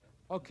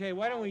Okay,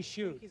 why don't we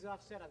shoot? He's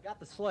offset. I've got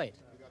the slate.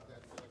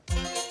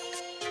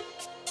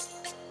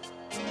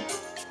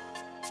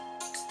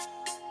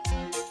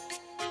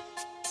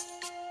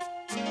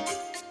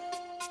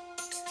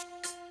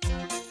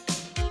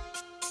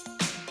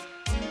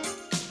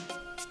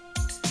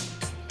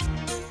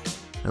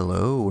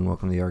 Hello, and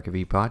welcome to the Arc of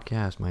E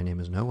podcast. My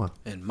name is Noah.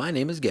 And my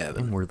name is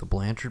Gavin. And we're the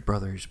Blanchard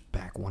brothers,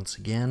 back once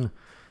again.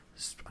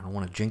 I don't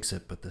want to jinx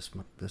it, but this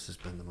has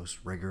been the most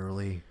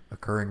regularly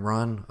occurring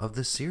run of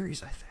this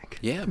series, I think.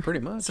 Yeah, pretty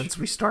much. Since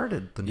we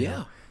started the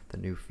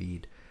new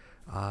feed.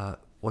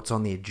 What's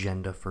on the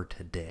agenda for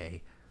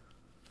today?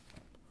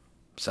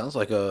 Sounds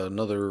like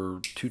another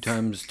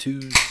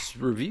 2x2's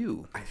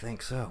review. I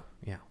think so.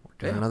 Yeah, we're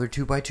doing another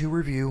 2x2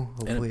 review.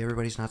 Hopefully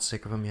everybody's not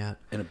sick of them yet.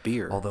 And a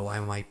beer. Although I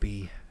might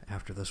be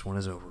after this one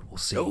is over. We'll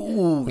see.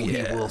 Oh,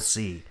 yeah. We will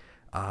see.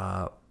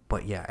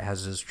 But yeah,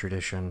 as is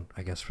tradition,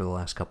 I guess for the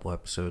last couple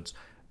episodes,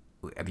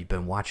 have you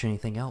been watching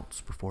anything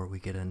else before we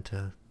get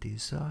into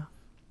these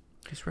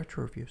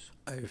retro reviews?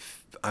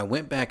 I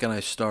went back and I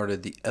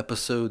started the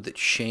episode that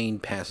Shane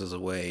passes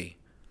away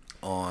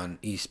on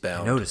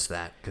Eastbound. I noticed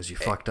that because you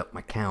fucked up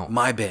my count.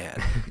 My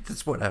bad.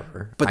 It's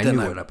whatever. But I then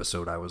knew what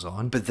episode I was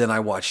on. But then I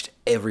watched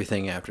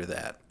everything after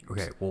that.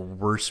 Okay, well,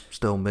 we're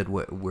still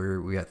midway.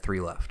 We got 3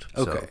 left.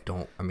 Okay.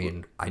 So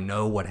I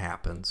know what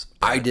happens.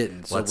 I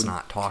didn't. So let's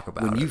not talk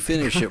about it. When you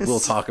finish it, we'll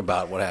talk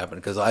about what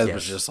happened. Because I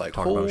was just like,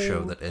 talk about a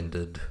show that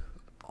ended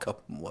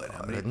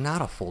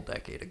not a full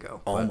decade ago.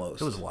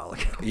 Almost. It was a while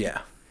ago.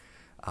 Yeah.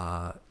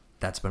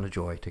 That's been a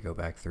joy to go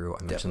back through.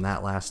 I mentioned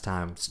that last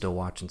time. Still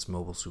watching some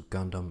Mobile Suit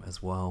Gundam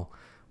as well.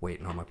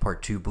 Waiting on my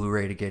Part 2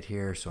 Blu-ray to get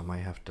here, so I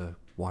might have to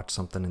watch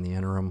something in the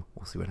interim.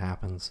 We'll see what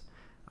happens.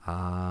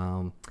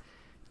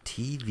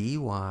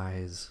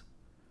 TV-wise,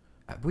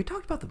 have we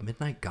talked about the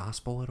Midnight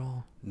Gospel at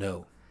all?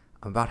 No.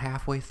 I'm about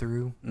halfway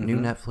through. New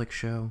Netflix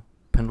show.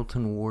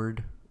 Pendleton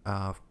Ward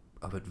of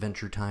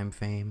Adventure Time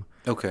fame.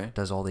 Okay.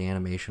 Does all the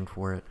animation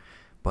for it.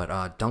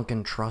 But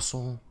Duncan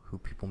Trussell, who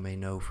people may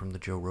know from the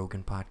Joe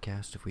Rogan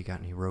podcast, if we got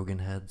any Rogan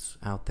heads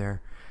out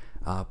there.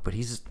 But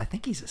I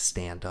think he's a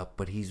stand-up,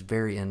 but he's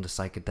very into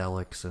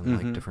psychedelics and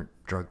like different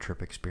drug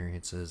trip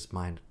experiences,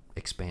 mind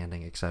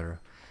expanding, etc.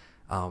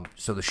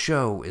 So the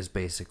show is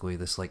basically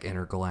this like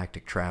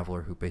intergalactic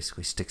traveler who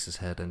basically sticks his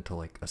head into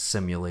like a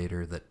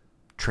simulator that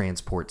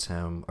transports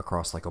him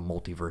across like a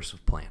multiverse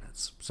of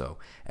planets. So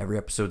every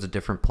episode's a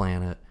different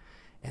planet,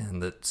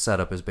 and the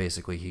setup is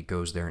basically he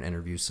goes there and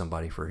interviews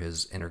somebody for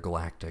his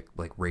intergalactic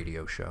like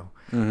radio show.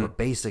 But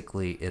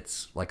basically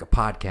it's like a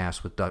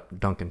podcast with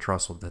Duncan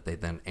Trussell that they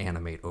then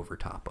animate over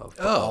top of.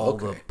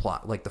 The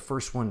plot, like the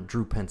first one,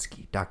 Drew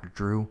Pensky, Dr.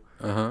 Drew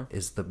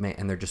is the man,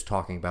 and they're just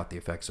talking about the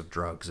effects of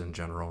drugs in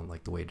general and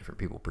like the way different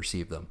people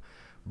perceive them.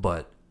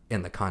 But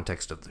in the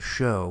context of the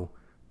show,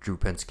 Drew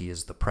Pensky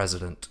is the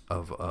president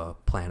of a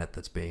planet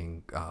that's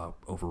being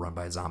overrun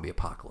by a zombie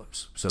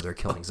apocalypse. So they're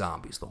killing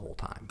zombies the whole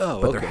time.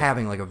 But they're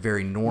having like a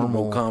very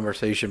normal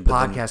conversation,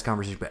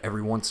 conversation. But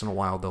every once in a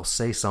while, they'll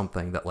say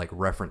something that like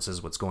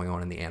references what's going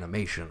on in the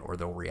animation, or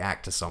they'll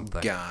react to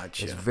something.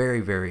 Gotcha. It's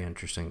very, very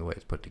interesting the way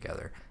it's put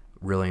together.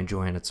 Really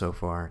enjoying it so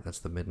far. That's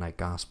the Midnight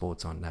Gospel.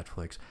 It's on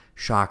Netflix.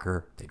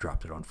 Shocker, they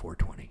dropped it on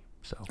 420.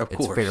 So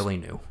it's fairly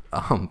new.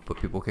 But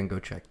people can go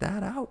check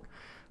that out.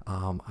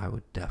 I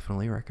would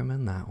definitely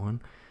recommend that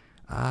one.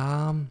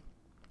 I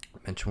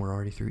mentioned we're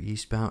already through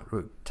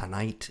Eastbound.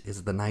 Tonight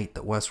is the night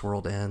that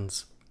Westworld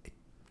ends.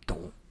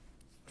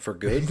 For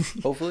good,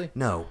 hopefully?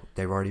 No,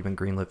 they've already been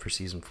greenlit for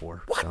season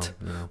 4. What?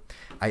 So,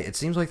 it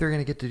seems like they're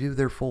going to get to do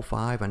their full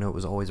 5. I know it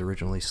was always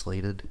originally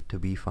slated to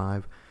be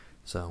 5.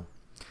 So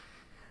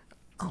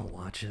I'll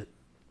watch it.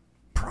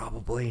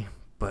 Probably.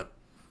 But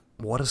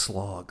what a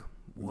slog.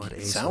 What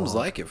a slog. Sounds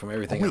like it from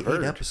everything I've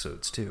heard. 8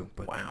 episodes, too.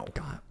 But wow.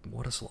 God,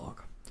 what a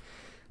slog.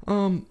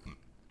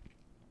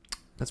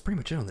 That's pretty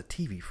much it on the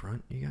TV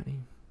front. You got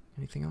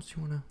anything else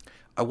you want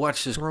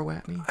to throw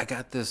at me? I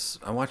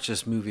watched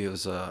this movie. It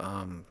was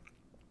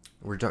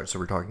we're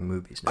talking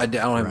movies now. I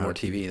don't have more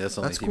TV. That's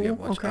the only TV cool. I've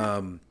watched.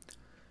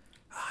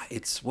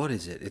 Okay. What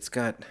is it? It's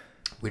got.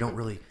 We don't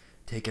really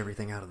take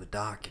everything out of the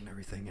dock and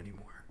everything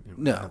anymore.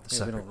 No,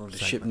 we don't.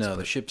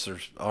 The ships are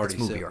already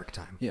movie set. arc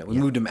time. Yeah, we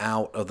moved them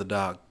out of the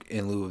dock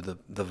in lieu of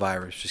the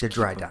virus. Just they're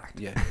dry docked.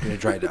 Yeah, they're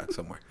dry docked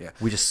somewhere. Yeah,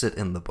 we just sit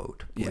in the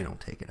boat. Yeah. We don't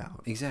take it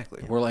out.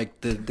 Exactly. Yeah. We're like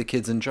the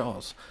kids in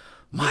Jaws.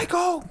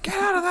 Michael, get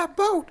out of that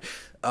boat.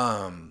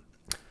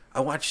 I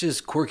watched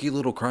this quirky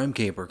little crime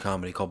caper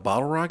comedy called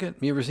Bottle Rocket.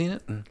 You ever seen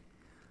it? It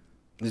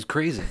was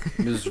crazy.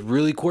 It was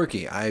really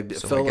quirky. I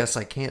guess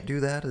I can't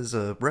do that as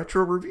a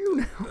retro review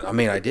now. I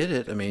mean, I did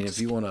it. I mean, if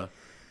you want to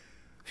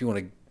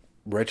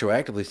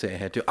retroactively say I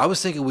had to. I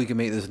was thinking we could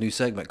make this new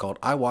segment called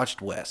I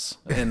Watched Wes.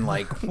 And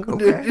like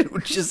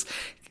just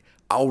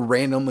I'll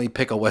randomly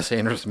pick a Wes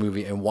Anderson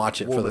movie and watch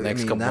it for the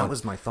next couple months. That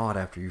was my thought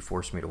after you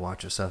forced me to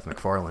watch a Seth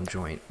MacFarlane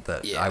joint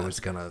that I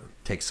was gonna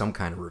take some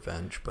kind of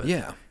revenge, but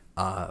yeah.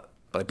 But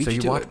I beat so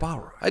you you watched it.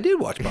 Bottle Rocket. I did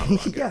watch Bottle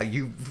Rocket. Yeah,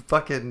 you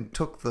fucking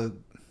took the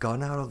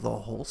gun out of the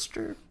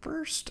holster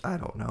first? I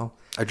don't know.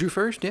 I drew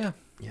first, yeah.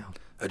 Yeah.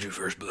 I drew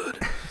first blood.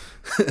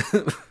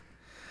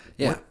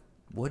 Yeah.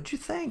 What'd you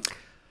think?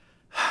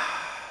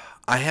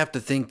 I have to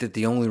think that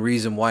the only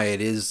reason why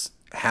it is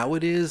how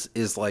it is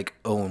like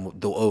the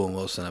Owen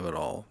Wilson of it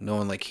all.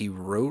 Knowing like he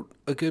wrote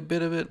a good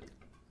bit of it,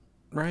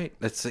 right?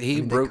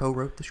 He They wrote.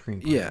 co-wrote the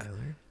screenplay Yeah,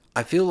 together.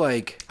 I feel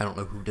like I don't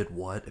know who did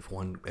what. If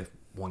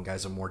one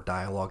guy's a more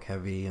dialogue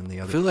heavy and the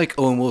I other. feel like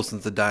Owen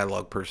Wilson's the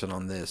dialogue person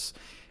on this,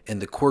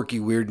 and the quirky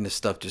weirdness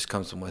stuff just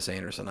comes from Wes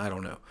Anderson. I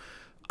don't know.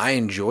 I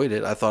enjoyed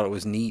it. I thought it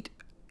was neat.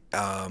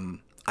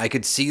 I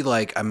could see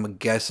like I'm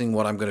guessing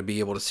what I'm going to be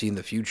able to see in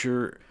the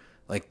future,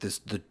 like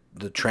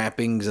the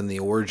trappings and the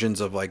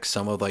origins of like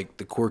some of like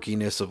the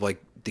quirkiness of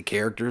like the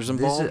characters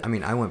involved. I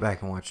mean, I went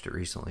back and watched it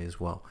recently as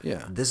well.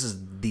 Yeah. This is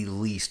the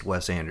least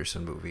Wes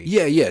Anderson movie.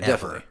 Yeah, ever.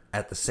 definitely.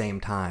 At the same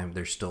time,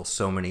 there's still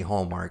so many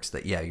hallmarks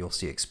that you'll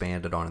see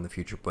expanded on in the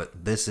future.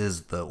 But this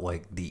is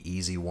the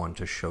easy one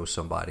to show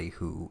somebody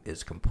who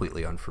is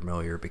completely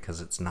unfamiliar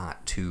because it's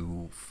not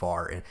too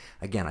far. And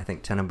again, I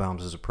think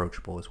Tenenbaums is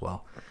approachable as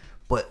well.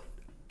 But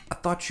I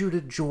thought you'd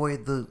enjoy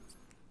the,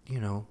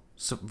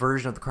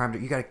 subversion of the crime.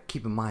 You got to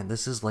keep in mind,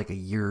 this is like a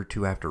year or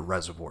two after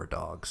Reservoir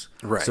Dogs.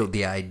 Right. So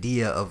the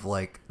idea of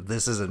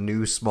this is a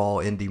new small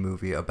indie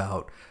movie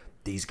about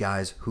these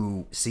guys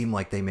who seem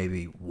like they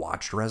maybe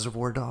watched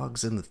Reservoir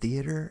Dogs in the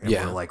theater and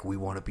were like, we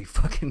want to be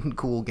fucking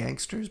cool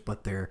gangsters,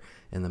 but they're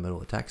in the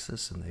middle of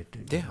Texas and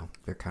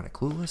they're kind of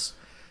clueless.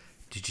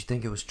 Did you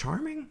think it was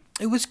charming?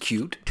 It was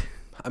cute.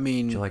 I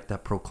mean, Did you like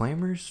that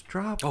Proclaimers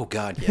drop? oh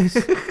God, yes.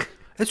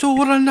 It's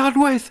over and done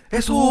with.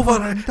 It's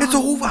over. It's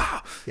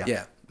over.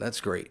 Yeah, that's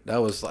great.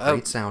 That was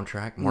Great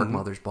soundtrack. Mark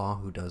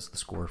Mothersbaugh, who does the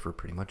score for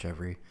pretty much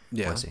every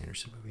Wes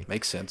Anderson movie.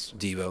 Makes sense.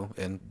 Devo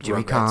and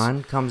Jimmy Rugrats.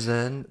 Caan comes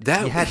in. You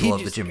had to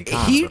love the Jimmy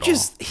Caan He of it all.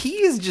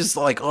 he is just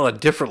like on a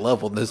different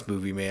level in this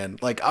movie, man.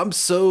 Like I'm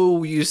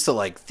so used to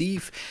like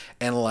Thief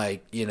and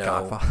like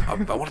Godfather.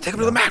 I want to take him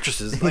to the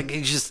mattresses. Like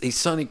he's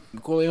Sonny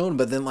Corleone,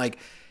 but then like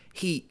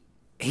he's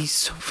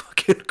so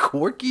fucking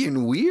quirky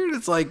and weird.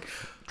 It's like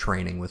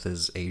Training with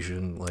his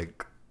Asian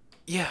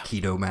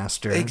keto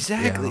master.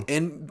 exactly, Yeah.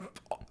 and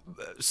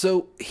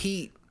so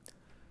he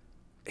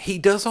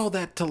does all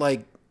that to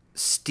like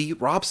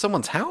rob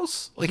someone's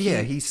house. Like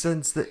He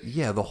sends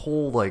the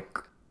whole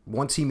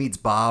once he meets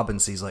Bob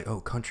and sees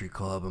country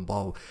club and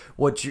blah,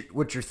 what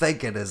you're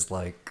thinking is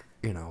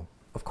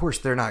of course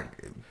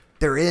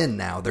they're in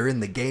now, they're in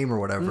the game or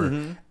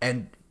whatever,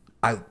 and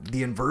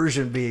the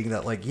inversion being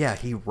that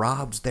he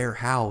robs their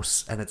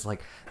house, and it's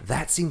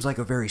that seems like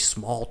a very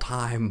small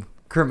time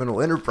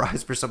criminal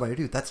enterprise for somebody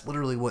to do. That's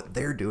literally what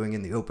they're doing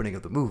in the opening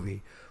of the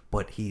movie,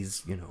 but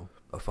he's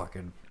a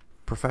fucking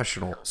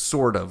professional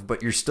sort of,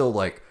 but you're still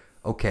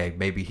okay,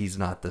 maybe he's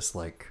not this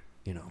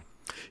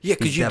yeah,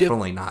 because he's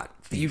definitely not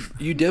thief.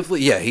 You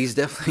definitely he's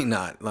definitely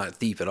not a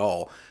thief at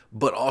all,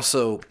 but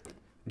also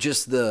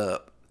just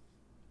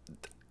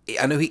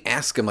I know he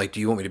asked him do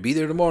you want me to be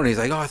there tomorrow, and he's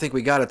like, oh, I think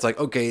we got it. It's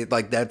okay,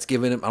 that's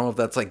giving him, I don't know if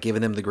that's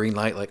giving him the green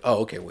light,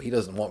 oh, okay, well, he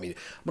doesn't want me to,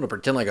 I'm gonna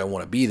pretend like I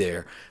want to be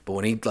there, but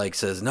when he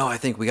says no, I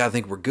think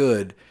we're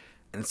good,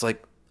 and it's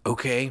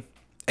okay.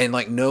 And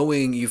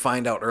knowing, you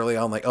find out early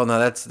on oh no,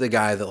 that's the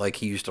guy that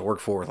he used to work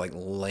for with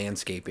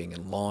landscaping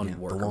and lawn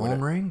work, the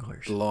lawn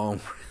wranglers, lawn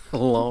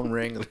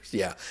wranglers,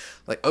 yeah,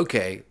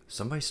 okay,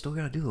 somebody's still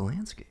got to do the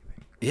landscaping.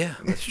 Yeah,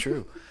 that's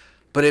true.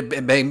 But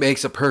it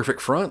makes a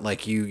perfect front.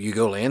 You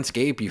go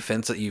landscape, you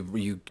fence it,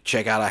 you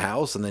check out a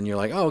house, and then you're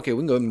oh, okay, we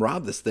can go and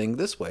rob this thing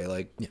this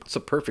way. It's a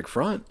perfect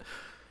front.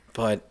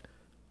 But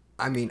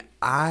I mean,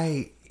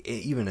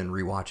 even in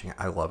rewatching it,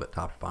 I love it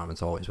top to bottom.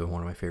 It's always been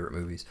one of my favorite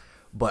movies.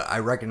 But I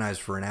recognize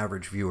for an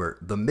average viewer,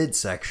 the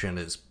midsection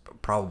is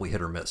probably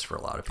hit or miss for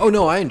a lot of people. Oh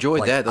no, I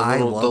enjoyed that.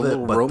 The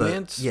little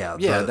romance. The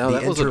that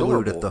was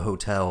interlude adorable. at the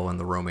hotel and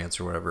the romance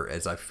or whatever,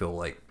 as I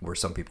feel where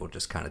some people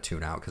just kind of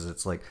tune out because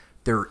it's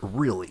there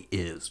really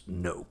is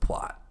no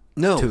plot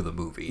to the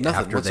movie. Nothing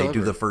After whatsoever. they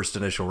do the first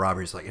initial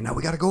robbery, it's and now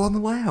we got to go on the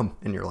lam,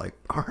 and you're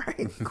all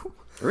right, cool.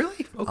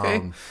 Really?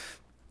 Okay.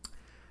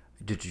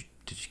 Did you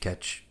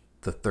catch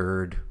the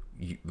third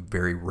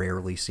very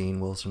rarely seen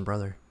Wilson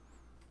brother?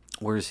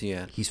 Where is he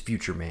at? He's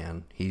Future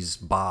Man. He's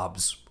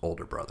Bob's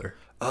older brother.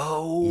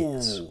 Oh,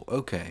 Yes.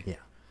 okay. Yeah.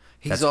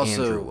 He's That's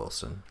also Andrew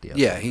Wilson.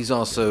 he's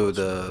also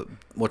the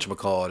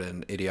whatchamacallit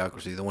in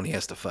Idiocracy, the one he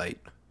has to fight.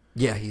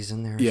 Yeah, he's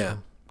in there. as Yeah,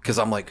 well. because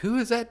I'm who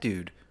is that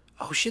dude?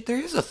 Oh shit, there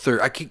is a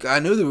third. I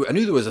knew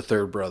there was a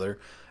third brother,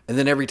 and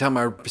then every time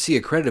I see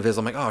a credit of his,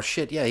 I'm oh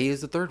shit, yeah, he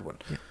is the third one.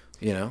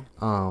 Yeah.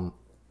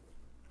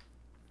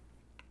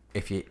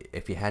 If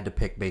you had to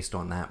pick based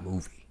on that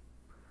movie,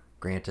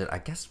 granted, I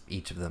guess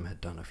each of them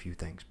had done a few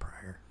things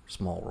prior,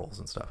 small roles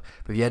and stuff.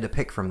 But if you had to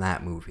pick from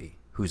that movie,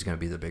 who's going to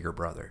be the bigger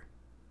brother?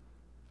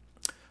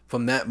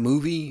 From that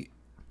movie,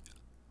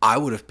 I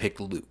would have picked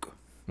Luke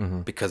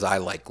because I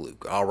like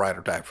Luke. I'll ride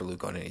or die for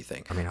Luke on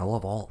anything. I mean, I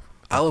love all of them.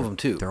 I love them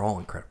too. They're all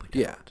incredibly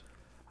Yeah. talented.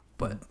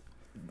 But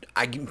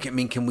I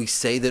mean, can we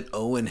say that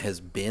Owen has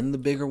been the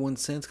bigger one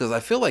since? Because I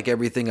feel like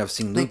everything I've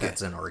seen I think Luke.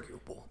 that's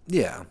inarguable.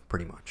 Yeah,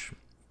 Pretty much.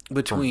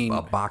 between From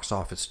a box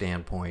office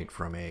standpoint,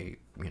 from a,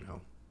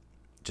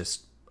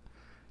 just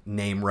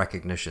name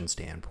recognition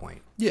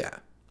standpoint. yeah.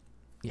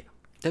 Yeah.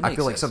 That I makes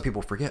feel like sense. some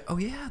people forget. Oh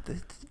yeah,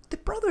 the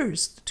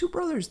brothers, the two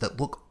brothers that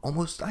look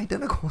almost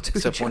identical to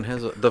Except each one other.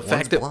 has the One's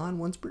fact that blonde,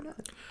 one's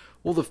brunette.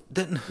 well,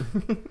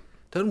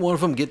 doesn't one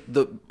of them get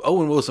the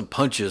Owen Wilson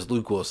punches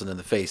Luke Wilson in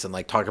the face and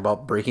like talk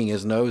about breaking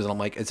his nose, and I'm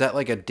like, is that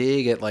like a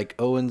dig at like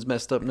Owen's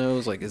messed up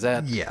nose? Like, is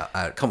that? Yeah,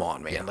 Come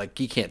on, man. Like,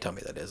 you can't tell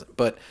me that isn't.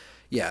 But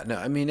yeah, no,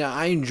 I mean,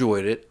 I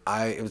enjoyed it.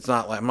 It's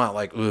not like I'm not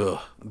like ugh,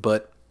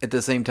 but at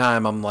the same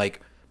time, I'm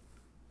like,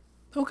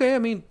 okay. I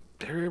mean,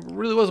 there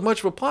really wasn't much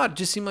of a plot. It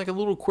just seemed like a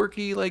little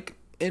quirky, like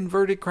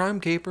inverted crime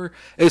caper.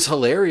 It's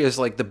hilarious.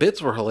 Like the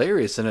bits were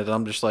hilarious in it.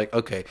 I'm just like,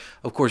 okay,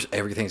 of course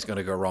everything's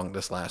gonna go wrong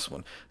this last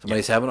one.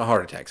 Somebody's having a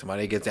heart attack.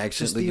 Somebody gets Just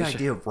accidentally. the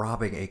idea of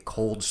robbing a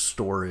cold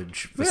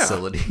storage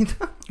facility.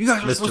 You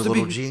guys are Mr. supposed to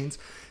Little be- Jeans.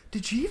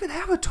 Did you even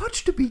have a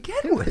touch to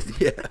begin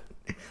with? Yeah.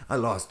 I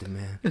lost it,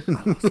 man.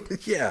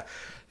 Yeah.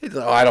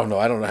 I don't know.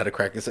 I don't know how to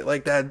crack this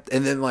like that.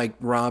 And then like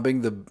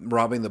robbing the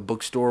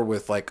bookstore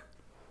with like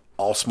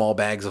all small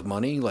bags of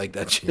money. Like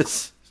that's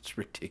just it's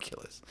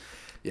ridiculous.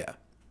 Yeah.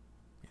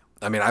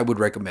 I mean, I would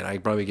recommend.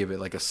 I'd probably give it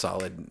like a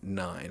solid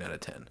 9 out of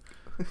 10.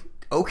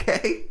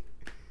 Okay.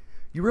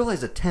 You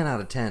realize a 10 out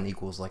of 10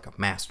 equals like a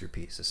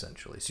masterpiece,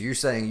 essentially. So you're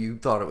saying you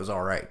thought it was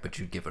all right, but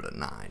you'd give it a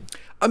 9.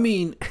 I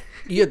mean,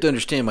 you have to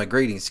understand my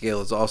grading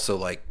scale is also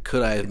like,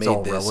 could I have made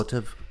all this?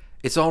 relative?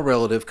 It's all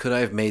relative. Could I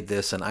have made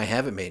this? And I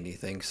haven't made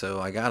anything,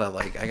 so I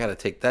gotta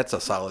take. That's a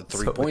solid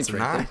 3 So points it's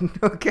right there.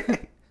 9?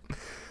 Okay.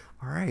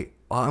 All right.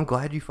 Well, I'm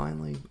glad you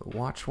finally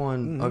watched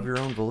one of your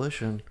own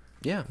volition.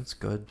 Yeah. That's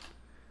good.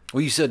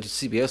 Well, you said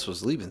CBS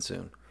was leaving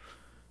soon.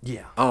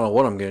 Yeah. I don't know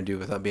what I'm gonna do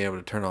without being able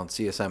to turn on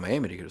CSI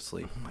Miami to go to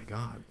sleep. Oh my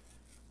God.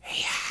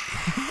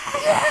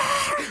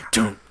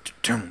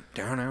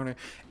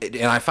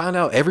 And I found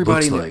out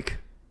everybody Looks like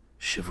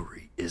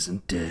chivalry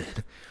isn't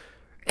dead.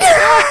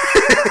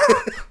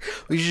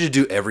 we should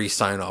do every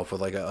sign off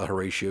with like a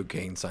Horatio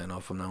Kane sign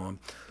off from now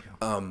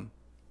on.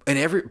 And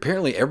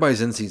apparently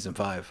everybody's in season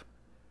 5.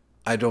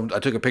 I took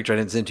a picture I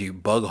didn't send to you.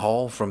 Bug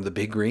Hall from The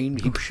Big Green.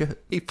 Oh,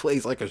 shit. He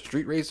plays like a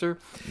street racer.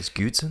 Is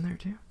Goots in there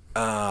too?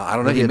 I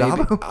don't know. Lydia Maybe,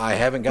 Dabo? I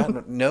haven't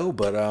gotten no,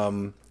 but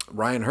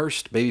Ryan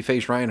Hurst,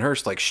 babyface Ryan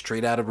Hurst, like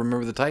straight out of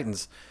Remember the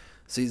Titans,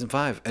 season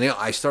 5. And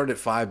I started at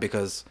 5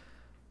 because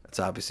it's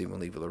obviously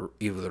when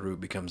Evil LaRue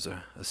becomes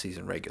a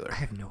season regular. I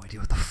have no idea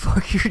what the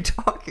fuck you're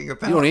talking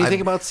about. You don't know anything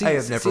I've- about I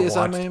have never CSI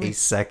watched Miami? a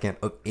second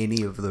of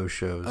any of those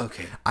shows.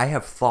 Okay. I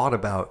have thought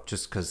about,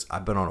 just because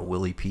I've been on a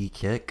Willie P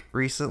kick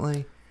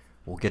recently.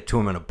 We'll get to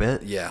him in a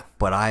bit. Yeah.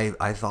 But I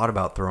thought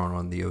about throwing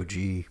on the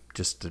OG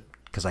just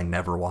because I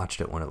never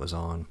watched it when it was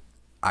on.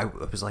 I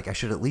was like, I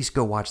should at least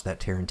go watch that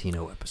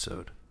Tarantino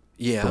episode.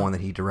 Yeah. The one that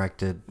he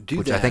directed, Do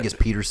which I think that. is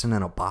Peterson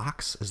in a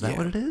Box. Is that Yeah.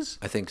 what it is?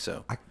 I think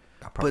so.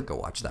 I'll probably go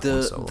watch that the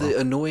one solo. the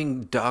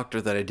annoying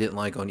doctor that I didn't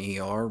like on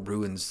ER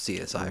ruins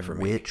CSI for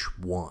me. Which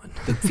one?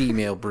 The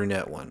female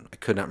brunette one. I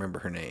could not remember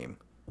her name.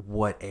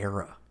 What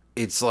era?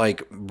 It's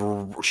like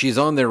she's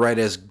on there right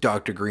as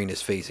Dr. Green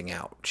is phasing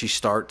out. She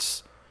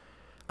starts.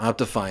 I have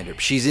to find her.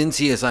 She's in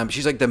CSI.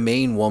 She's like the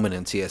main woman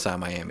in CSI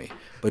Miami,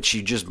 but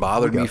she just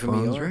bothered We got me from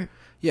phones, ER. right?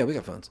 Yeah, we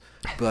got phones.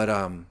 But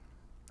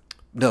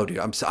no, dude,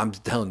 I'm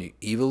telling you,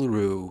 Eva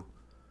LaRue,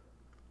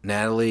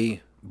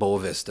 Natalie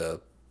Boavista,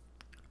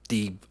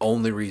 the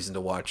only reason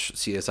to watch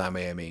CSI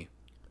Miami.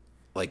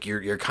 Like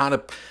you're kind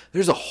of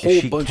there's a whole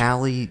Is she bunch.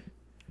 Callie?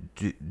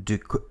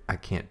 I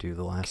can't do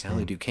the last Callie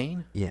name.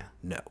 Duquesne? Yeah,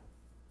 No,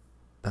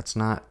 that's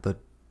not the.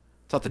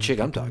 it's not the chick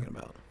I'm talking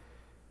about.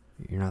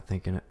 You're not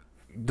thinking it.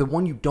 The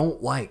one you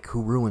don't like,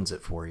 who ruins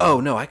it for you? Oh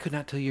no, I could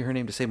not tell you her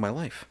name to save my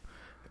life.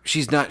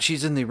 She's not.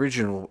 She's in the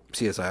original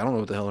CSI. I don't know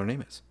what the hell her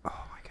name is. my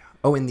God.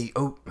 Oh, in the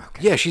okay.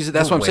 Yeah, she's.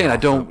 That's We're what I'm saying. way I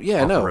off don't. the-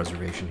 Yeah, off the no.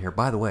 reservation here.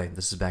 By the way,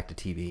 this is back to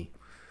TV.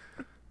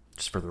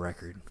 Just for the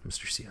record,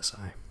 Mr.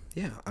 CSI.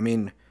 Yeah, I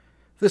mean,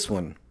 this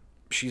one.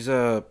 She's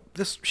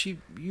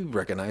you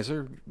recognize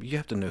her. You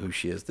have to know who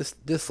she is.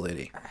 This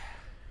lady.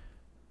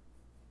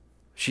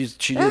 She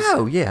just.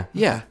 Oh yeah,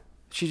 Yeah.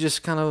 She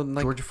just kind of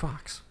like Georgia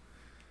Fox.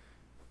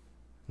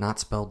 Not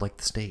spelled like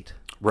the state.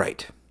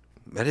 right.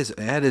 That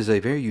is a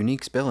very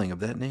unique spelling of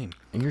that name.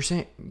 And you're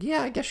saying,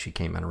 yeah, I guess she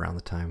came in around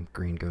the time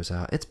Green goes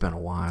out. It's been a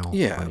while.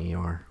 Yeah. On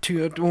ER.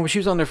 Well, she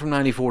was on there from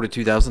 '94 to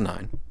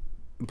 2009,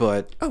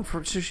 but Oh,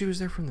 so she was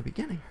there from the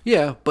beginning.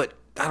 yeah, but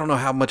I don't know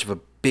how much of a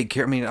big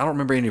character. I mean, I don't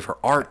remember any of her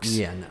arcs.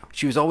 Yeah, no.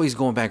 She was always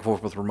going back and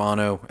forth with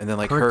Romano, and then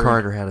like Heard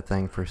Carter had a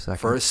thing for a second.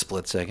 for a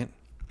split second.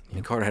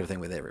 And Carter had a thing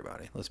with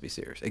everybody. Let's be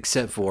serious,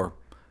 except for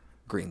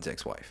Green's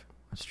ex-wife.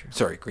 That's true.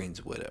 Sorry,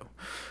 Green's widow.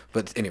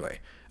 But anyway,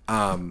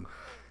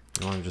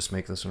 You want to just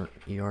make this an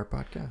ER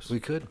podcast? we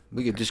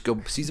could just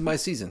go season by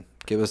season.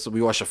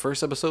 We watched the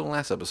first episode and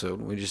last episode.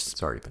 And we just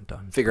It's already been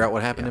done. figure out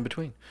what happened in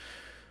between.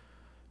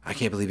 I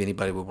can't believe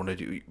anybody would want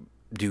to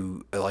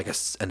do like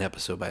an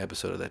episode by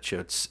episode of that show.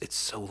 It's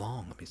so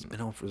long. I mean,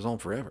 it was on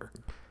forever.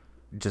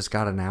 Just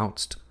got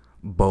announced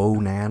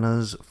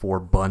Bonanas for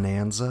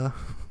Bonanza.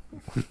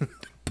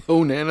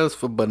 Bananas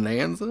for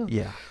Bonanza?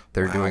 Yeah.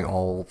 They're Wow. doing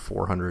all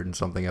 400 and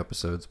something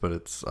episodes, but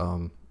it's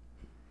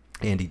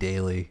Andy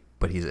Daly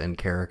but he's in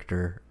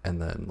character, and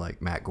then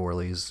like Matt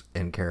Gorley's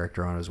in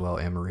character on it as well,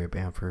 and Maria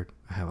Bamford.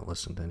 I haven't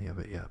listened to any of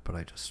it yet, but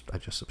I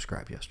just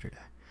subscribed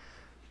yesterday.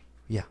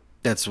 Yeah.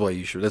 That's why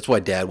you should. That's why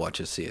Dad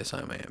watches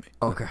CSI Miami.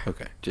 Okay.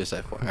 Okay. Just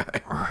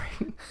FYI. All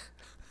right.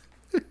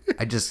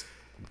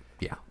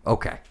 Yeah.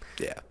 Okay.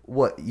 Yeah.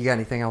 What, you got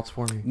anything else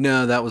for me?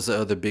 No, that was the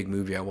other big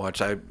movie I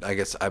watched. I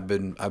guess as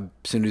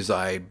soon as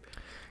I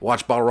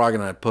watched Bottle Rocket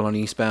and I put on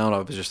Eastbound, I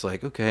was just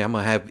like, okay, I'm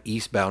gonna have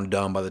Eastbound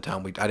done by the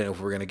time I didn't know if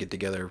we were gonna get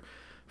together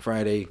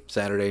Friday,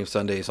 Saturday,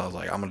 Sunday, so I was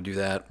like, I'm gonna do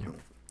that. Yeah.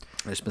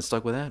 I just been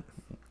stuck with that.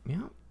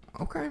 Yeah.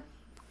 Okay.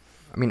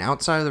 I mean,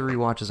 outside of the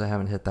rewatches, I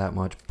haven't hit that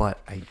much, but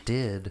I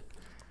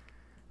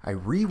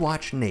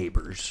rewatched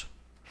Neighbors.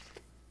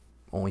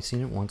 Only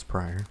seen it once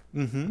prior.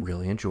 Mm-hmm.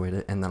 Really enjoyed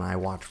it. And then I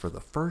watched for the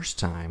first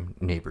time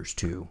Neighbors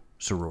 2,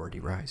 Sorority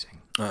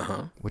Rising.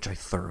 Which I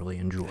thoroughly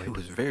enjoyed. It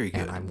was very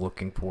good. And I'm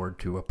looking forward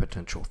to a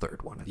potential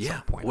third one at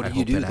some point. What do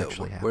you do, though?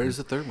 Where does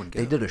the third one go?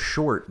 They did a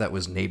short that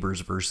was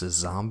Neighbors versus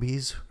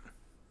Zombies.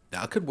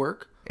 That could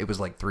work. It was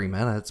like 3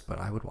 minutes, but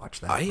I would watch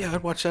that. Yeah,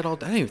 I'd watch that all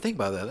day. I didn't even think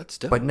about that. That's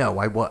dope. But no,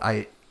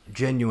 I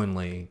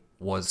genuinely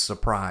was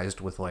surprised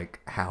with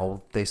like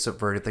how they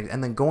subverted things,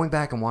 and then going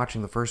back and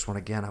watching the first one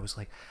again, I was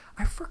like,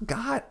 I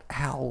forgot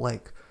how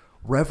like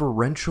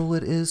reverential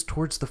it is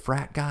towards the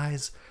frat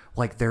guys.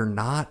 Like, they're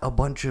not a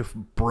bunch of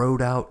broed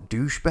out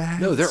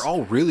douchebags. No, they're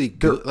all really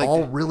good. They're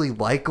all really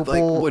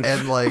likable,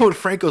 and like when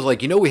Franco's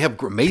like, we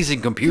have amazing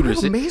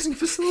computers, amazing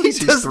facilities.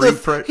 He does the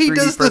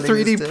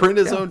 3D print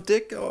his own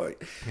dick. Oh,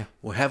 yeah.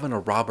 We're having a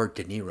Robert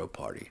De Niro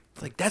party.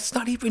 It's like, that's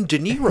not even De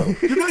Niro.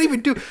 You're not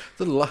even doing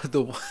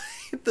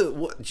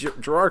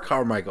Gerard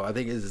Carmichael, I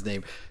think is his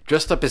name,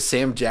 dressed up as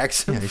Sam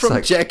Jackson from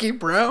like, Jackie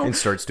Brown, and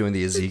starts doing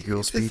the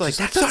Ezekiel speech. It's like,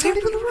 that's not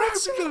even the right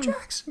Sam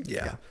Jackson.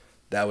 Yeah,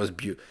 that was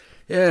beautiful.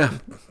 Yeah,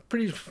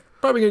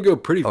 probably gonna go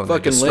pretty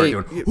fucking late.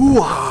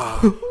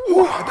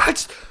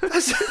 That's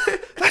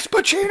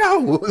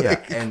Pacino.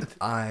 Yeah, and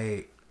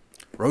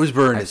Rose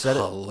Byrne is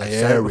hilarious. I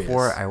said it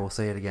before. I will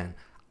say it again.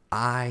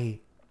 I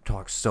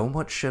talked so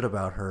much shit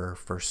about her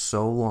for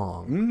so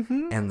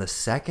long, and the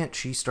second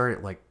she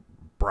started like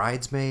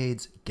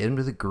Bridesmaids, Get Him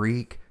to the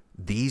Greek,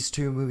 these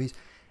two movies,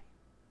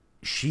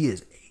 she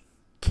is a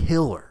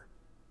killer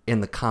in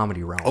the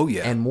comedy realm. Oh,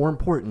 yeah. And more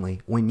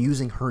importantly, when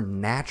using her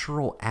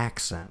natural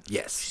accent.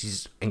 Yes.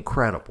 She's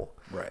incredible.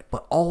 Right.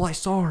 But all I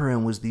saw her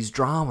in was these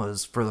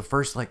dramas for the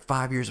first like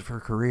 5 years of her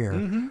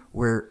career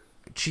where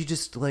she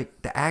just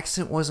like, the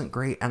accent wasn't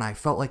great, and I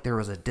felt like there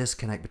was a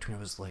disconnect between, it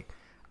was like,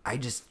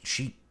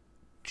 she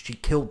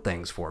killed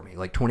things for me.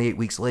 Like 28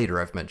 Weeks Later,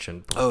 I've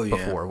mentioned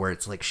before, where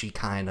it's like she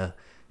kind of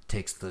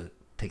takes the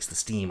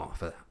steam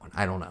off of that one.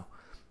 I don't know.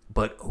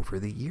 But over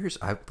the years,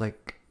 I've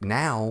like,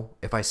 now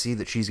if I see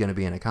that she's going to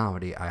be in a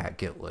comedy, I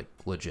get like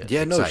legit.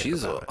 Yeah, no, excited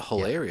she's about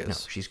hilarious. Yeah,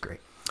 no, she's great.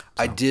 So,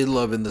 I did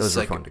love in the those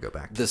second. are fun to go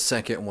back to. The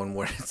second one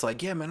where it's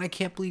like, yeah, man, I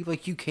can't believe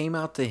like you came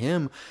out to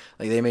him.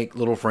 Like they make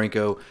Little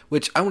Franco,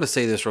 which I want to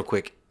say this real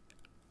quick.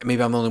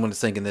 Maybe I'm the only one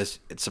that's thinking this.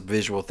 It's a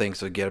visual thing,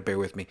 so bear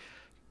with me.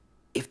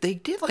 If they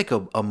did like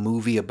a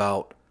movie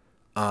about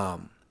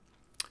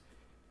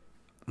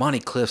Monty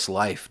Clift's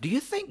life, do you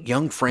think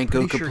young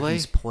Franco could play?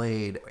 He's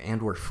played,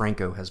 and where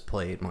Franco has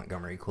played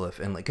Montgomery Clift,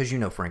 and like,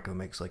 because Franco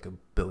makes like 1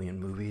 billion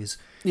movies.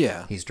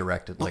 Yeah, he's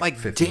directed but like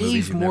 50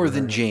 movies Dave more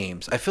than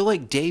James. I feel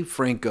like Dave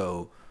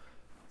Franco,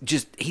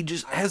 he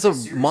just has a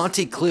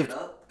Monty Clift.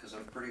 Because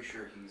I'm pretty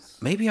sure he's.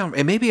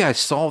 Maybe I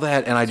saw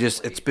that and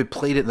it's been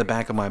played it in the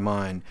back of my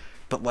mind,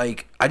 but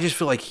like I just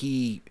feel like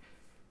he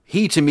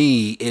to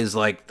me is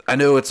like, I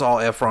know it's all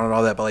Efron and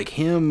all that, but like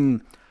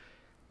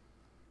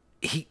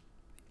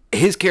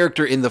his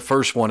character in the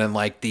first one and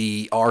like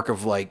the arc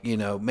of like,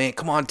 man,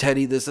 come on,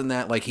 Teddy, this and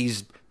that. Like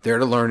he's there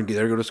to learn,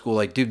 there to go to school.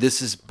 Like, dude,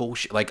 this is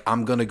bullshit. Like,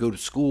 I'm going to go to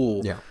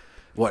school. Yeah.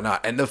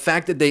 Whatnot. And the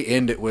fact that they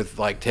end it with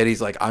like,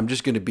 Teddy's like, I'm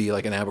just going to be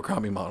like an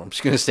Abercrombie model. I'm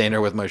just going to stand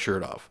there with my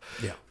shirt off.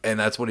 Yeah. And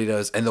that's what he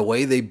does. And the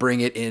way they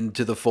bring it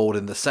into the fold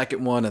in the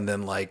second one, and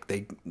then like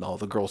all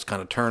the girls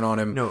kind of turn on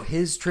him. No,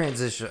 his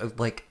transition,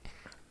 like,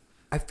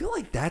 I feel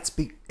like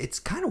it's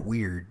kind of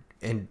weird,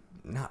 and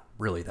not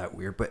really that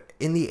weird, but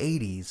in the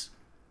 80s,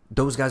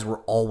 those guys were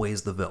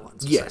always the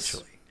villains,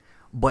 essentially. Yes.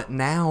 But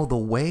now the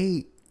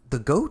way, the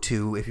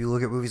go-to, if you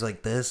look at movies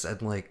like this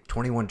and like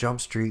 21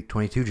 Jump Street,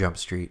 22 Jump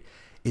Street,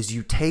 is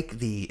you take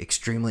the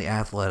extremely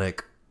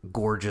athletic,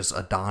 gorgeous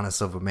Adonis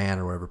of a man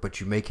or whatever,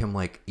 but you make him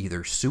like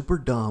either super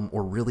dumb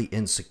or really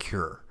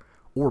insecure,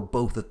 or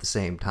both at the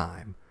same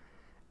time.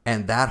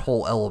 And that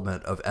whole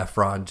element of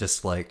Efron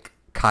just like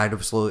kind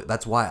of slowly,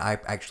 that's why I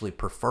actually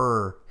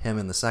prefer him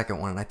in the second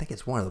one, and I think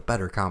it's one of the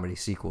better comedy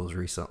sequels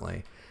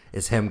recently,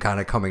 is him kind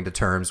of coming to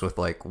terms with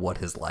like what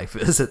his life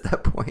is at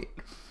that point.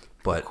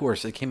 But of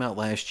course, it came out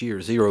last year,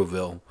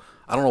 Zeroville.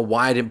 I don't know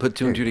why I didn't put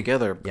two and two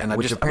together. Yeah, and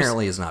which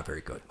apparently is not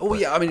very good. Oh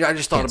yeah, I mean, I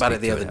just thought about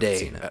it the other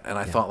day, and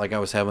I thought like I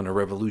was having a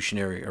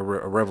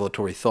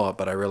revelatory thought,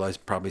 but I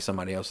realized probably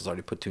somebody else has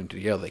already put two and two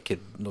together. The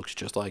kid looks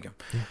just like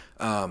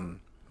him,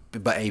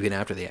 but even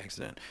after the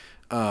accident.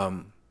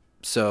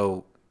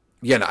 So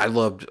Yeah, no, I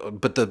loved,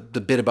 but the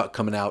bit about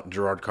coming out,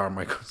 Gerard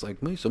Carmichael's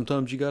like, me,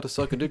 sometimes you got to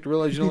suck a dick to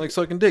realize you don't like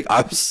sucking dick.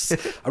 I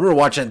remember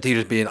watching that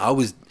in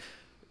theaters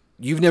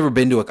you've never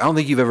been to I don't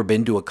think you've ever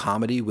been to a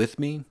comedy with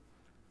me.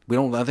 I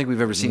don't think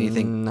we've ever seen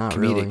anything Not comedic.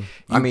 really.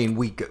 I mean,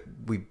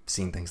 we've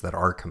seen things that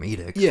are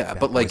comedic. Yeah, Bad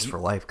but like Boys for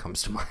Life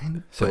comes to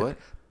mind. So But what?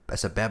 I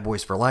said Bad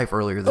Boys for Life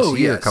earlier this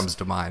year yes. comes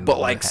to mind. But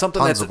like something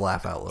tons that's of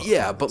laugh out loud.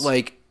 Yeah, but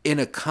like in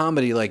a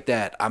comedy like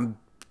that, I'm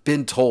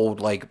been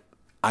told like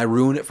I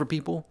ruin it for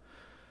people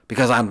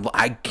because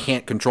I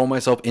can't control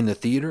myself in the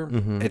theater.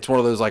 It's one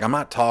of those like I'm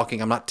not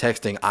talking, I'm not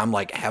texting, I'm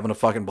like having a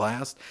fucking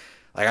blast.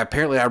 Like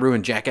apparently I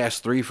ruined Jackass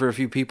 3 for a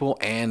few people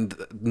and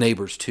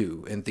Neighbors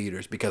 2 in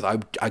theaters because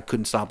I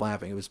couldn't stop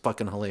laughing. It was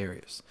fucking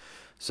hilarious.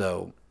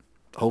 So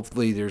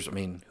hopefully who It's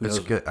knows?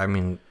 good. I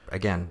mean,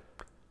 again,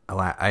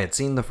 I had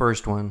seen the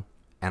first one,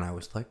 and I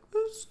was like,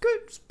 it's good.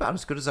 It's about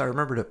as good as I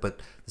remembered it. But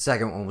the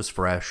second one was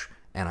fresh,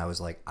 and I was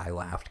like, I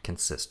laughed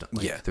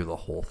consistently through the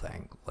whole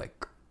thing.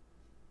 Like,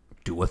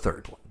 do a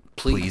third one.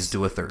 Please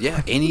do a third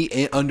Yeah,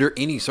 one. under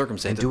any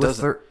circumstance. Do a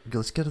third.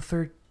 Let's get a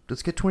third.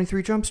 Let's get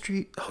 23 Jump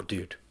Street. Oh,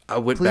 dude. I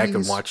went back and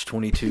Please. watched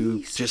 22,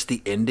 Please. just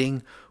the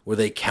ending where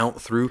they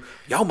count through.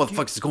 Y'all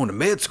motherfuckers is going to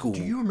med school.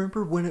 Do you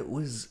remember when it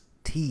was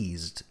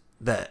teased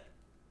that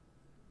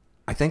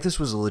I think this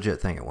was a legit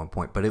thing at one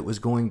point, but it was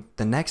going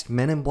the next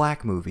Men in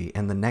Black movie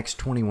and the next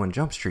 21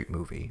 Jump Street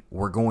movie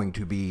were going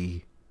to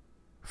be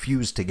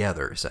fused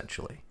together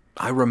essentially.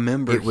 I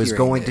remember It was hearing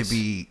going this. to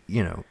be,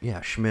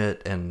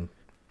 Schmidt and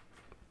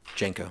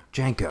Janko.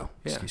 Janko,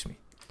 Yeah. excuse me.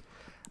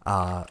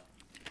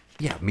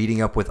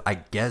 Meeting up with, I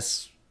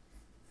guess,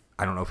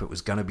 I don't know if it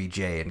was going to be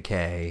J and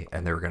K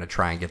and they were going to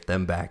try and get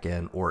them back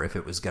in, or if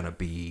it was going to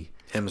be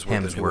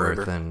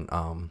Hemsworth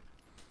and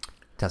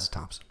Tessa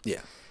Thompson. Yeah.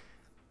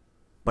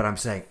 But I'm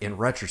saying, in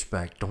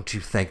retrospect, don't you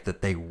think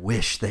that they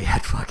wish they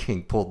had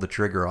fucking pulled the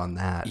trigger on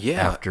that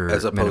after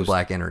as Men in opposed-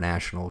 Black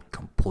International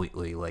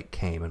completely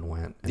came and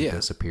went and Yeah.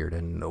 disappeared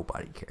and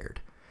nobody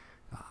cared?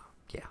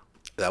 Yeah.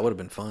 That would have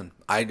been fun.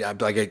 It's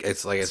like I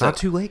It's said. not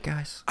too late,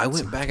 guys. I It's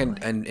went not back too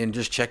and, late. and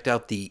just checked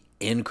out the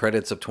end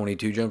credits of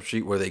 22 Jump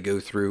Street where they go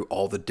through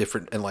all the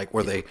different and like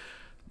where they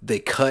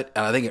cut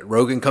and I think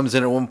Rogan comes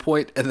in at one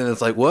point and then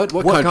it's like what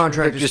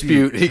contract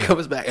dispute? He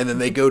comes back and then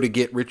they go to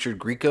get Richard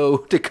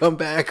Grieco to come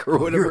back or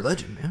whatever. You're a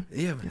legend, man.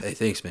 Yeah, hey,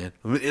 thanks, man.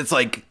 It's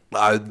like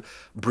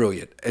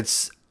brilliant.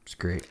 It's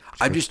great.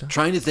 I'm just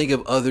trying to think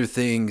of other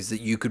things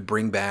that you could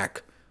bring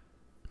back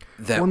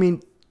that Well, I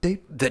mean,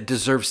 that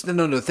deserves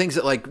no things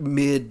that like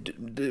mid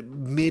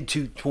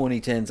to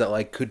 2010s that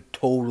like could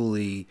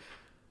totally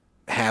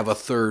have a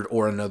third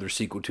or another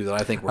sequel to that I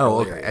think were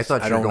hilarious. I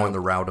thought you were don't going know. the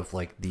route of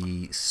like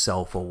the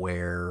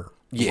self-aware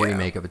Yeah.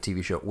 remake of a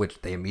TV show, which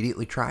they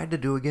immediately tried to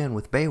do again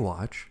with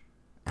Baywatch.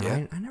 And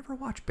Yeah. I never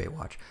watched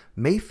Baywatch.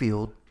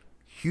 Mayfield,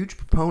 huge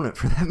proponent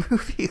for that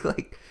movie.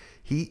 Like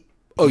he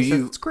says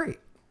it's great.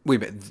 Wait a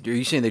minute, are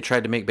you saying they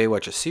tried to make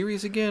Baywatch a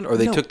series again, or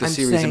they No, took the I'm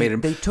series and saying made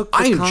it? They took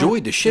I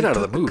enjoyed the shit they out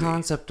of took the movie.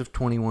 concept of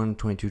 21,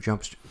 22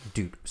 Jump Street.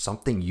 Dude,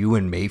 something you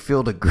and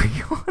Mayfield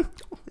agree on? Holy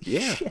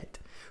Yeah. shit.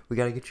 We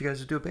got to get you guys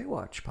to do a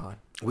Baywatch pod.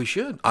 We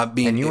should. I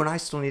mean, And you and I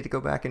still need to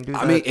go back and do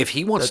that. I mean, if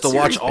he wants that to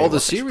watch series all the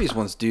Baywatch series pod.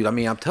 ones, dude. I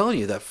mean, I'm telling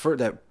you that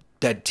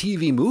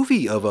TV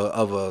movie of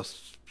a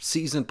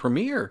season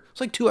premiere.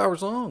 It's like 2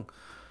 hours long.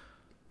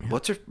 Yeah.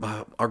 What's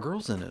our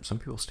girls in it? Some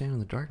people stand in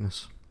the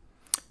darkness.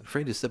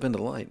 Afraid to step into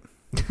the light.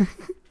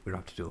 We don't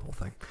have to do the whole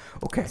thing.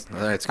 Okay. All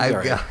right, it's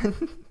gonna be I've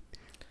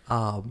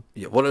all got,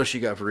 Yeah. What else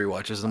you got for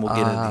rewatches? And we'll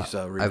get into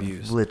these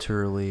reviews. I've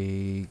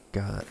literally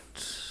got.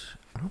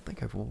 I don't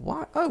think I've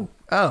watched.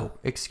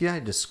 Excuse me. I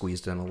just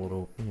squeezed in a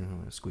little.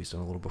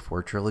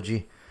 Before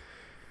trilogy.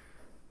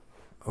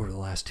 Over the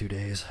last 2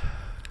 days.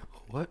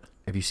 What?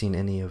 Have you seen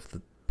any of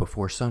the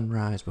Before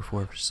Sunrise,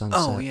 Before Sunset?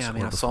 Oh yeah, I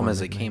mean, I saw them as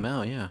they came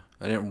out. Yeah,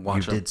 I didn't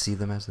watch You them. did see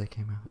them as they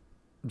came out.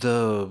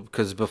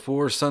 Because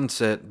Before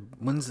Sunset,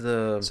 when's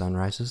the?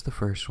 Sunrise is the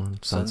first one.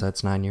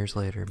 Sunset's 9 years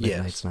later.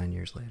 Midnight's Yes. 9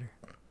 years later.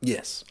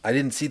 Yes, I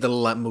didn't see the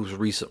most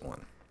recent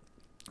one.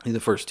 The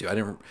first two, I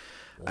didn't.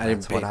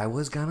 That's what I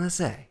was gonna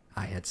say.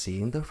 I had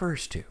seen the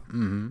first two,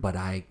 but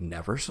I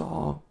never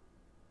saw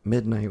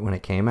Midnight when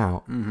it came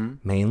out.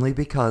 Mainly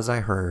because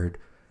I heard,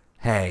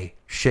 "Hey,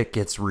 shit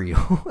gets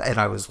real," and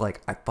I was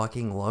like, "I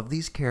fucking love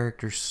these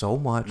characters so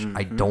much.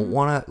 I don't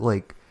want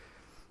to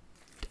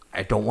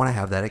I don't want to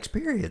have that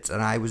experience,"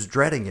 and I was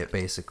dreading it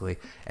basically.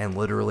 And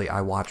literally,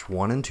 I watched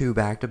 1 and 2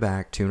 back to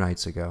back 2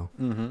 nights ago,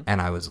 and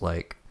I was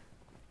like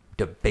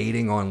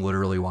debating on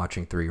literally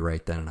watching 3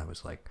 right then, and I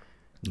was like,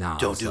 "Nah,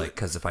 Don't do it.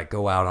 because if I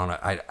go out on it,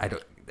 I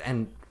don't."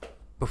 And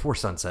Before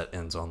Sunset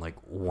ends on like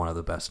one of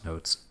the best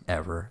notes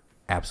ever.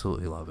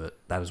 Absolutely love it.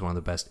 That is one of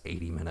the best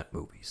 80-minute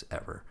movies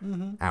ever.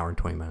 Hour and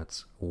 20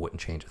 minutes.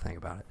 Wouldn't change a thing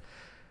about it.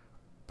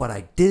 But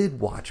I did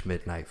watch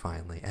Midnight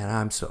finally, and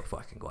I'm so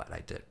fucking glad I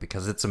did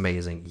because it's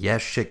amazing.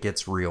 Yes, shit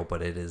gets real,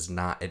 but it is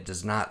not. It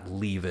does not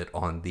leave it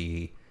on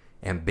the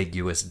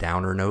ambiguous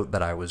downer note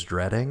that I was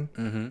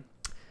dreading.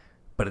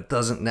 But it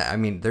doesn't. I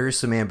mean, there is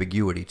some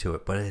ambiguity to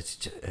it, but it's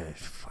just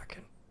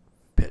fucking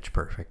pitch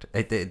perfect.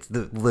 It's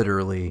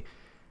literally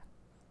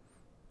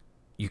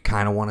you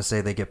kind of want to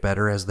say they get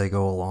better as they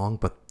go along,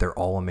 but they're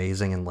all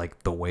amazing. And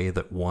like the way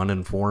that 1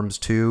 informs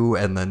 2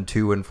 and then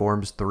 2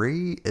 informs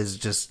 3 is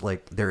just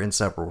like they're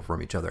inseparable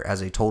from each other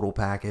as a total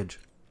package.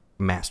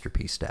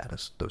 Masterpiece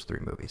status, those 3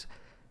 movies.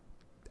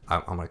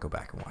 I'm going to go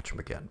back and watch them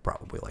again,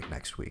 probably like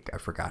next week. I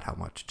forgot how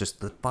much. Just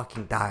the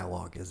fucking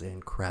dialogue is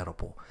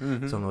incredible.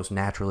 Some of the most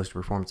naturalistic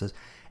performances.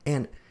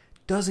 And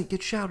doesn't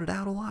get shouted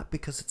out a lot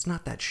because it's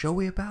not that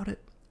showy about it.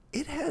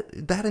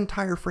 That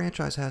entire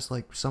franchise has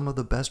like some of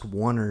the best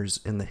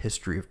oneers in the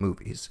history of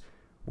movies,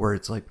 where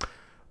it's like,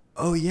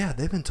 oh yeah,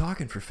 they've been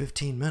talking for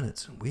 15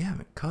 minutes and we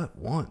haven't cut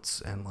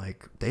once, and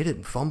like they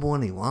didn't fumble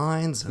any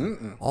lines,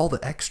 and all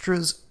the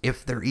extras,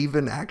 if they're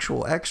even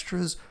actual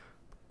extras,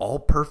 all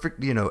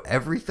perfect,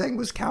 everything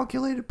was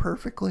calculated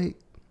perfectly.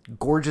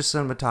 Gorgeous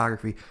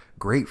cinematography,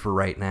 great for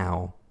right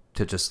now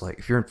to just like,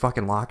 if you're in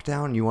fucking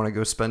lockdown, you want to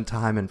go spend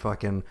time in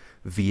fucking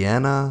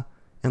Vienna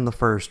in the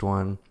first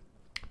one,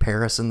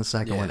 Paris in the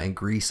second one, and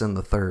Greece in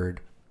the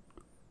third.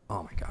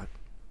 Oh my God.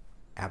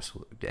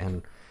 Absolutely.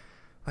 And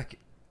like,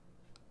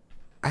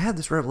 I had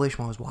this revelation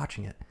while I was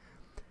watching it.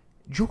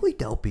 Julie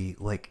Delpy,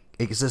 like,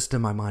 exists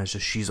in my mind as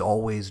just she's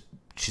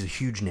a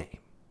huge name.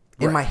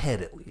 In my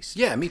head, at least.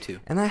 Yeah, me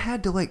too. And I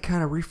had to, like,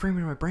 kind of reframe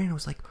it in my brain. I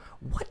was like,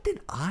 what did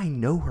I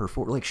know her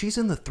for? Like, she's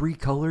in the Three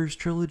Colors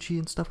trilogy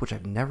and stuff, which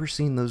I've never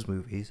seen those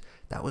movies.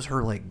 That was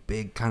her, like,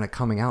 big kind of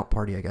coming out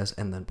party, I guess,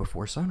 and then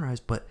Before Sunrise.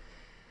 But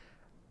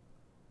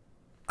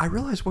I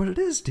realized what it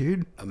is,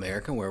 dude.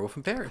 American Werewolf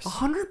in Paris.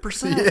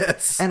 100%.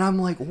 Yes. And I'm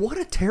like, what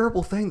a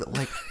terrible thing that,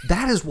 like,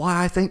 that is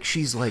why I think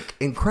she's, like,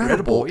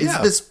 incredible. Is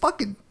yeah. this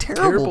fucking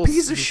terrible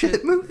piece of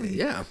shit movie.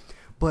 Yeah.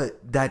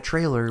 But that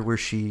trailer where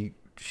she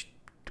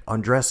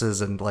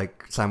undresses and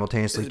like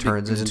simultaneously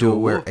turns into a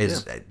werewolf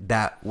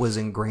that was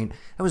ingrained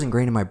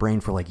in my brain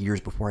for like years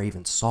before I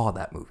even saw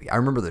that movie. I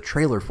remember the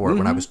trailer for it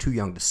when I was too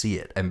young to see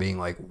it and being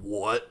like,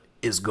 what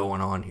is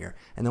going on here?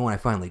 And then when I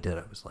finally did,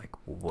 I was like,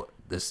 what?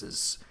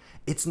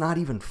 It's not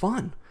even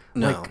fun.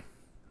 No, like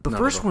the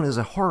first one is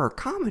a horror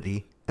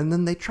comedy, and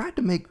then they tried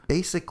to make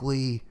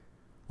basically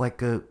like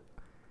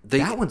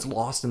that one's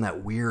lost in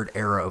that weird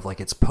era of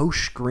like it's post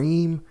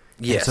Scream.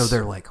 Yes. And so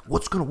they're like,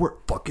 what's going to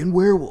work? Fucking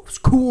werewolves.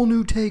 Cool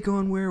new take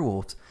on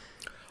werewolves.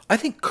 I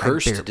think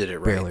Cursed did it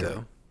right,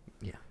 though.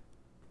 Yeah.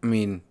 I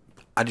mean,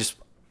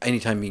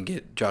 anytime you can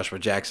get Joshua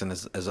Jackson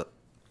as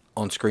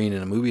on screen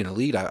in a movie in a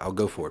lead, I'll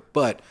go for it.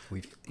 But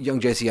young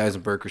Jesse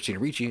Eisenberg, Christina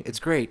Ricci, it's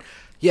great.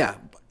 Yeah,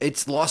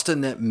 it's lost in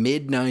that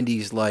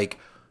mid-90s, like,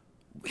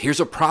 here's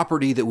a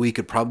property that we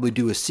could probably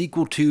do a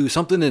sequel to,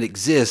 something that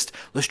exists.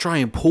 Let's try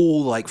and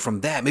pull, like,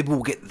 from that. Maybe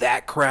we'll get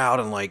that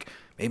crowd and, like,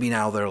 maybe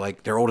now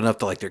they're old enough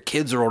to, like, their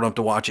kids are old enough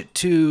to watch it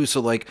too. So,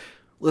 like,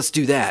 let's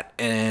do that.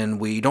 And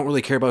we don't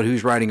really care about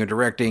who's writing or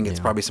directing. It's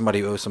probably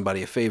somebody who owes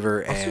somebody a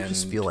favor. I also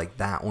just feel like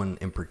that one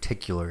in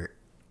particular,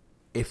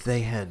 if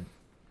they had,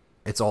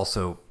 it's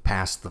also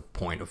past the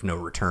point of no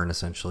return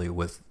essentially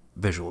with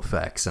visual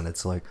effects. And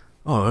it's like,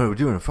 oh, we're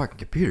doing a fucking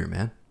computer,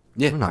 man.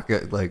 Yeah. We're not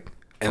good. Like,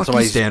 and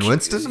somebody's Stan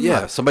Winston.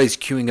 Yeah. Somebody's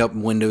queuing up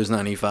Windows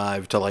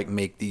 95 to, like,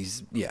 make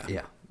these. Yeah.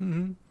 Yeah.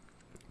 Mm-hmm.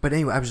 But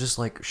anyway, I was just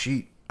like,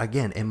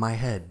 again, in my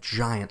head,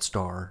 giant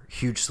star,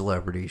 huge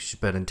celebrity. She's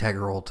been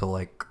integral to,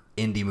 like,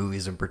 indie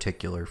movies in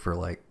particular for,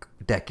 like,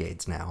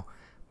 decades now.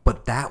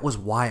 But that was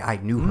why I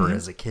knew her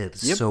as a kid.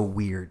 It's so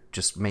weird,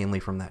 just mainly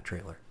from that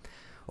trailer.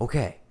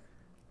 Okay.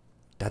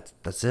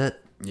 That's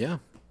it. Yeah.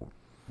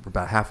 We're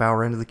about half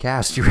hour into the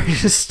cast. You ready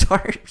to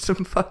start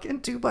some fucking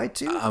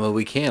 2x2? I mean,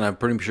 we can. I'm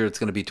pretty sure it's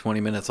going to be 20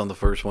 minutes on the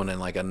first one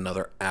and like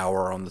another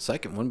hour on the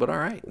second one. But all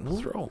right,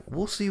 let's roll.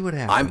 We'll see what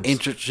happens. I'm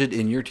interested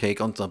in your take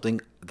on something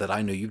that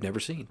I know you've never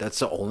seen. That's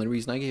the only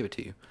reason I gave it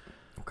to you.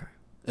 Okay.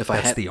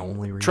 That's the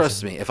only reason?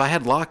 Trust me. If I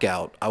had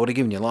Lockout, I would have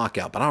given you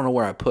Lockout, but I don't know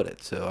where I put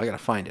it. So I got to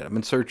find it. I've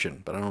been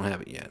searching, but I don't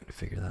have it yet.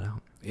 Figure that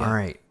out. Yeah. All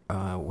right.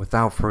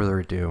 Without further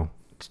ado,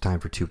 it's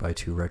time for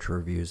 2x2 retro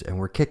reviews. And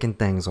we're kicking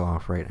things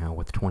off right now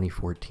with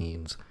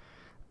 2014's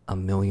A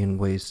Million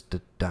Ways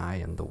to Die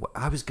in the West.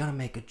 I was going to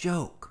make a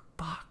joke.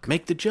 Fuck.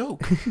 Make the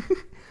joke.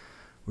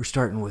 We're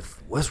starting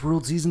with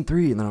Westworld Season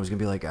 3, and then I was going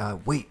to be like,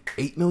 wait,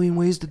 8 Million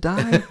Ways to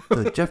Die?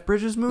 The Jeff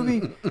Bridges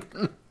movie?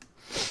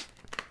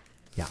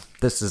 Yeah,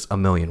 this is A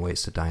Million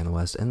Ways to Die in the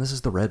West, and this is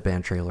the Red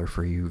Band trailer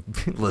for you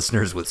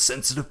listeners with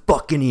sensitive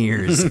fucking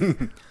ears.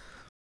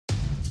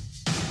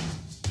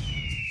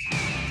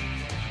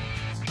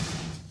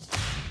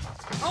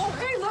 Oh,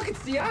 hey, look,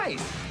 it's the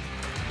ice.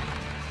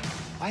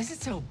 Why is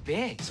it so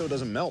big? So it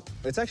doesn't melt.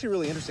 It's actually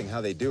really interesting how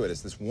they do it.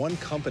 It's this one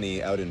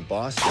company out in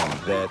Boston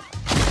that...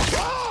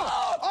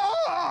 Ah!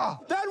 Ah!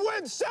 That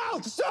went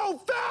south so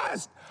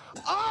fast!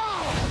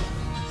 Ah!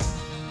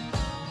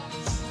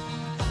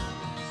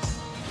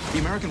 The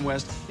American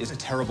West is a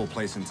terrible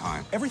place in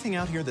time. Everything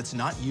out here that's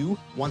not you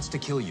wants to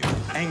kill you.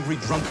 Angry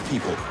drunk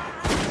people,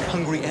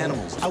 hungry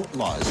animals,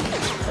 outlaws.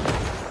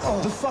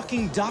 Oh, the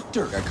fucking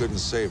doctor. I couldn't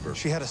save her.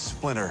 She had a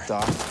splinter.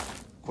 Doc,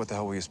 what the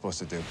hell were you supposed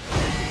to do?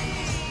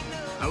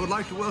 I would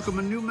like to welcome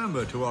a new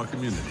member to our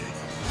community.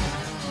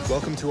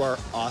 Welcome to our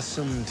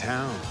awesome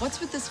town. What's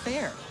with this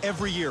fair?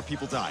 Every year,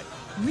 people die.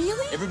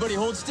 Really? Everybody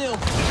hold still.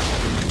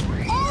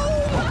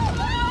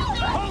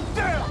 Hold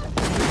still!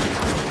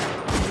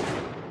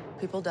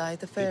 People die at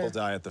the fair. People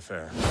die at the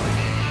fair.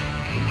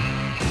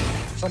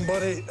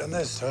 Somebody in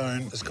this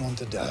town is going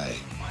to die.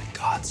 Oh my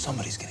God,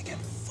 somebody's gonna get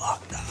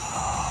fucked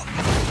up.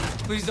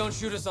 Please don't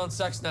shoot us on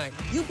sex night.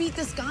 You beat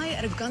this guy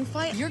at a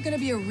gunfight, you're gonna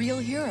be a real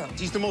hero.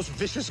 He's the most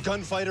vicious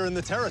gunfighter in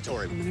the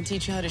territory. I'm gonna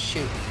teach you how to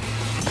shoot.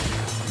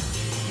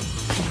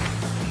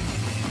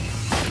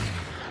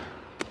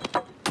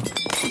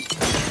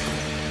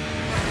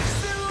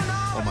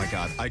 Oh my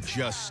God, I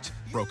just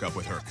broke up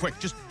with her. Quick,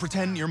 just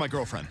pretend you're my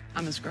girlfriend.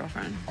 I'm his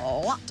girlfriend. A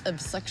lot of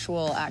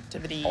sexual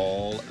activity.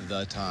 All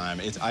the time.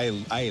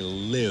 I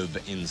live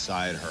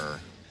inside her.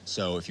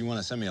 So if you want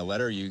to send me a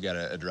letter, you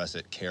gotta address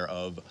it care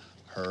of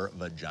her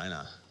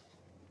vagina.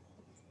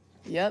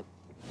 Yep.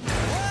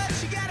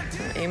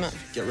 Aim up.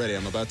 Get ready,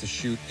 I'm about to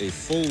shoot a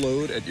full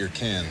load at your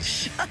cans.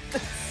 Shut the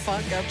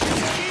fuck up.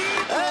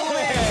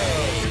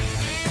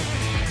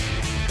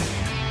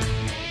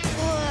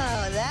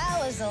 Whoa, that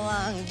was a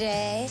long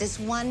day. This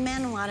one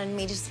man wanted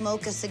me to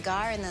smoke a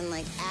cigar and then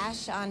like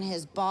ash on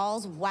his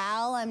balls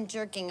while I'm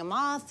jerking him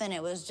off, and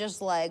it was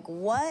just like,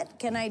 what?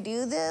 Can I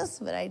do this?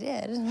 But I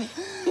did.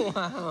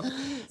 Wow.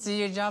 So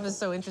your job is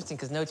so interesting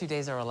because no 2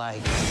 days are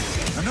alike.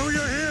 I know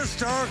you're here,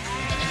 Stark.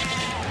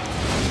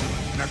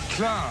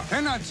 Nakla,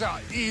 Henaza,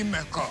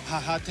 Imeko.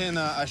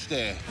 Hahatena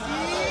ashte.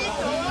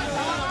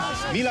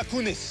 Mila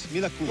Kunis.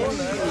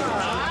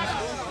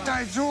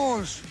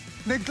 Taizos,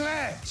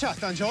 Negle. Cha,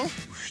 Tanjo.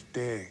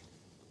 Uste,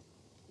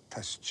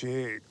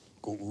 Tasche,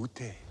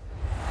 Goute.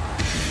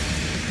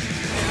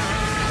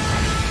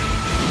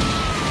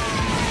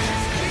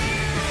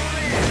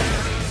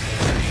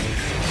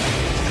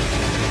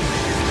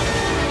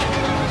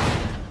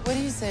 What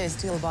do you say I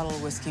steal a bottle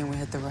of whiskey and we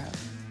hit the road?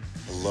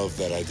 I love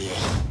that idea.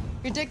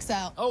 Your dick's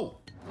out. Oh.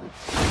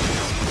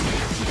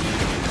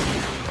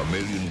 A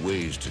million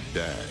ways to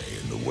die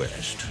in the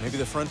West. Maybe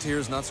the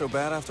frontier's not so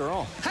bad after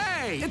all.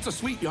 Hey, it's a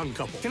sweet young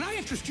couple. Can I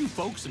interest you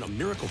folks in a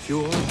miracle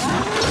cure?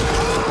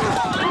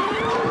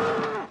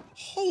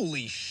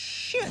 Holy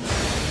shit!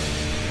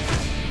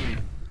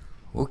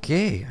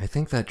 Okay, I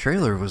think that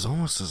trailer was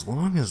almost as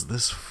long as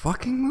this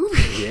fucking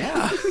movie.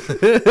 Yeah.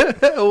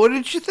 What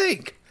did you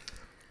think?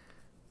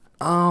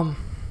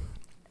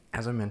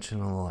 As I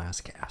mentioned on the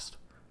last cast,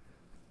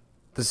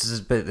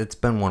 it's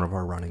been one of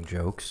our running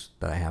jokes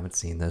that I haven't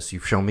seen this.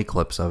 You've shown me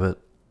clips of it.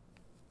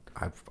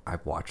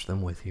 I've watched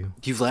them with you.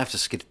 You've laughed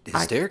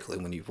hysterically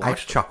when you've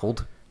watched I've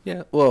chuckled.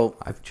 Yeah, well,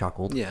 I've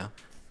chuckled. yeah.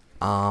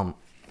 And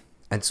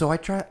so I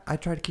try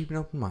to keep an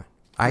open mind.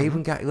 I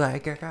even got I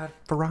got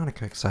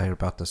Veronica excited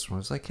about this one. I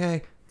was like,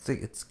 hey,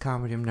 it's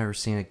comedy. I've never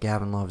seen it.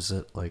 Gavin loves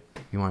it. Like,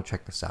 you want to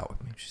check this out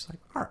with me? She's like,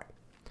 all right.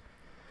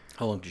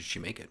 How long did she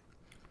make it?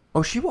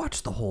 Oh, she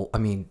watched the whole. I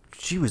mean,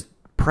 she was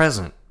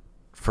present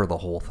for the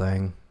whole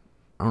thing.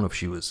 I don't know if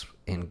she was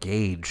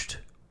engaged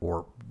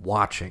or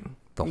watching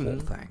the whole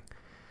thing.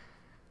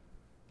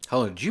 How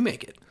long did you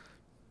make it?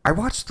 I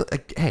watched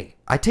the. Hey,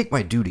 I take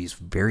my duties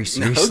very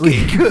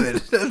seriously. Okay, good.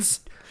 That's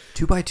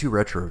 2x2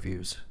 retro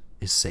reviews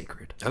is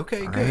sacred.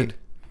 okay. All Good. right?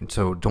 And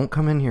so don't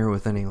come in here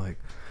with any like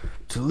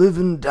to live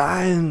and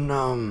die in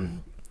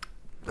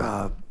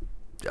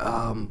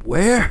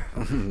where?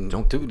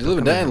 Don't Do you live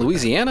and die in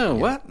Louisiana?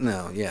 What?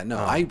 No. Yeah. No.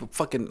 I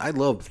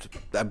loved.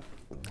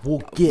 We'll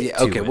get Yeah,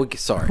 to okay. it.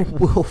 Sorry.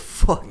 We'll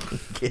fucking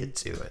get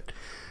to it.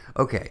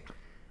 Okay.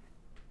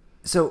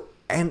 So,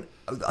 and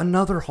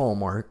another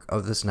hallmark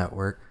of this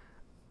network,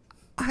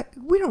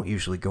 we don't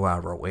usually go out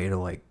of our way to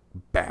like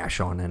bash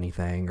on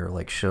anything or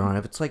like shit on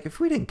it. It's like if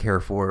we didn't care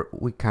for it,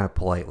 we kind of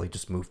politely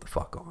just move the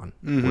fuck on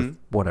with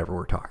whatever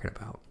we're talking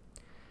about.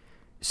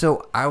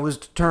 So I was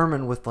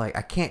determined with like,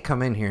 I can't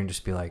come in here and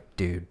just be like,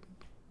 dude,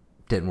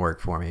 didn't work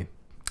for me.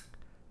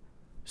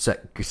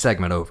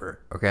 Segment over,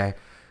 okay?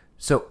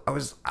 So I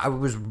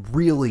was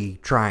really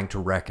trying to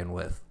reckon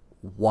with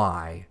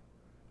why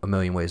A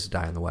Million Ways to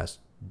Die in the West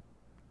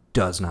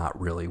does not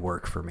really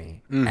work for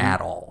me at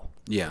all.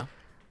 Yeah.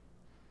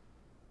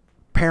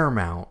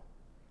 Paramount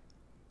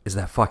is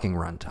that fucking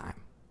runtime.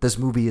 This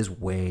movie is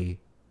way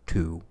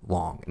too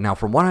long. Now,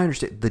 from what I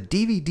understand, the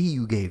DVD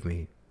you gave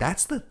me,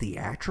 that's the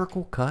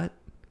theatrical cut?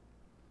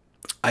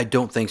 I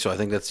don't think so. I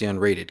think that's the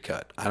unrated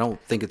cut. I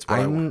don't think it's what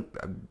I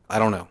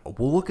don't know.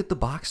 We'll look at the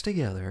box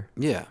together.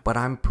 Yeah. But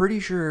I'm pretty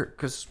sure,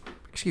 because,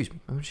 excuse me,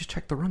 let me just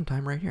check the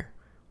runtime right here.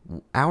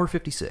 Hour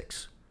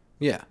 56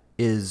 Yeah.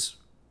 is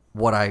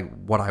what I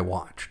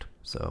watched.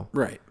 So,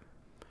 Right.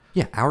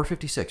 yeah, hour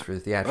 56 for the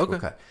theatrical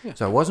Okay. cut. Yeah.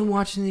 So I wasn't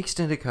watching the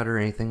extended cut or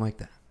anything like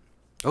that.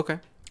 Okay.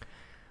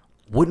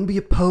 Wouldn't be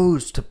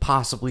opposed to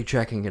possibly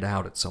checking it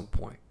out at some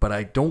point, but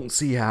I don't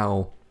see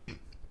how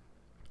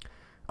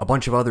a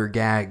bunch of other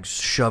gags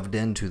shoved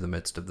into the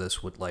midst of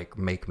this would like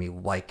make me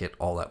like it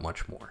all that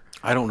much more.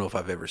 I don't know if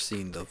I've ever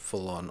seen the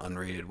full-on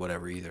unrated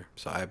whatever either,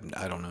 so I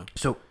don't know.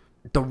 So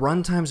the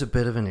runtime's a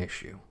bit of an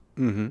issue.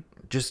 Mm-hmm.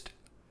 Just,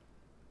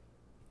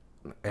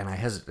 and I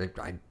hesitate.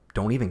 I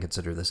don't even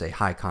consider this a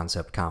high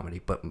concept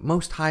comedy, but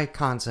most high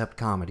concept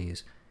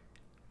comedies,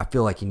 I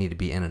feel like you need to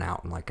be in and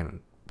out in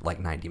like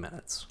 90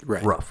 minutes,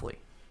 Right. roughly.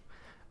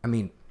 I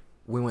mean,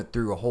 we went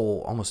through a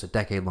whole almost a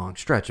decade long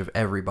stretch of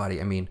everybody.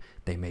 I mean,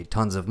 they made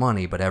tons of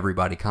money, but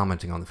everybody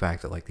commenting on the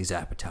fact that like these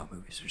Apatow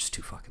movies are just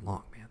too fucking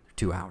long, man. They're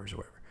 2 hours or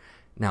whatever.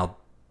 Now,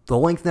 the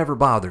length never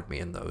bothered me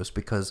in those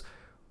because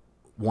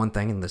one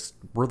thing, and this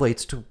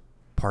relates to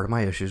part of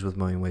my issues with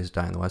Million Ways to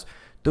Die in the West,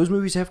 those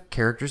movies have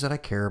characters that I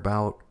care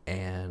about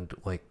and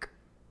like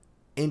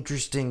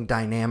interesting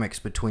dynamics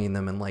between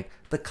them, and like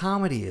the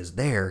comedy is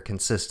there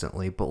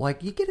consistently, but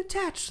like you get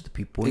attached to the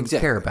people and you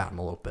care about them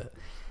a little bit.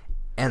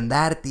 And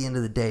that at the end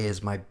of the day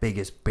is my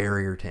biggest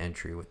barrier to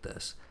entry with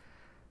this,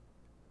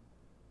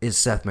 is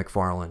Seth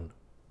MacFarlane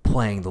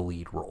playing the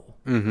lead role.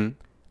 Mm-hmm.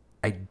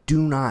 I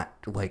do not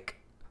like,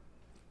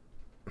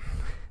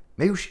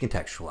 maybe we should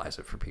contextualize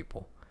it for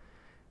people.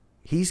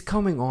 He's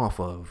coming off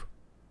of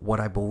what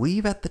I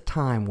believe at the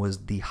time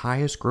was the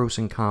highest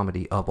grossing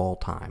comedy of all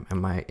time.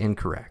 Am I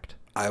incorrect?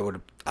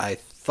 I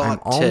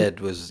thought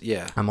Ted was,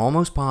 yeah. I'm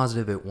almost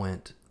positive it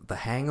went, The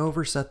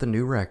Hangover set the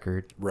new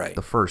record. Right.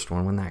 The first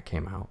one when that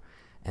came out.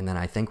 And then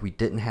I think we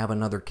didn't have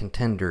another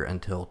contender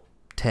until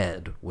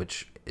Ted,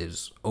 which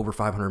is over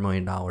 $500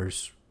 million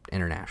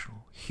international.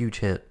 Huge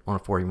hit on a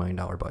 $40 million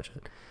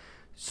budget.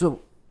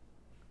 So,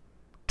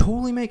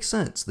 totally makes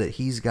sense that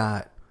he's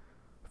got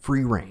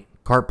free reign,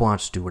 carte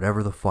blanche to do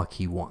whatever the fuck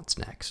he wants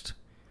next.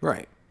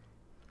 Right.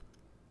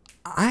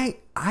 I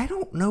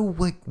don't know,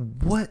 like,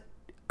 what...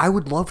 I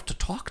would love to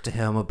talk to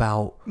him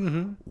about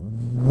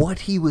what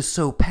he was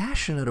so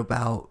passionate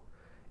about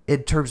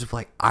in terms of,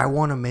 like, I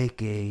want to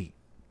make a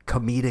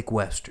comedic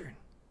Western.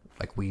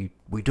 Like, we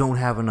don't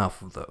have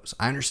enough of those.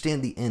 I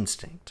understand the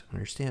instinct. I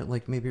understand,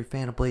 like, maybe you're a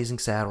fan of Blazing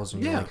Saddles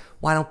and you're like,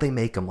 why don't they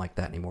make them like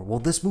that anymore? Well,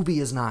 this movie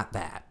is not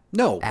that.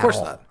 No, of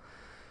course not.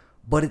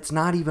 But it's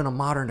not even a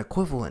modern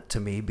equivalent to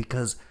me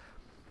because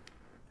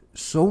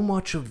so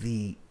much of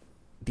the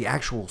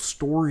actual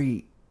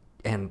story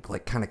and,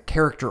 like, kind of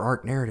character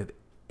arc narrative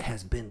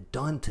has been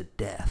done to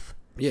death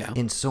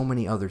in so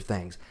many other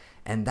things.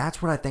 And that's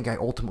what I think I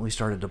ultimately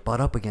started to butt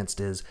up against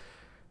is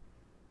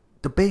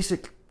the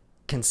basic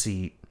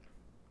conceit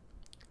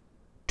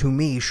to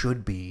me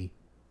should be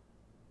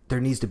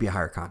there needs to be a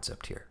higher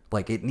concept here.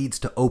 Like, it needs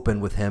to open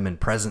with him in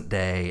present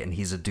day and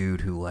he's a dude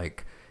who,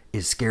 like,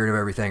 is scared of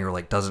everything or,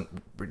 like,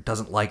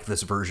 doesn't like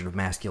this version of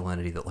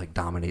masculinity that, like,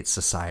 dominates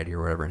society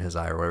or whatever in his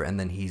eye or whatever, and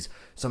then he's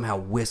somehow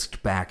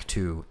whisked back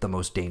to the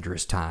most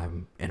dangerous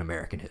time in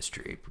American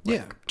history. Like,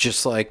 yeah,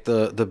 just like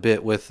the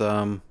bit with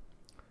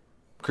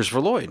Christopher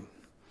Lloyd.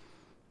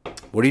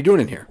 What are you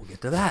doing in here? We'll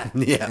get to that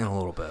in a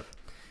little bit.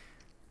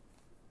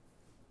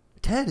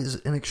 Ted is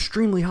an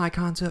extremely high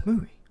concept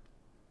movie.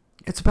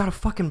 It's about a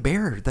fucking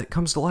bear that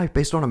comes to life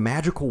based on a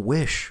magical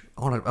wish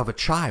of a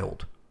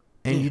child,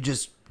 and you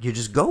just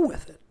go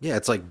with it. Yeah,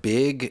 it's like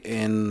Big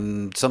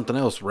and something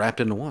else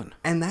wrapped into one.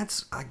 And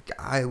that's,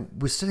 I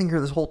was sitting here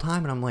this whole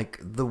time and I'm like,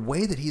 the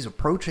way that he's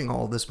approaching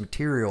all this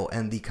material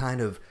and the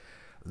kind of,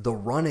 the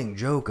running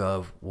joke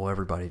of, well,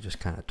 everybody just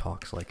kind of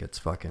talks like it's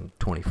fucking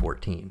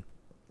 2014.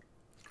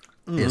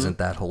 Isn't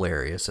that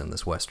hilarious in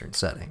this Western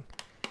setting?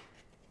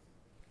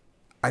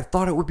 I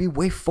thought it would be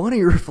way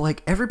funnier if,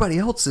 like, everybody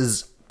else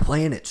is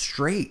playing it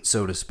straight,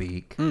 so to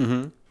speak.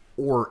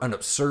 Or an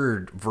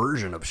absurd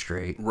version of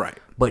straight. Right.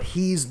 But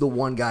he's the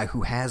one guy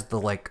who has the,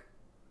 like,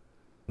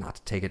 not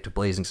to take it to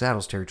Blazing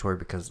Saddles territory,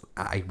 because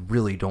I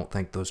really don't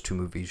think those two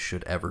movies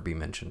should ever be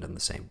mentioned in the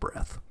same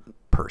breath,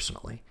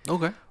 personally.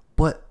 Okay.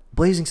 But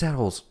Blazing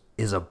Saddles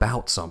is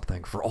about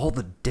something. For all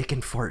the dick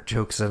and fart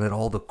jokes in it,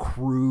 all the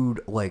crude,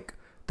 like,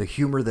 the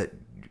humor that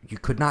you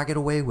could not get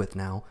away with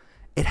now,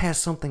 it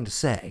has something to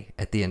say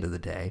at the end of the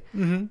day.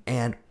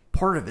 And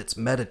part of it's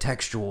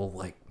metatextual,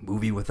 like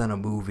movie within a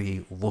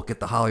movie. Look at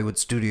the Hollywood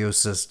studio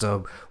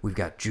system. We've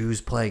got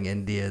Jews playing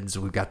Indians.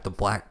 We've got the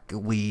black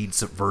lead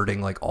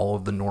subverting like all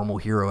of the normal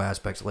hero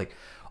aspects. Like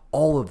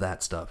all of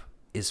that stuff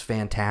is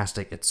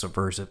fantastic. It's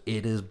subversive.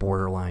 It is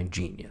borderline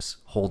genius.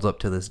 Holds up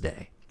to this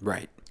day.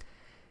 Right.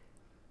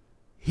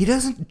 He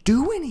doesn't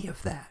do any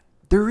of that.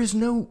 There is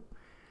no...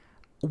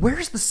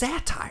 Where's the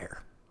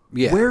satire?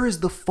 Yeah. Where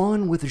is the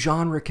fun with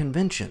genre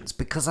conventions?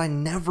 Because I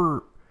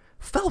never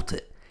felt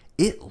it.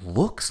 It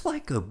looks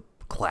like a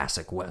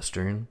classic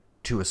Western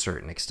to a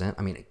certain extent.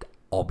 I mean,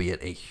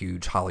 albeit a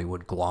huge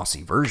Hollywood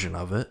glossy version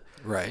of it.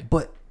 Right.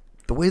 But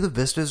the way the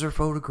vistas are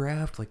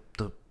photographed, like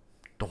the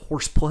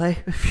horseplay,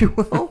 if you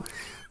will,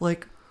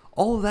 like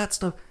all of that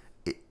stuff,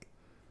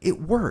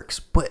 it works.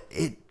 But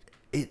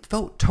it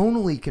felt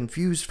tonally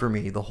confused for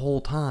me the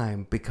whole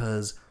time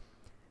because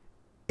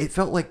it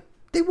felt like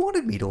they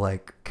wanted me to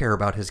like care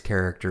about his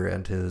character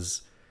and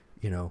his,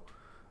 you know,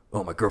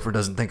 oh, my girlfriend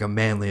doesn't think I'm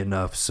manly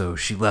enough, so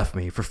she left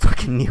me for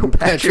fucking Neil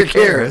Patrick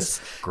Harris.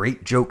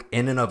 Great joke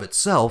in and of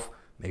itself.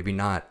 Maybe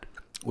not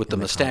with the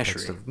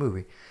mustachery of the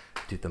movie.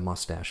 Dude, the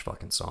mustache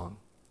fucking song.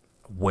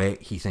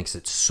 He thinks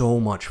it's so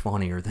much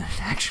funnier than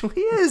it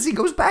actually is. He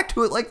goes back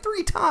to it like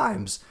 3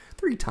 times.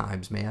 3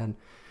 times, man.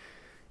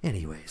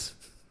 Anyways.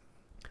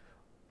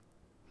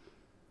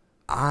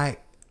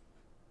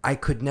 I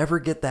could never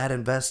get that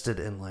invested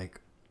in like,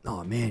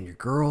 oh man, your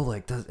girl,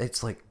 like,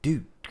 it's like,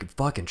 dude,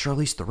 fucking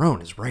Charlize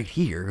Theron is right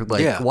here.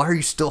 Like, why are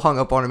you still hung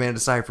up on Amanda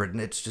Seyfried?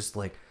 And it's just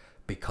like,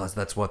 because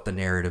that's what the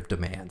narrative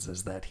demands,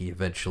 is that he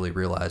eventually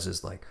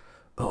realizes like,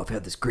 oh, I've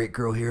had this great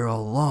girl here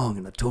all along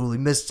and I totally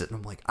missed it. And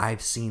I'm like,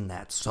 I've seen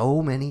that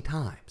so many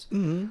times.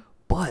 Mm-hmm.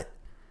 But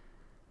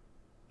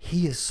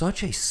he is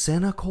such a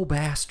cynical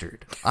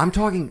bastard. I'm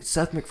talking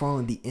Seth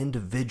MacFarlane, the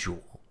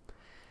individual.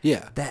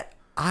 Yeah. That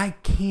I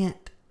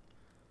can't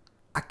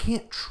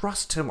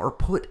trust him or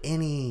put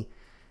any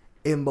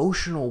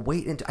emotional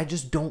weight into. I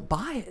just don't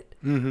buy it.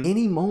 Mm-hmm.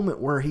 Any moment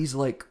where he's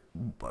like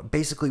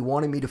basically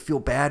wanting me to feel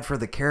bad for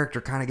the character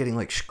kind of getting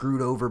like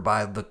screwed over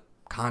by the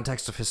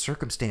context of his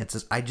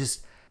circumstances, I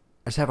just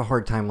have a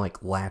hard time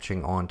like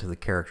latching on to the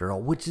character at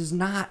all, which is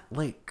not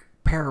like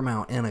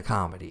paramount in a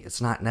comedy.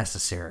 It's not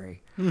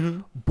necessary.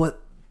 Mm-hmm.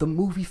 But the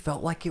movie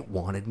felt like it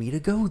wanted me to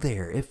go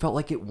there. It felt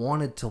like it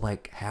wanted to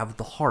like have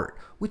the heart,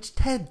 which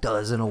Ted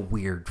does in a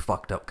weird,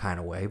 fucked up kind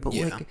of way. But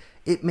like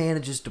it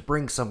manages to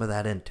bring some of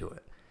that into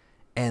it.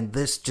 And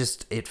this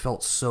just, it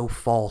felt so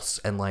false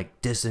and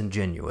like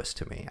disingenuous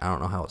to me. I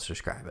don't know how else to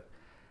describe it.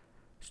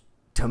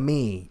 To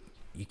me,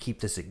 you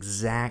keep this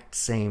exact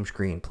same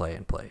screenplay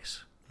in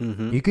place.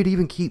 Mm-hmm. You could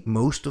even keep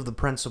most of the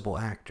principal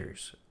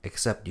actors,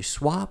 except you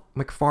swap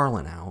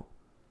MacFarlane out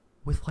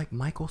with like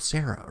Michael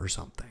Cera or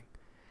something.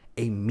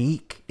 A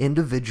meek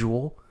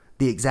individual,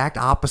 the exact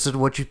opposite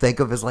of what you think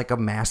of as like a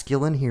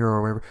masculine hero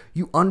or whatever.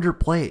 You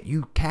underplay it.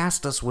 You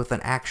cast us with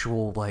an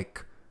actual,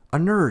 like, a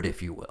nerd,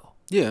 if you will.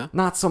 Yeah.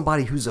 Not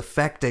somebody who's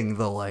affecting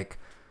the, like,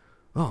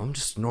 oh, I'm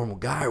just a normal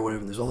guy or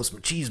whatever, and there's all this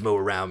machismo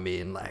around me,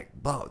 and like,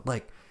 blah,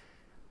 like,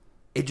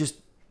 it just,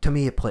 to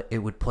me, it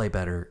would play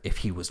better if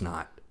he was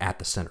not at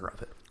the center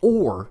of it.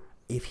 Or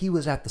if he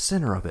was at the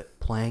center of it,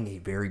 playing a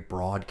very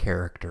broad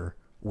character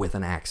with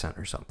an accent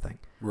or something.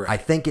 Right. I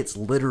think it's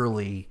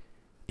literally,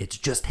 it's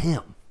just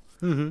him.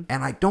 Mm-hmm.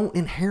 And I don't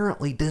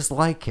inherently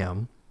dislike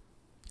him.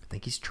 I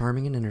think he's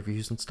charming in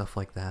interviews and stuff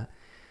like that.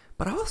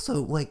 But I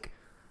also, like,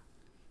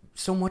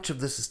 so much of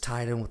this is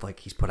tied in with,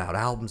 like, he's put out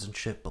albums and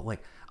shit, but,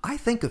 like, I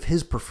think of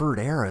his preferred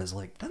era as,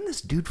 like, doesn't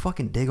this dude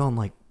fucking dig on,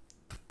 like,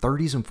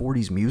 30s and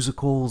 40s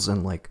musicals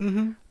and, like,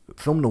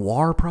 film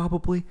noir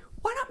probably?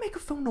 Why not make a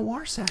film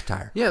noir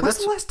satire? Yeah, When's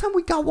the last time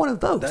we got one of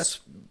those? That's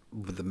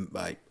the,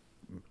 like,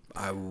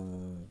 I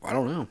don't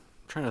know. I'm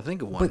trying to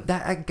think of one. But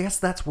that, I guess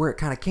that's where it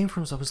kind of came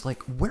from. So I was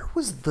like, where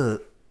was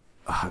the...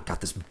 I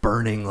got this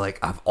burning, like,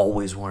 I've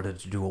always wanted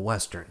to do a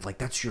Western. Like,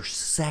 that's your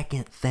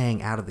second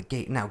thing out of the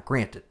gate. Now,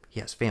 granted,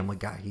 yes, Family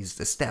Guy. He's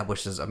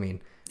established as, I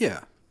mean...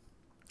 Yeah.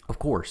 Of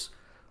course.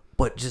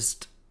 But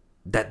just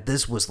that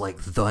this was, like,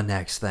 the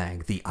next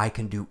thing. The I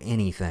can do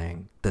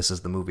anything, this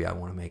is the movie I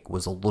want to make,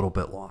 was a little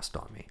bit lost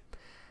on me.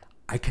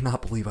 I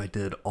cannot believe I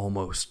did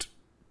almost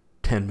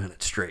 10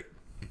 minutes straight.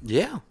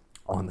 Yeah.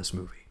 On this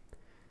movie.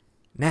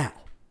 Now,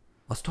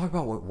 let's talk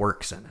about what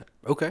works in it.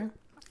 Okay.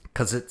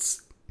 Because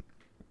it's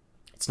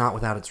not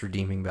without its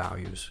redeeming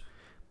values,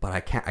 but I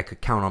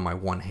could count on my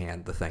one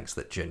hand the things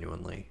that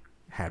genuinely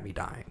had me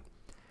dying.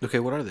 Okay,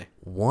 what are they?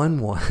 One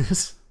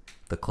was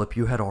the clip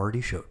you had already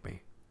showed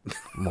me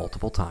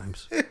multiple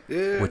times,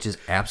 which is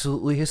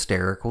absolutely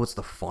hysterical. It's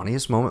the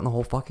funniest moment in the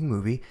whole fucking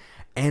movie,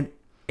 and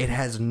it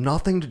has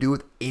nothing to do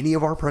with any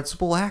of our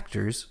principal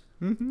actors.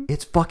 Mm-hmm.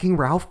 It's fucking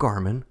Ralph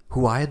Garman,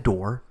 who I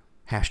adore.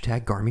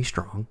 Hashtag Garmy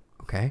Strong,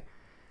 okay?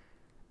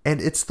 And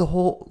it's the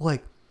whole,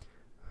 like,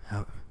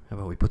 how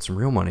about we put some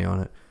real money on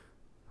it?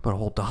 How about a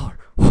whole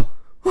 $1?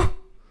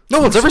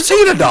 No one's ever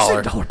seen a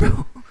dollar. $1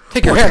 bill.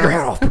 Take your hand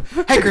off.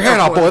 Take your hand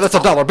off, boy. That's a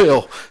 $1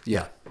 bill.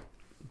 Yeah.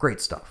 Great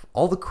stuff.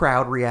 All the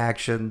crowd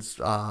reactions,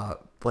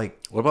 like...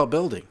 What about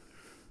building?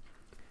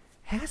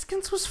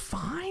 Haskins was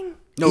fine.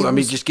 No, I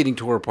mean, just getting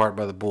tore apart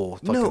by the bull.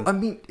 No, I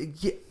mean,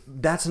 yeah,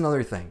 that's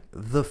another thing.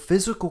 The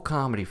physical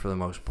comedy, for the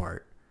most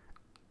part,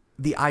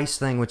 the ice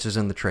thing, which is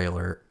in the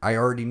trailer, I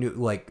already knew,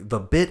 like, the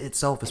bit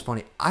itself is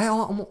funny. I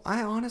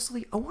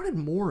honestly, I wanted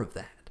more of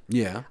that.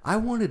 Yeah. I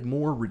wanted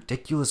more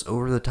ridiculous,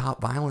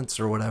 over-the-top violence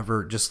or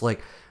whatever. Just,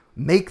 like,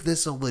 make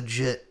this a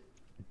legit,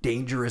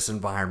 dangerous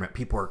environment.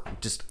 People are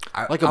just...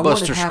 Like a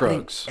Buster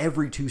Scruggs.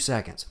 Every 2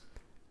 seconds.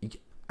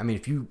 I mean,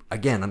 if you...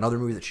 Again, another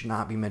movie that should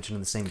not be mentioned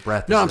in the same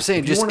breath. No, I'm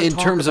saying just in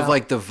terms of,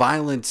 like, the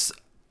violence...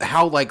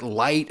 How, like,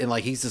 light and,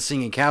 like, he's the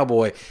singing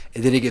cowboy,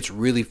 and then it gets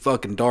really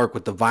fucking dark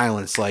with the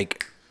violence,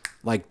 like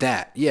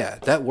that. Yeah,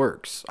 that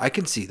works. I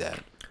can see that.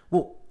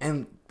 Well,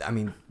 and, I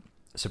mean,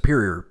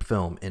 superior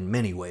film in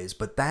many ways,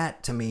 but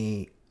that, to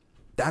me,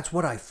 that's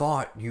what I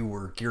thought you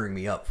were gearing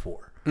me up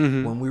for.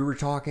 Mm-hmm. When we were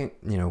talking,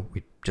 you know,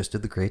 we just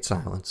did The Great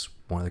Silence,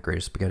 one of the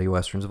greatest spaghetti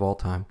westerns of all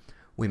time.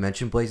 We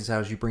mentioned Blazing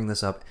Saddles, you bring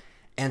this up.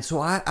 And so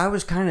I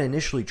was kind of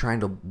initially trying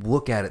to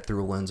look at it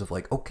through a lens of,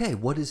 like, okay,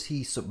 what is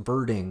he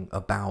subverting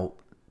about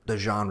the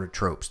genre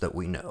tropes that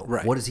we know?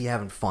 Right. What is he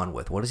having fun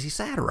with? What is he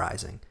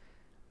satirizing?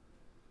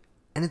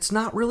 And it's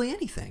not really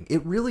anything.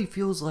 It really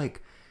feels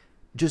like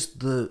just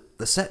the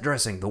set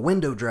dressing, the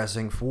window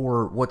dressing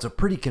for what's a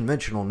pretty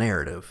conventional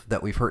narrative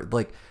that we've heard.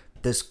 Like,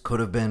 this could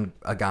have been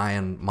a guy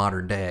in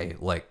modern day,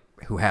 like,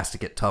 who has to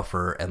get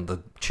tougher, and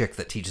the chick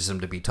that teaches him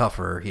to be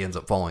tougher, he ends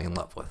up falling in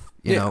love with.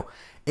 You know,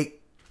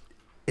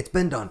 it's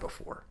been done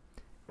before.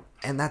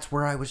 And that's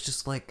where I was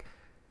just like,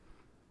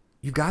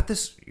 you got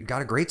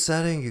a great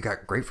setting, you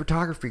got great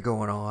photography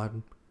going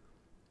on.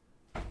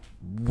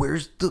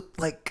 Where's the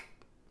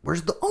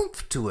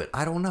oomph to it?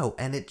 I don't know.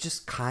 And it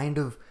just kind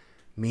of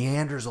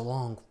meanders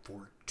along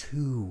for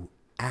 2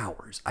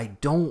 hours. I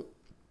don't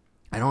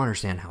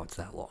understand how it's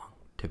that long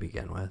to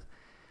begin with.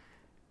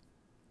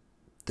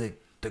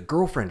 The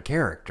girlfriend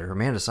character,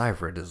 Amanda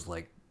Seyfried, is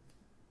like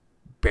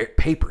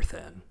paper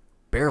thin,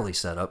 barely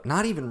set up,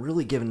 not even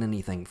really given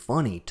anything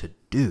funny to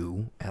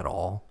do at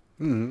all.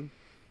 Mm-hmm.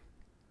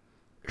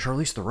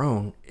 Charlize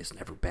Theron is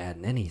never bad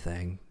in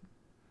anything,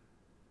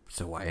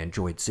 so I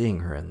enjoyed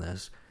seeing her in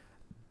this.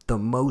 The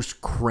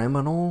most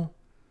criminal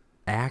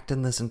act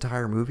in this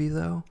entire movie,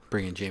 though,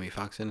 bringing Jamie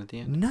Foxx in at the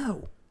end,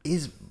 no,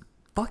 is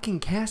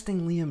fucking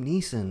casting Liam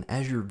Neeson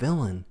as your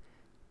villain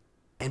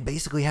and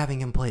basically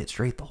having him play it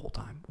straight the whole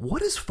time.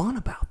 What is fun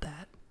about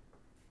that?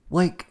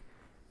 Like,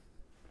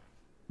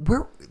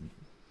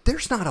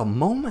 there's not a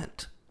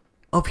moment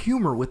of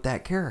humor with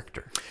that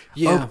character.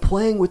 Yeah. Of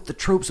playing with the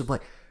tropes of,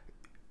 like,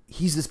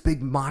 he's this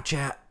big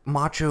macho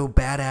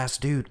badass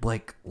dude.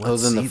 Like, other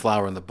than the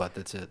flower in the butt,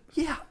 that's it.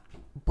 Yeah,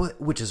 but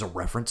which is a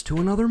reference to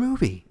another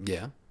movie.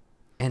 Yeah.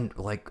 And,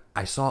 like,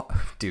 I saw,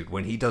 dude,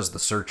 when he does the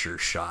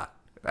Searchers shot,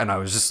 and I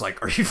was just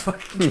like, are you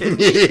fucking kidding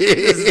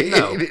me?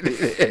 No.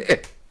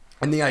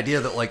 And the idea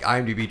that, like,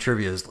 IMDb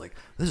trivia is like,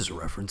 this is a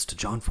reference to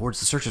John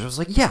Ford's The Searchers. I was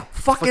like, yeah,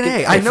 fucking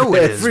A. I know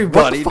it is.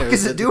 Everybody what the fuck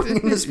is knows it doing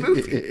in this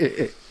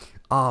movie?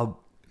 But,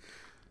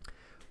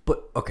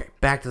 okay,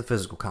 back to the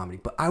physical comedy.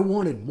 But I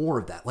wanted more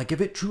of that. Like,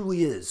 if it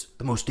truly is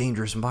the most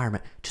dangerous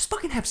environment, just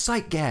fucking have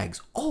sight gags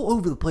all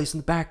over the place in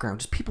the background.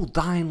 Just people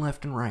dying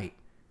left and right.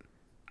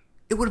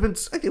 It would have been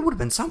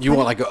something. You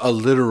want, like, a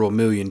literal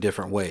million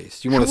different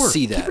ways. You want to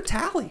see that. Keep a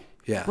tally.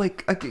 Yeah.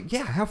 Like,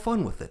 yeah, have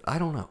fun with it. I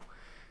don't know.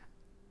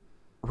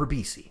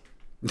 Ribisi.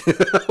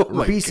 Oh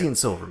Ribisi and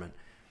Silverman.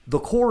 The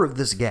core of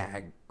this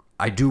gag,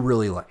 I do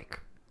really like.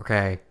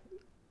 Okay?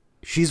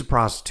 She's a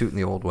prostitute in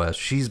the Old West.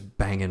 She's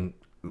banging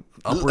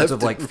upwards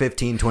of like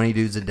 15, 20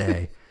 dudes a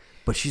day.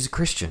 But she's a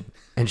Christian.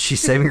 And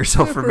she's saving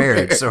herself for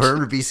marriage. So her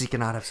and Ribisi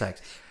cannot have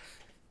sex.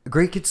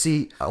 Great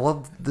conceit. I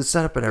love the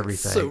setup and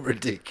everything. So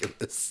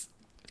ridiculous.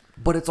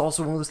 But it's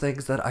also one of those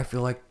things that I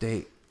feel like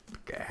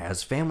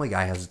as Family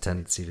Guy has a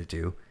tendency to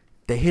do,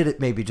 they hit it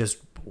maybe just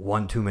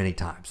one too many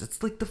times.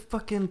 It's like the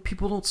fucking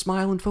people don't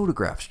smile in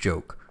photographs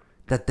joke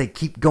that they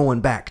keep going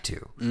back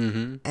to.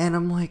 Mm-hmm. And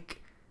I'm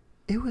like,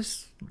 it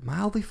was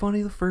mildly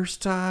funny the first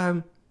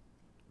time,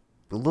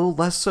 a little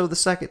less so the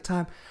second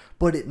time,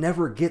 but it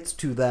never gets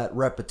to that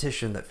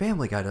repetition that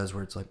Family Guy does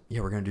where it's like,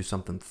 yeah, we're going to do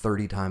something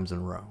 30 times in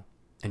a row,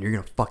 and you're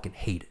going to fucking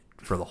hate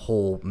it for the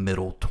whole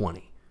middle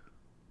 20.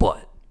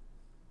 But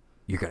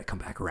you're going to come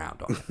back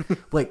around on it.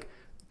 Like,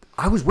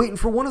 I was waiting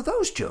for one of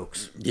those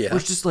jokes. Yeah. It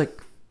was just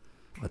like,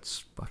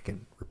 let's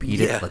fucking repeat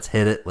it. Let's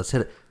hit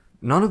it.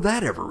 None of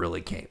that ever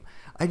really came.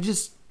 I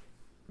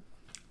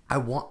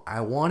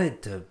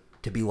wanted to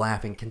be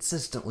laughing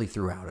consistently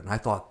throughout it. And I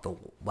thought the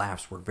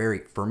laughs were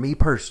for me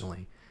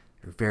personally,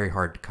 they're very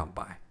hard to come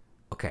by.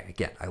 Okay,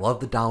 again, I love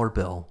the dollar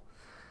bill.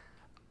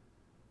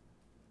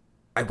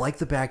 I like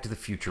the Back to the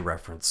Future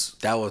reference.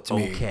 That was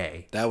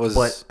okay. That was,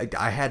 but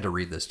I had to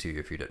read this to you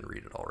if you didn't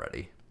read it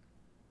already.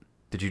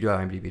 Did you do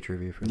IMDb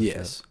trivia for this?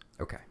 Yes.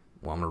 Yet? Okay.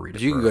 Well, I'm gonna read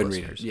it. You for can go our and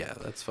read listeners. it. Yeah,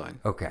 that's fine.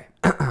 Okay.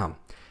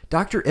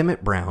 Dr.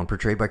 Emmett Brown,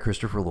 portrayed by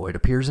Christopher Lloyd,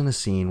 appears in a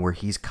scene where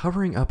he's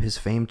covering up his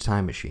famed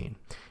time machine.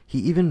 He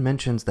even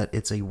mentions that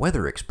it's a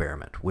weather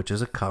experiment, which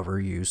is a cover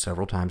used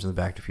several times in the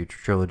Back to the Future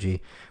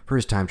trilogy for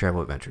his time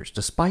travel adventures.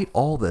 Despite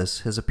all this,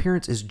 his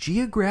appearance is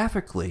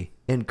geographically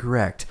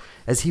incorrect,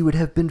 as he would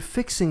have been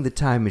fixing the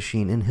time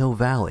machine in Hill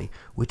Valley,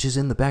 which is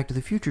in the Back to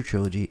the Future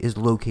trilogy, is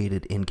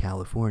located in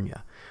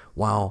California.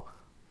 While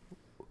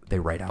they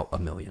write out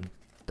 1 million.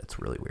 That's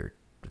really weird.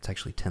 It's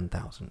actually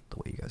 10,000, the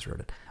way you guys wrote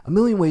it. 1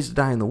 Million Ways to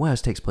Die in the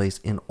West takes place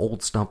in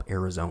Old Stump,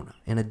 Arizona.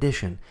 In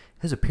addition,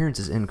 his appearance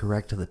is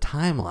incorrect to the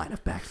timeline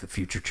of Back to the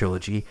Future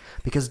trilogy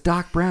because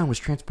Doc Brown was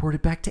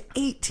transported back to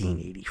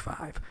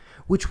 1885,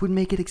 which would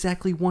make it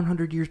exactly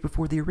 100 years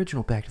before the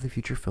original Back to the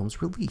Future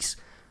film's release.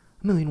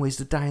 1 Million Ways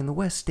to Die in the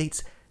West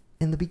states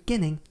in the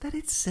beginning that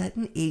it's set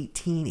in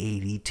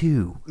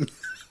 1882.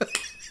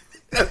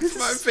 That's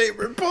my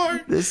favorite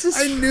part. This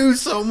I knew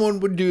someone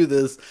would do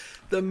this.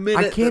 The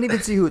minute I can't even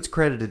see who it's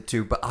credited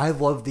to, but I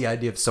love the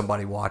idea of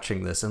somebody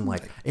watching this and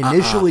like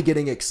initially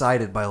getting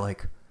excited by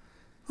like,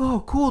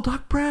 oh, cool,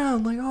 Doc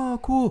Brown, like, oh,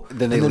 cool.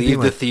 Then they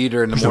leave the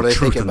theater, and the more they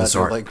think about it,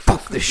 they're like,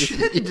 fuck this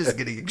shit. Just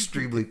getting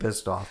extremely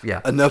pissed off.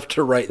 Yeah. Enough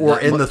to write or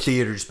that in much. the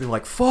theater, just being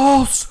like,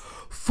 false.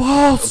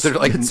 They're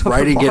like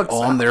writing it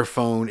on their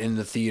phone in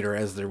the theater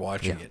as they're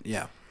watching it.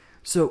 Yeah.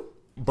 So,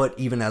 but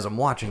even as I'm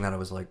watching that, I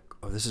was like,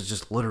 oh, this is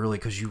just literally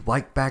because you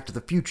like Back to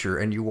the Future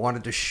and you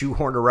wanted to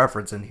shoehorn a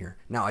reference in here.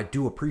 Now, I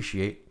do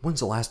appreciate, when's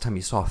the last time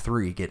you saw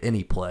 3 get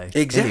any play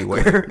Exactly.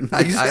 anywhere?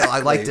 Exactly. I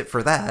liked it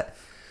for that.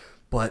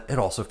 But it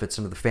also fits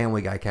into the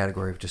Family Guy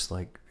category of just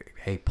like,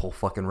 hey, pull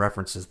fucking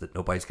references that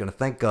nobody's gonna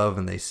think of,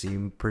 and they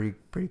seem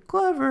pretty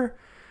clever.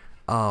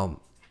 I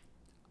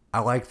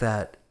like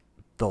that.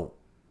 The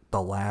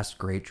last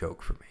great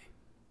joke for me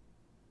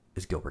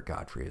is Gilbert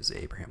Gottfried as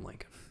Abraham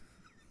Lincoln.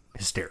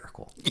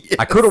 Hysterical. Yes.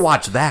 I could have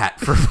watched that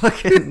for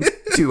fucking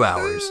 2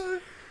 hours.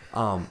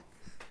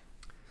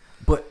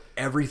 But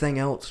everything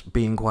else,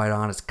 being quite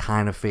honest,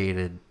 kind of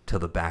faded to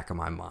the back of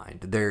my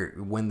mind.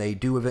 When they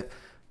do it,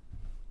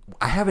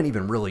 I haven't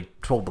even really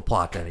told the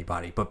plot to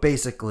anybody, but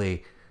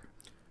basically,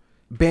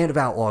 band of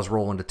outlaws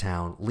roll into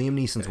town. Liam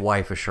Neeson's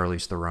wife is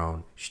Charlize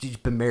Theron. She's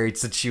been married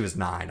since she was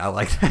 9. I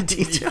like that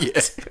detail.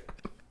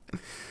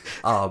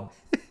 Yeah.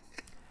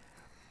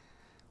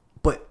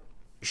 But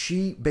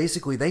she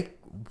basically,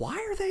 why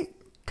are they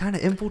kind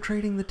of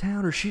infiltrating the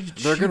town, or she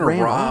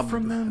ran off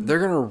from them? They're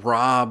gonna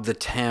rob the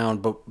town,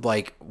 but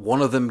like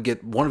one of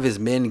his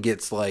men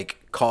gets like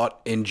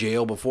caught in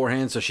jail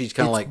beforehand, so she's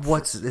kind of like,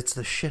 it's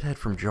the shithead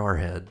from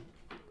Jarhead.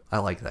 I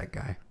like that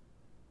guy.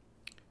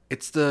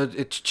 It's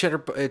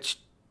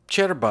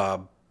Cheddar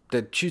Bob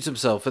that shoots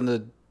himself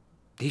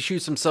he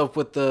shoots himself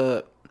with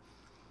an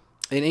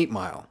 8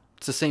 Mile.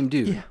 It's the same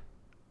dude. Yeah.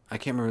 I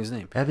can't remember his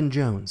name. Evan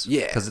Jones.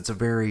 Yeah. Because it's a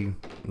very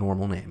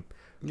normal name.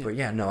 Yeah. But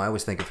yeah, no, I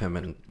always think of him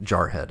in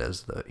Jarhead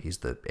as he's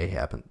the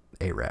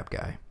Arab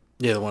guy.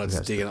 Yeah, the one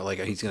that's digging it like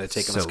he's going to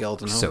take him a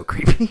skeleton home. So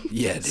creepy.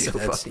 Yeah, dude. So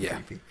fucking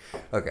creepy.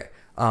 Okay.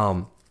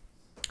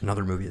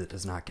 Another movie that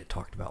does not get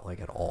talked about like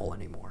at all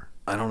anymore.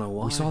 I don't know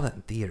why. We saw that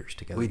in theaters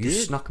together. You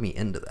snuck me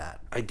into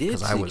that. I did.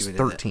 Because I was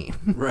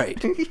 13.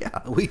 Right.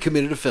 Yeah. We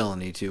committed a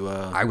felony to...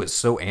 I was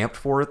so amped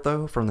for it,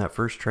 though, from that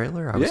first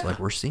trailer. I was like,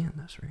 we're seeing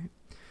this, right?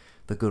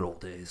 The good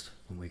old days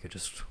when we could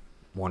just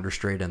wander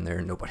straight in there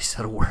and nobody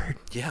said a word.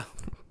 Yeah.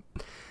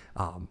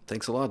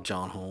 Thanks a lot,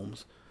 John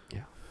Holmes.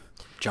 Yeah.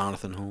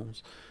 Jonathan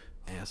Holmes.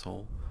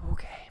 Asshole.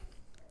 Okay.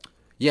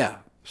 Yeah,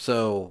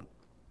 so...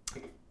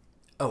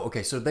 Oh,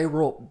 okay. So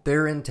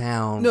they're in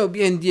town. No,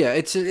 and yeah,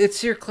 it's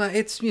your class.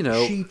 It's, you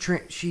know,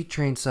 she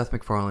trained Seth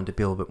MacFarlane to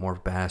be a little bit more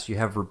badass. You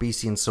have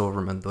Ribisi and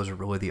Silverman; those are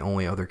really the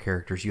only other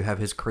characters. You have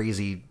his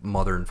crazy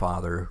mother and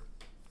father,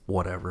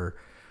 whatever.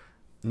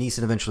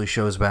 Neeson eventually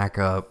shows back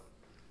up.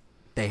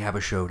 They have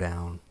a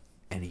showdown,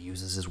 and he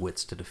uses his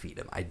wits to defeat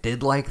him. I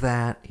did like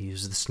that. He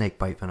uses the snake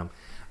bite venom.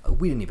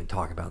 We didn't even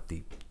talk about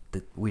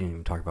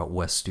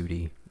Wes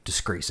Studi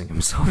disgracing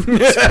himself.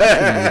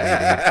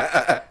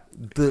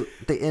 The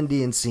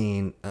Indian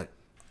scene,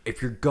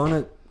 if you're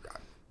gonna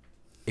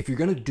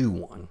do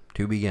one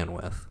to begin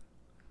with,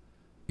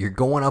 you're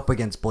going up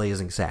against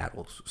Blazing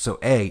Saddles. So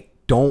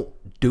don't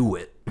do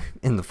it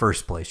in the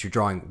first place. You're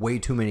drawing way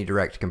too many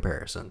direct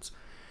comparisons.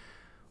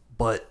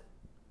 But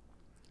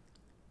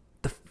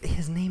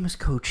his name is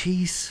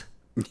Cochise.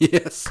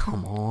 Yes.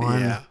 Come on.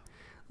 Yeah.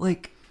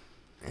 Like,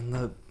 and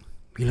the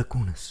Mila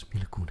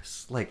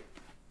Kunis, like,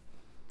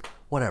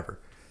 whatever.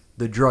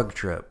 The drug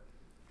trip.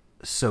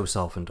 So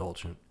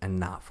self-indulgent and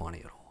not funny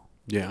at all.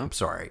 Yeah. I'm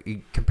sorry.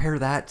 You compare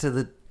that to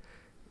the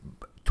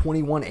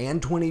 21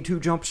 and 22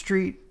 Jump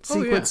Street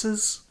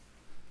sequences.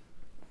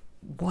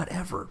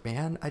 Whatever,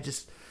 man.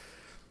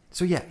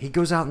 So yeah, he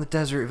goes out in the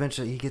desert.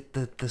 Eventually he gets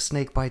the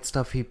snake bite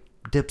stuff. He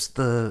dips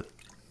the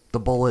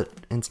bullet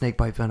in snake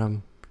bite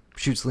venom,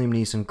 shoots Liam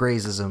Neeson,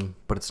 grazes him,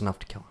 but it's enough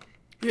to kill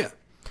him. Yeah.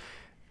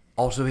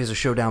 Also, he has a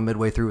showdown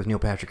midway through with Neil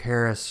Patrick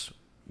Harris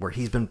where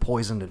he's been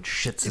poisoned and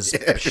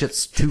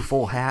shits 2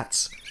 full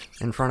hats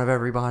in front of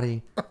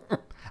everybody.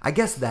 I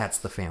guess that's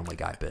the Family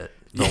Guy bit.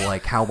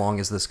 Like, how long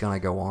is this going to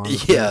go on?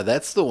 Yeah,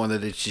 that's the one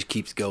that it just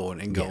keeps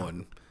going and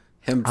going.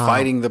 Yeah. Him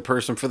fighting the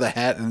person for the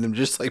hat and them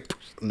just like,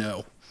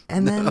 no.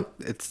 And no, then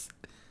it's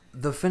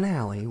the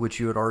finale, which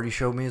you had already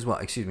showed me as well.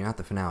 Excuse me, not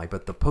the finale,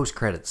 but the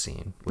post-credits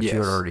scene, which you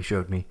had already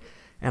showed me.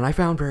 And I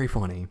found very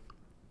funny.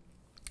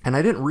 And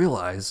I didn't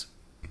realize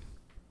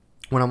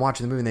when I'm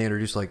watching the movie and they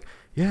introduced like,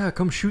 yeah,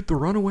 come shoot the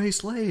runaway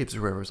slaves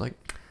or whatever. It's like,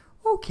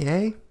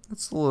 okay,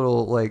 that's a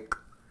little like,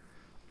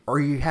 are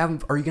you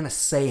going to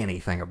say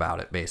anything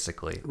about it?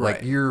 Basically, right.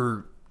 Like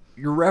you're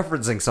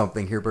referencing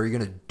something here, but are you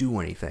going to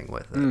do anything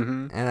with it?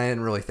 Mm-hmm. And I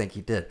didn't really think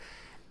he did.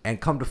 And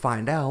come to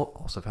find out,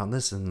 also found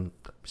this in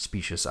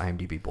specious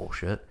IMDb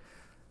bullshit.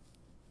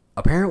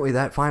 Apparently,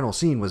 that final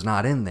scene was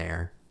not in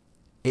there.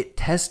 It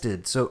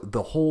tested, so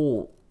the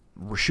whole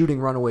shooting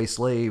runaway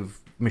slave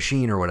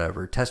machine or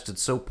whatever tested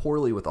so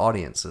poorly with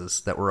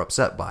audiences that were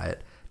upset by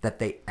it that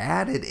they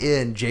added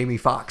in Jamie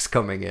Foxx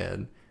coming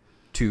in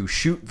to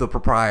shoot the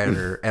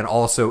proprietor and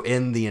also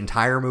end the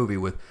entire movie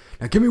with,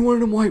 now give me one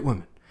of them white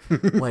women.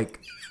 Like,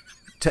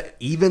 to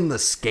even the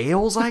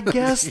scales, I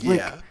guess. Like,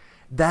 yeah.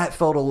 That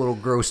felt a little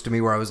gross to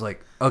me where I was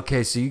like,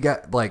 okay, so you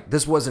got, like,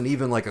 this wasn't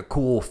even like a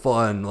cool,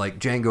 fun, like,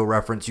 Django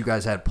reference you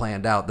guys had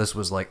planned out. This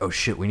was like, oh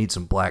shit, we need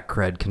some black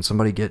cred. Can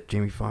somebody get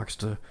Jamie Foxx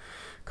to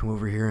come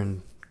over here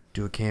and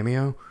do a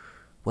cameo?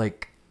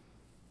 Like,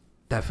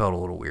 that felt a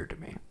little weird to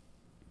me.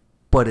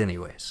 But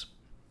anyways,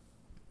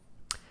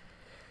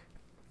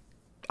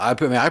 I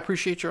mean, I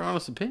appreciate your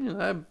honest opinion.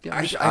 I'm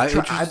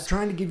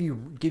trying to give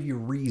you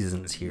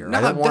reasons here. No,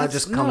 I don't want to that's-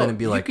 just come no, in and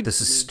be you like, could-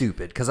 this is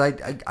stupid. Because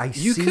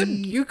You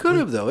see... could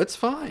have, though. It's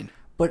fine.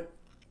 But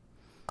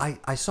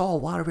I saw a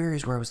lot of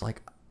areas where I was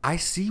like, I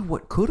see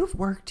what could have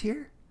worked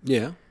here.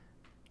 Yeah.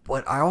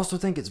 But I also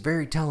think it's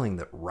very telling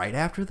that right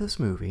after this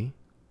movie,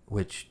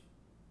 which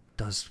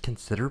does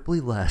considerably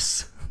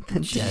less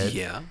than Dead.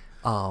 Yeah.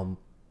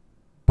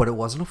 But it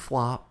wasn't a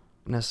flop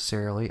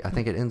necessarily. I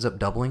think it ends up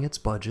doubling its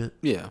budget.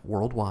 Yeah.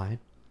 Worldwide.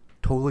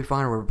 Totally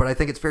fine. Or whatever. But I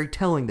think it's very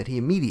telling that he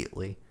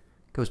immediately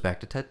goes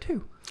back to Ted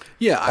 2.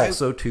 Yeah.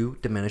 Also to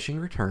diminishing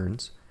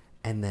returns,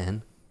 and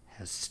then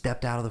has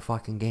stepped out of the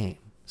fucking game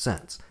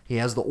since. He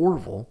has the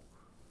Orville,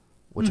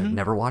 which I've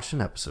never watched an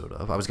episode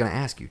of. I was going to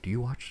ask you, do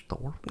you watch the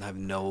Orville? I have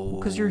no...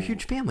 Because you're a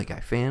huge Family Guy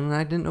fan, and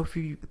I didn't know if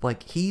you,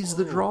 like, he's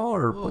the draw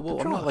or what the Well,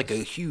 I'm draw not like a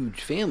is.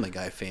 huge Family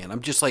Guy fan.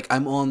 I'm just like,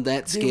 I'm on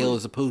that scale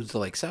as opposed to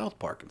like South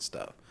Park and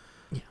stuff.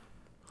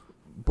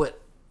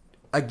 But,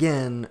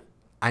 again,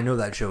 I know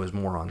that show is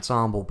more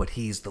ensemble, but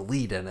he's the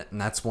lead in it, and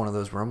that's one of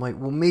those where I'm like,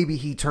 well, maybe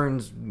he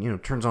turns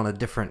on a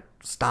different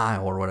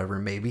style or whatever,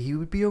 and maybe he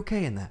would be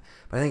okay in that.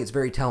 But I think it's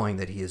very telling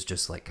that he has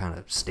just, like, kind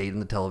of stayed in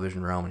the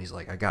television realm, and he's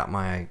like, I got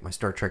my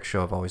Star Trek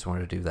show I've always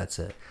wanted to do, that's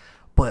it.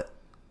 But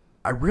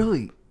I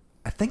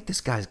think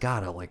this guy's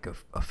got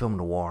a film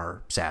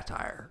noir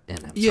satire in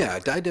him. Yeah, I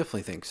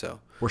definitely think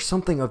so. Or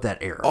something of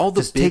that era. All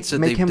the Just bits that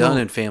make they've him done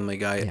a- in Family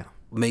Guy,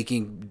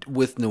 making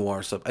with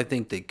noir stuff, I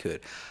think they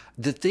could.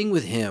 The thing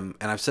with him,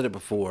 and I've said it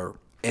before,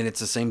 and it's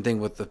the same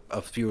thing with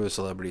a few of the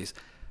celebrities,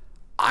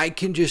 I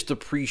can just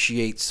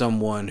appreciate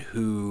someone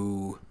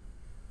who,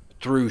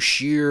 through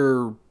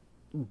sheer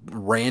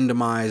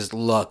randomized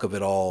luck of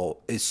it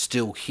all, is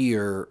still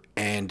here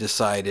and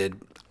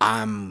decided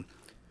I'm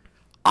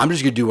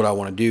just gonna do what I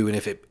want to do, and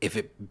if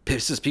it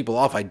pisses people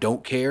off, I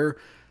don't care,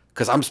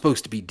 because I'm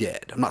supposed to be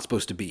dead. I'm not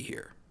supposed to be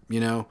here, you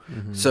know.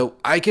 So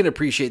I can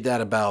appreciate that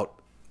about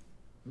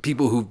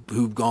people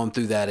who've gone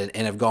through that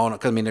and have gone.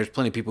 Cause I mean, there's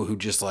plenty of people who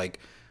just like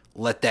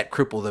let that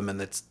cripple them, and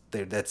that's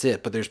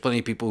it. But there's plenty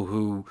of people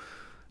who,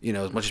 you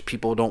know, as much as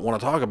people don't want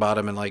to talk about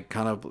him and like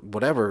kind of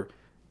whatever.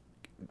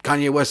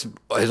 Kanye West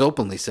has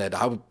openly said,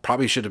 I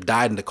probably should have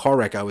died in the car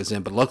wreck I was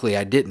in, but luckily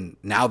I didn't.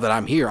 Now that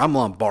I'm here, I'm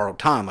on borrowed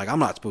time. Like, I'm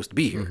not supposed to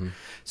be here.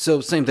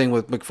 So same thing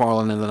with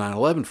McFarlane and the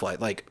 9/11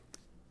 flight. Like,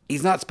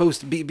 he's not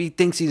supposed to be, he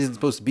thinks he isn't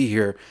supposed to be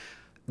here.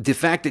 The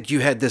fact that you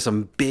had this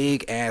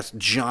big ass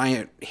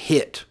giant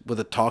hit with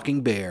a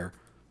talking bear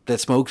that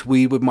smokes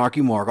weed with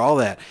Marky Mark, all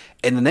that,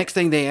 and the next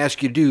thing they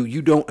ask you to do,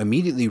 you don't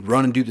immediately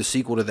run and do the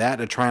sequel to that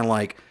to try and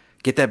like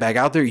get that back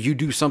out there. You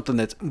do something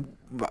that's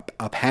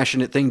a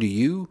passionate thing to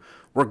you,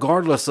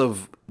 regardless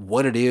of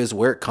what it is,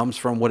 where it comes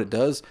from, what it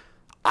does.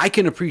 I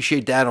can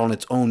appreciate that on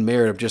its own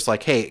merit of just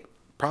like, hey,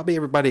 probably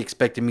everybody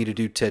expected me to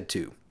do Ted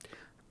 2.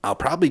 I'll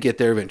probably get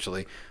there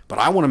eventually, but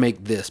I want to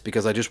make this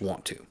because I just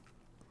want to.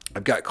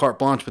 I've got carte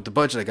blanche with the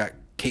budget. I got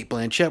Kate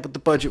Blanchett with the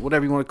budget,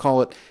 whatever you want to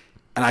call it,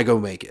 and I go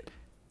make it.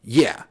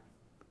 Yeah,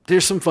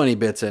 there's some funny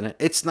bits in it.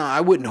 It's not, I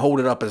wouldn't hold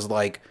it up as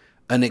like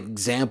an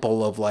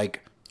example of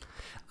like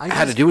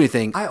how to do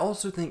anything. I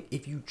also think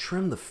if you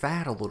trim the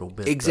fat a little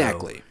bit,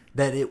 Exactly.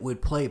 though, that it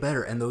would play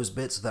better, and those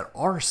bits that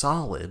are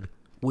solid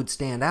would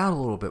stand out a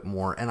little bit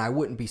more, and I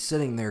wouldn't be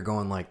sitting there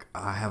going like,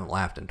 I haven't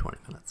laughed in 20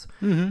 minutes.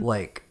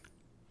 Like,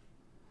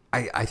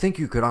 I think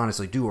you could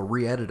honestly do a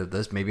re-edit of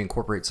this, maybe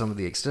incorporate some of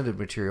the extended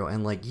material,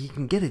 and like you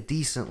can get a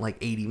decent like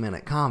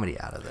 80-minute comedy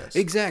out of this.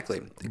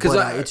 Exactly.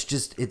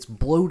 Because it's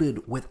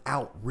bloated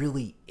without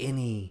really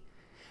any,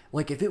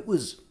 like if it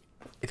was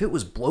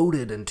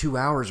bloated in 2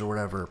 hours or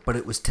whatever, but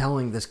it was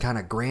telling this kind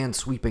of grand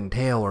sweeping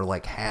tale, or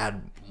like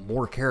had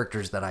more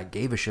characters that I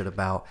gave a shit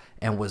about,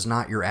 and was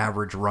not your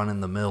average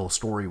run-in-the-mill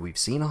story we've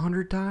seen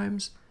 100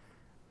 times,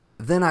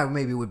 then I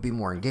maybe would be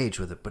more engaged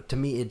with it. But to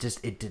me, it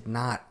did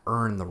not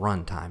earn the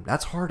runtime.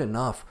 That's hard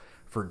enough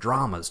for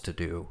dramas to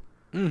do,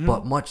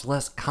 but much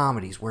less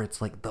comedies where it's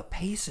like the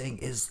pacing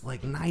is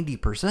like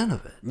 90%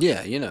 of it.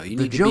 Yeah, you know, you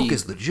The need joke to be,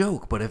 is the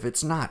joke, but if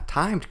it's not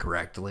timed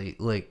correctly,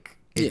 like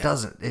it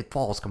doesn't, it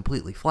falls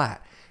completely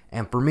flat.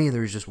 And for me,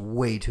 there's just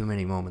way too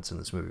many moments in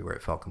this movie where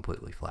it fell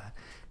completely flat.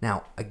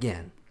 Now,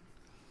 again,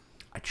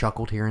 I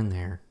chuckled here and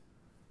there.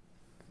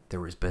 There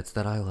was bits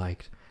that I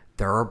liked.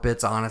 There are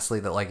bits, honestly,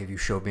 that like if you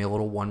showed me a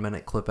little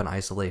 1-minute clip in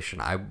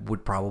isolation, I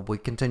would probably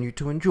continue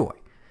to enjoy.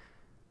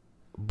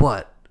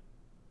 But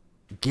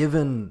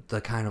given the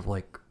kind of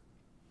like,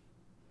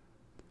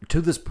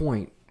 to this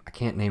point, I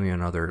can't name you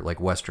another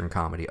like Western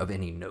comedy of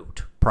any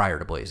note prior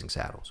to Blazing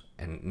Saddles.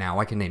 And now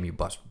I can name you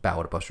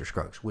Ballad of Buster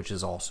Scruggs, which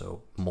is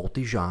also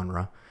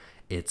multi-genre.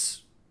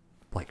 It's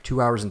like 2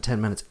 hours and 10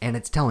 minutes, and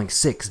it's telling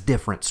 6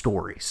 different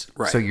stories.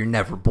 Right. So you're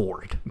never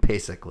bored,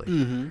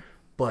 basically.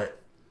 But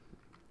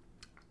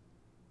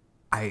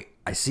I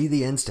see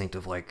the instinct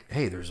of like,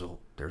 hey, there's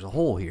a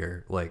hole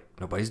here. Like,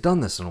 nobody's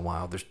done this in a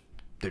while.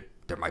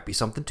 There might be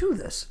something to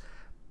this.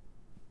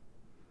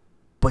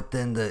 But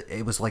then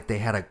it was like they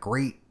had a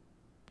great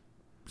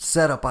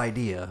setup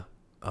idea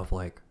of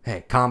like,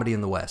 hey, comedy in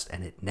the West,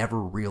 and it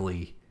never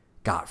really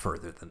got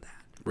further than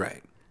that.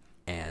 right.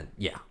 And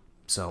yeah,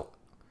 so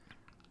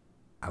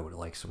I would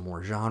like some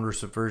more genre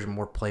subversion,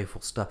 more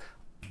playful stuff.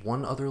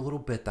 One other little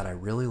bit that I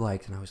really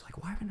liked, and I was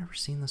like, why have I never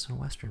seen this in a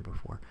Western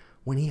before?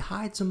 When he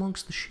hides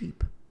amongst the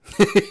sheep.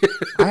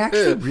 I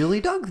actually really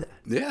dug that.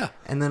 Yeah.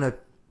 And then a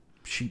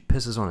sheep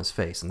pisses on his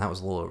face, and that was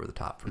a little over the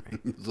top for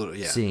me.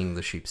 Yeah. Seeing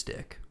the sheep's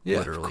dick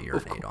literally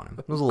urinate on him.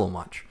 It was a little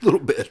much. A little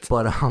bit.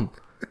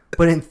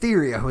 But in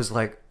theory, I was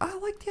like, I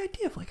like the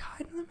idea of like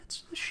hiding in the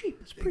midst of the sheep.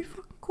 It's pretty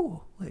fucking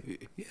cool.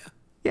 Like,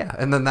 yeah.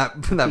 And then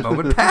that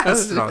moment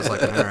passed, and I was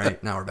like, all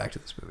right, now we're back to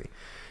this movie.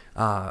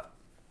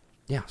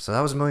 Yeah. So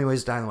that was A Million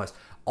Ways to Die in the West.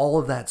 All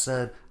of that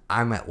said,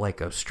 I'm at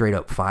like a straight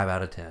up 5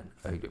 out of 10.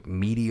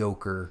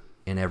 Mediocre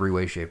in every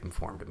way, shape, and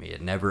form to me.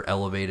 It never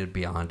elevated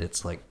beyond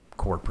its like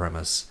core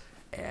premise,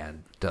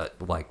 and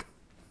like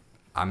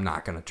I'm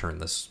not gonna turn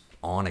this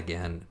on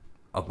again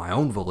of my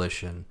own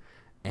volition.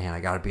 And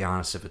I gotta be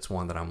honest, if it's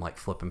one that I'm like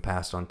flipping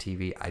past on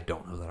TV, I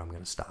don't know that I'm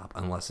gonna stop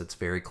unless it's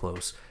very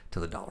close to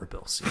the dollar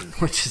bill scene,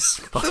 which is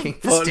fucking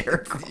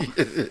hysterical.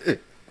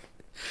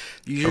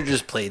 You should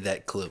just play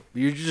that clip.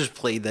 You should just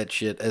play that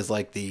shit as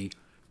like the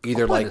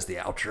either I'll play like it as the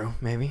outro,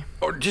 maybe,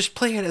 or just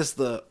play it as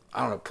the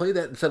I don't know. Play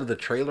that instead of the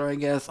trailer, I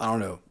guess. I don't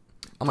know.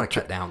 I'm gonna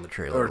cut down the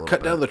trailer, or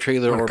cut down the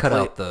trailer, or cut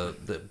play... out the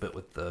bit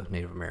with the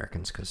Native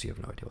Americans because you have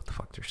no idea what the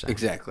fuck they're saying.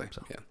 Exactly.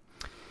 So. Yeah.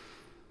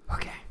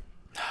 Okay.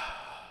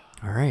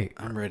 All right.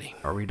 I'm ready.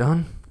 Are we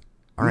done?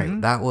 All right.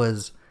 That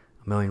was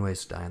A Million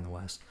Ways to Die in the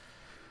West.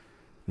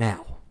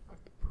 Now,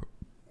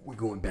 we're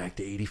going back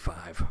to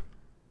 85.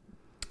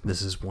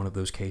 This is one of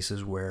those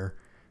cases where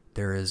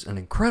there is an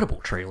incredible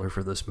trailer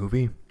for this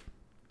movie,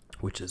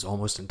 which is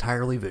almost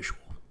entirely visual.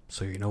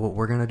 So you know what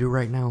we're going to do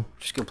right now?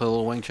 Just going to play a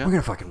little Wang Chung? We're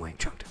going to fucking Wang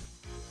Chung.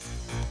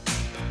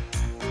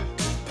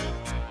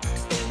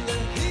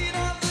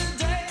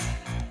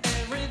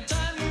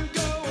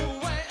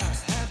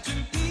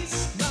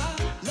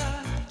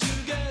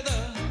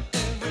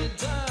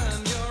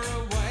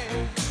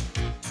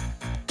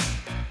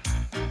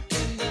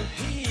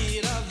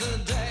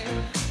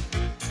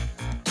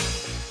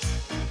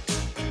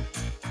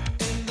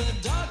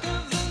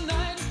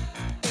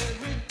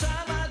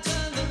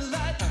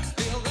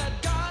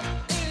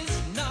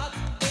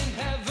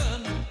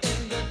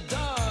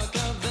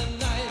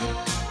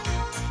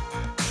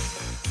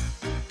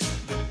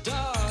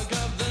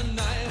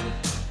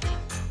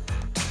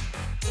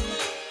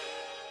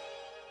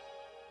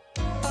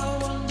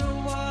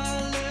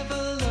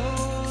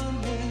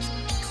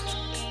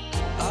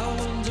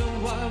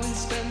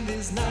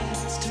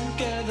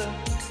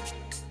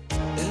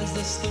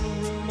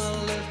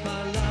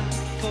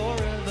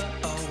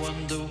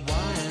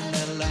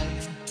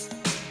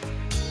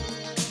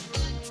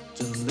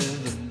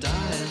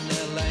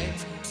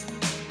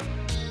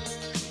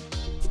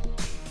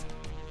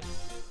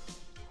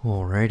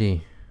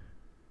 Alrighty.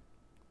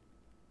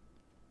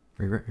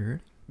 Are you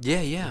ready?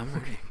 Yeah, I'm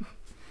ready.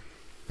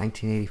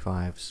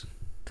 1985's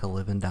To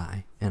Live and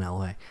Die in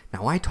LA.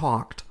 Now, I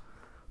talked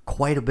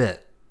quite a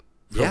bit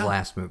for the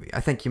last movie.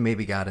 I think you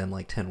maybe got in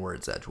like 10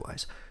 words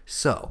edgewise.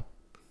 So,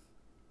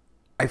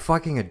 I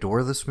fucking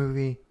adore this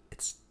movie.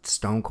 It's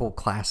stone cold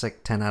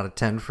classic, 10 out of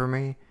 10 for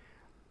me.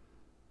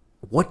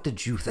 What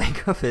did you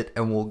think of it?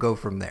 And we'll go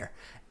from there.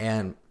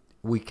 And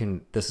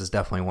this is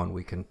definitely one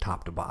we can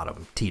top to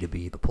bottom, T to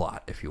B the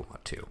plot if you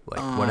want to.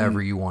 Like, whatever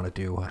you want to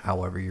do,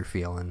 however you're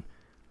feeling.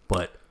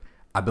 But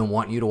I've been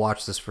wanting you to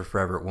watch this for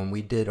forever. When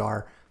we did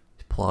our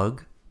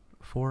plug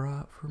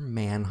for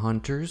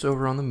Manhunters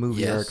over on the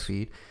Movie Arc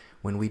feed,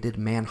 when we did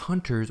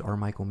Manhunters, our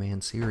Michael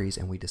Mann series,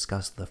 and we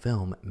discussed the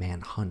film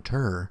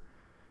Manhunter,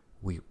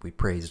 we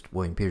praised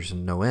William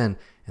Peterson no end,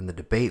 and the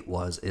debate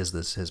was, is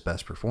this his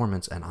best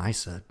performance? And I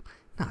said,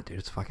 nah, dude,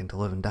 it's fucking To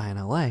Live and Die in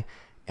L.A.,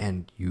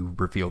 and you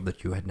revealed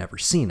that you had never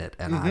seen it,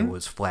 and I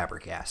was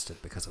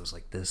flabbergasted because I was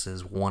like, this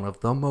is one of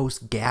the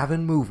most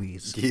Gavin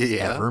movies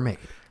ever made.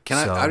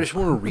 I just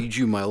want to read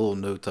you my little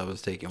notes I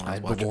was taking when I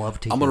was watching. Love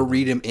to I'm going to hear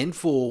read them in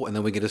full, and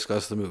then we can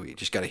discuss the movie.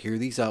 Just got to hear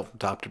these out from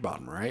top to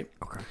bottom, right?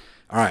 Okay.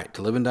 All right,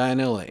 To Live and Die in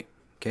L.A.,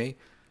 okay?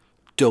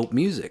 Dope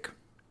music.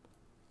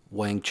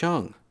 Wang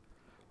Chung.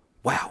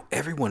 Wow,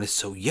 everyone is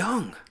so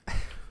young.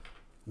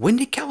 When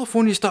did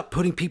California stop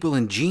putting people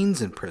in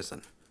jeans in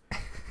prison?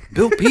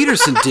 Bill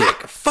Peterson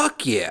dick.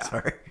 Fuck yeah.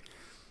 Sorry.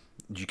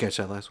 Did you catch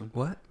that last one?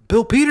 What?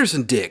 Bill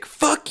Peterson dick.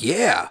 Fuck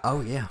yeah.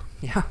 Oh, yeah.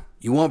 Yeah.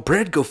 You want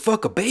bread? Go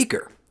fuck a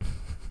baker.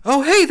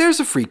 Oh, hey, there's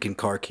a freaking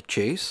car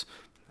chase.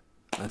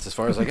 That's as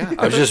far as I got.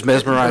 I was just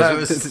mesmerized.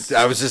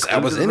 I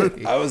was in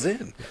it. I was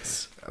in.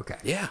 Okay.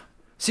 Yeah.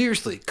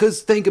 Seriously,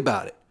 because think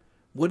about it.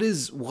 What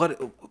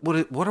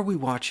are we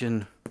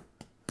watching?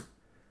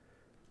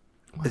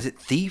 What? Is it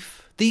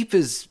Thief? Thief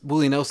is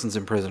Willie Nelson's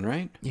in prison,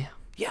 right? Yeah.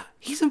 Yeah.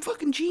 He's in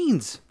fucking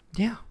jeans.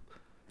 Yeah.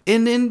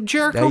 And then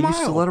Jericho They Mile.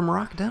 used to let him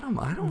rock denim.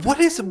 I don't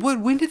know.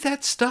 When did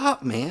that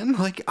stop, man?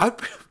 Like, I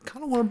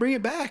kind of want to bring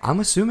it back. I'm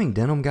assuming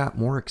denim got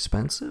more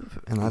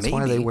expensive, and that's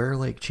why they wear,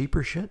 like,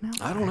 cheaper shit now?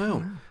 I don't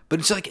know. But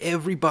it's like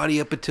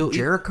everybody up until...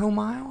 Jericho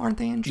Mile? Aren't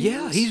they in jeans?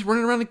 Yeah, he's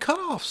running around in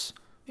cutoffs.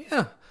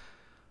 Yeah.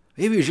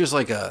 Maybe it's just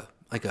like a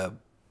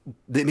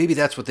maybe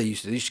that's what they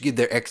used to do. They used to give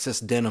their excess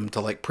denim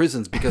to like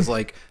prisons because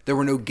like there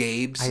were no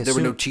Gabes, there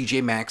were no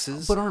TJ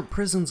Maxxes. But aren't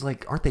prisons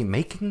aren't they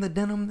making the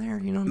denim there?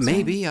 You know what I'm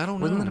Maybe, saying? I don't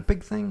know. Wasn't that a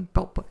big thing?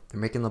 They're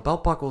making the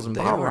belt buckles and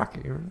bottle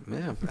rocket.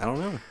 Yeah, I don't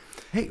know.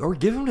 Hey, or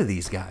give them to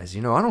these guys.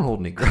 You know, I don't hold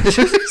any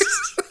grudges.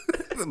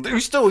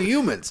 They're still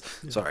humans.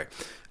 Sorry.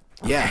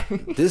 Yeah,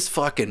 this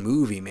fucking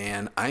movie,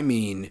 man. I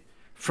mean,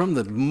 from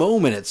the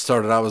moment it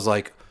started, I was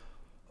like,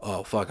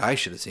 oh fuck, I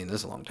should have seen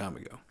this a long time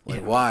ago.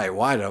 Like, why?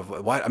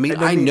 I mean,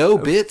 I know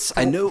bits.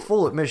 I know.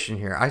 Full admission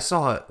here. I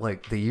saw it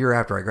like the year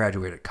after I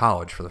graduated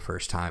college for the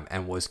first time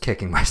and was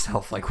kicking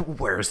myself like,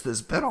 where's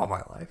this been all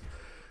my life?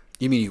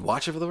 You mean you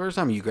watched it for the first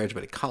time, or you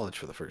graduated college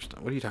for the first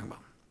time? What are you talking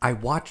about? I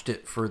watched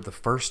it for the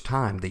first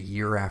time the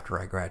year after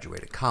I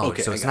graduated college.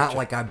 Okay, so it's not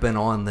like I've been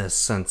on this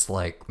since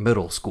like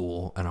middle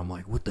school and I'm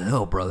like, what the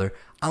hell, brother?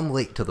 I'm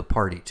late to the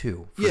party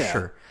too, for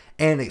sure.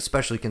 And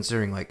especially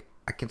considering like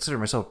I consider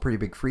myself a pretty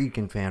big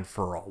Friedkin fan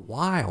for a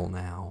while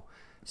now.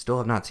 Still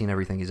have not seen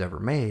everything he's ever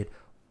made,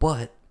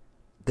 but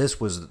this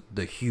was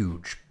the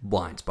huge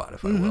blind spot,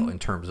 if I will, in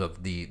terms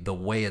of the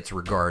way it's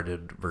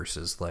regarded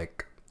versus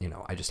like, you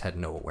know, I just had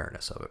no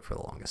awareness of it for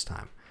the longest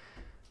time.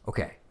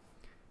 Okay.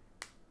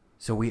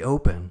 So we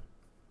open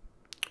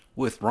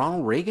with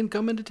Ronald Reagan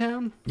coming to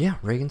town. Yeah,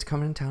 Reagan's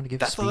coming in town to give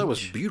a speech. I thought that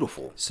was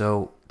beautiful.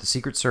 So the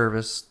Secret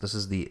Service, this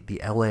is the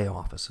LA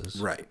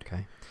offices, right?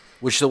 Okay,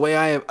 which the way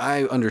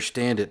I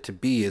understand it to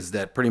be is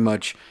that pretty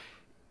much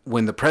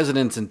when the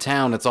president's in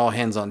town, it's all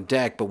hands on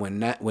deck. But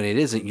when it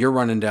isn't, you're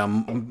running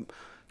down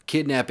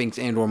kidnappings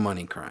and or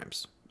money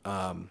crimes.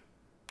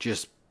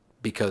 Just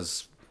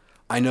because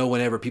I know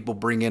whenever people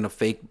bring in a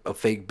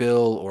fake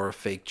bill or a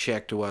fake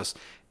check to us,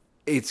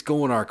 it's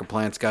going to our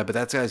compliance guy, but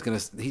that guy's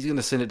he's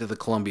gonna send it to the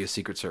Columbia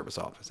Secret Service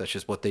office. That's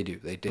just what they do.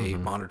 They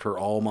monitor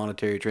all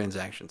monetary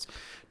transactions.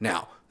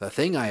 Now, the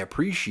thing I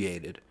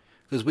appreciated,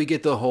 because we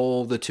get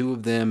the two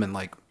of them and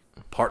like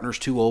partners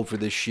too old for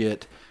this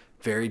shit.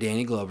 Very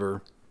Danny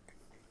Glover.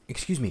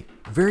 Excuse me,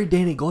 very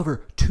Danny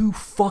Glover. 2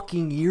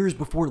 fucking years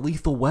before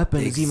Lethal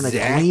Weapon is even a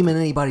gleam in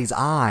anybody's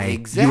eye.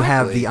 Exactly. You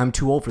have the I'm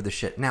too old for this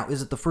shit. Now,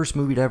 is it the first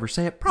movie to ever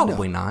say it?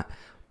 Probably not.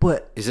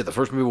 But is it the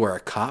first movie where a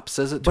cop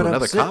says it to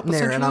another cop?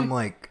 There and I'm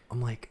like,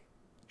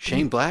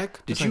 Shane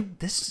Black? Did you? Like,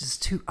 this is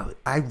too.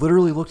 I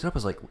literally looked it up. I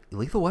was like,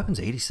 Lethal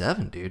Weapon's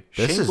 87, dude.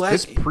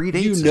 This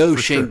predates. You know,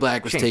 Shane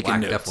Black was taking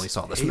notes. Definitely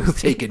saw this movie. He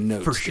was taking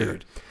notes for sure.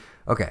 Dude.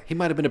 Okay, he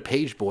might have been a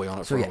page boy on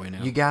it for all we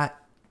know. You got.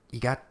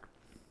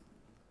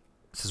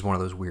 This is one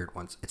of those weird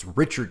ones. It's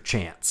Richard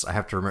Chance. I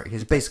have to remember.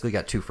 He's basically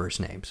got 2 first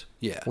names.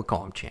 Yeah, we'll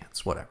call him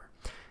Chance. Whatever.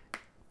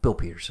 Bill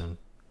Peterson.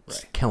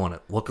 Right. Killing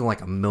it, looking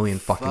like $1 million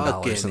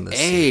dollars in this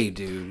scene.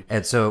 Dude.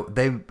 And so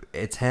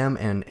it's him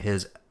and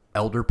his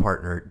elder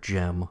partner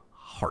Jim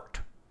Hart.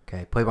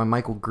 Okay, played by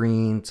Michael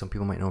Green. Some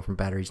people might know him from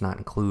Batteries Not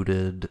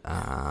Included.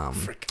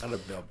 Forgot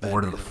about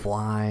Lord of the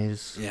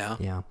Flies.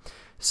 Yeah.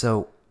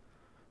 So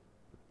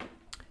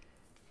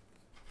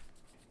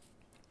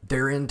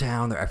they're in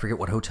town. I forget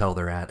what hotel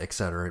they're at,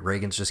 etc.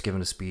 Reagan's just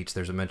giving a speech.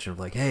 There's a mention of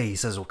like, hey, he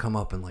says he'll come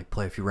up and like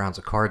play a few rounds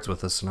of cards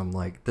with us. And I'm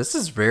like, this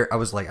is I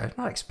was like, I did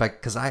not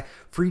expect, because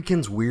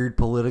Friedkin's weird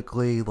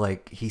politically.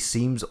 Like, he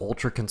seems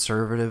ultra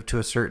conservative to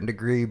a certain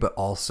degree, but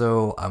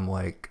also I'm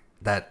like,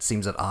 that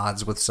seems at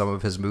odds with some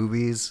of his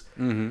movies.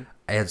 Mm-hmm.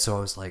 And so I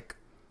was like,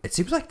 it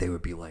seems like they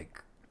would be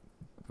like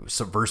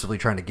subversively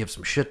trying to give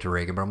some shit to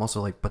Reagan, but I'm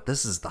also like, but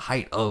this is the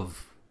height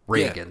of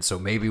Reagan, so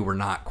maybe we're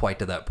not quite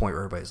to that point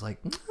where everybody's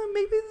like,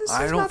 maybe this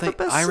is not the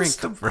best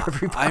system for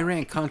everybody.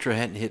 Iran-Contra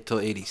hadn't hit till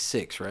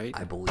 86, right?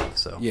 I believe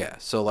so. Yeah,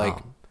 so like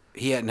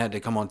he hadn't had to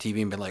come on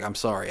TV and been like, I'm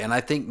sorry. And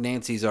I think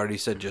Nancy's already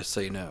said just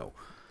say no.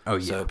 Oh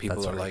yeah. So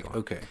people are like,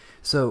 okay.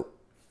 So,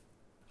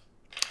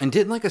 and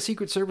didn't like a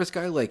Secret Service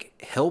guy like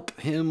help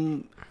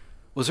him?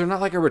 Was there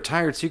not like a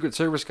retired Secret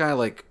Service guy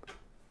like,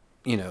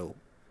 you know,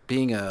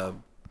 being a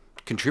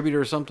contributor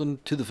or something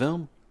to the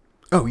film?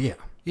 Oh yeah.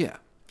 Yeah.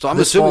 So I'm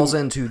this assuming falls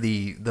into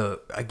the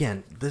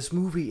again, this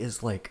movie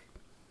is like,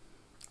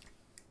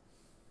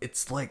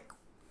 it's like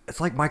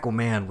Michael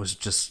Mann was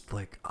just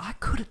like, I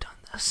could have done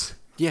this.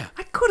 Yeah.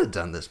 I could have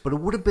done this, but it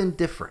would have been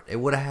different. It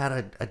would have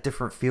had a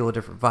different feel, a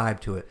different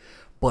vibe to it.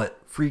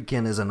 But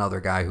Friedkin is another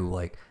guy who,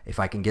 like, if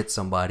I can get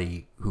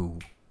somebody who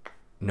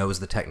knows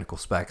the technical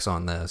specs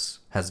on this,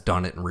 has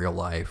done it in real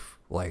life,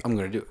 like, I'm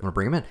going to do it. I'm going to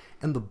bring him in.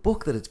 And the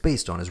book that it's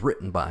based on is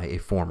written by a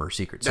former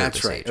Secret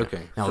Service agent.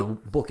 Okay. Now, the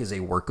book is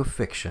a work of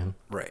fiction.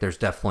 Right. There's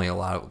definitely a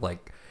lot of,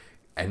 like,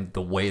 and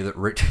the way that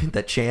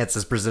that Chance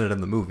is presented in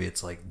the movie,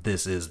 it's like,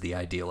 this is the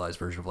idealized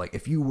version of, like,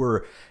 if you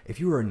were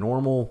a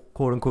normal,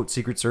 quote-unquote,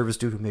 Secret Service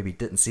dude who maybe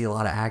didn't see a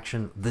lot of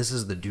action, this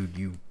is the dude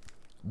you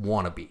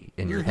want to be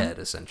in your head,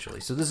 essentially.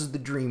 So this is the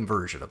dream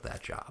version of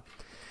that job.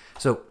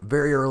 So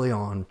very early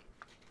on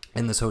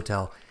in this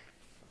hotel,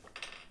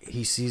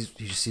 he sees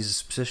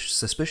a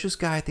suspicious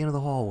guy at the end of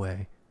the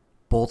hallway,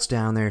 bolts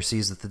down there,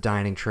 sees that the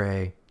dining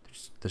tray,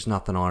 there's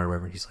nothing on it or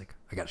whatever, and he's like,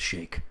 I got to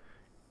shake.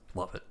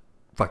 Love it.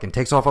 Fucking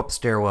takes off up the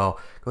stairwell,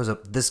 goes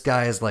up. This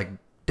guy is like,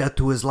 Death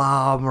to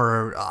Islam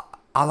or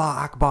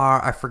Allah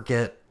Akbar, I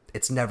forget.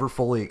 it's never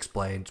fully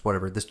explained.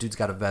 Whatever. This dude's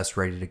got a vest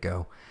ready to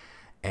go,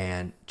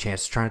 and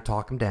Chance is trying to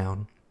talk him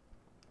down,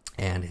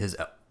 and his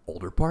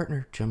older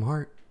partner Jim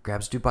Hart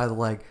grabs dude by the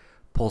leg,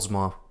 pulls him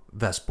off.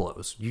 Vest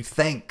blows. You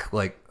think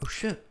like, oh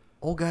shit,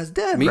 old guy's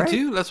dead. Me right?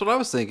 too. That's what I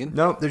was thinking.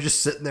 Nope, they're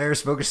just sitting there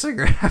smoking a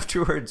cigarette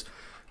afterwards.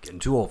 Getting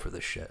too old for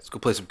this shit. Let's go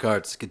play some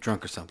cards, get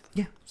drunk or something.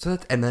 Yeah. So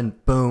and then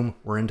boom,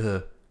 we're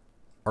into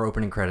our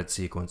opening credits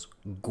sequence.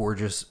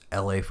 Gorgeous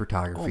LA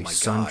photography, Oh my God.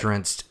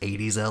 sun-drenched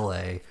 80s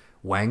LA.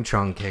 Wang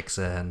Chung kicks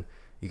in.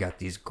 You got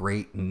these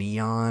great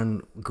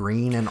neon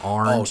green and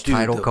orange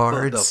title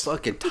cards. The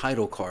fucking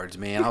title cards,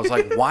 man. I was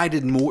like, why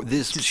did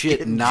this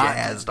shit not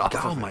jazzed off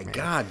Oh of it, my man.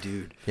 God,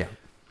 dude. Yeah.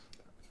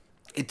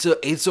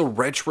 It's a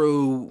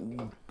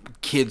retro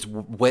kid's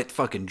wet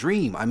fucking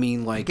dream. I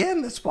mean, like,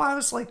 Again, that's why I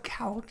was like,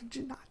 how did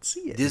you not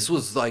see it? this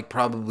was like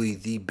probably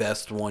the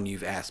best one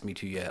you've asked me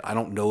to yet. I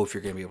don't know if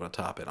you're gonna be able to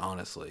top it,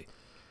 honestly.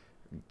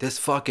 This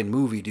fucking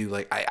movie, dude.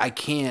 Like, I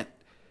can't.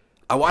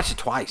 I watched it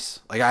twice.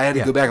 Like, I had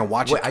to go back and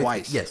watch it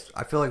twice. Yes,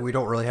 I feel like we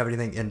don't really have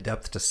anything in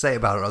depth to say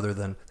about it other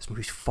than this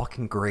movie's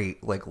fucking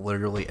great. Like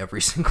literally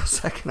every single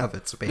second of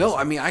it's amazing. No,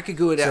 I mean, I could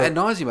go ad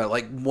nauseum about it.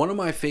 Like, one of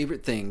my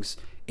favorite things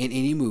in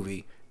any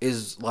movie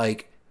is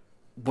like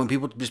when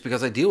people, just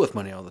because I deal with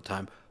money all the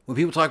time, when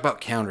people talk about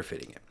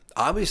counterfeiting it.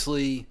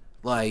 Obviously,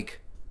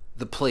 like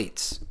the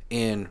plates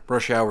in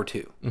Rush Hour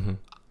 2. Mm-hmm.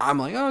 I'm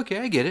like, oh, okay,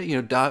 I get it.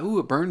 You know,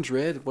 it burns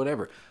red,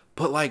 whatever.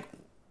 But like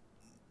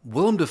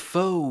Willem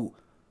Dafoe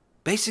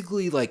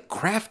basically like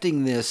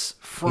crafting this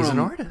from... He's an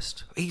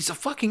artist. He's a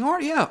fucking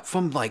art, yeah,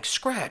 from like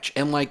scratch.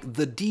 And like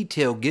the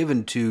detail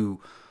given to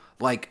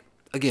like,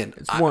 again...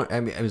 It's one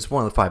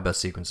of the 5 best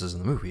sequences in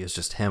the movie. It's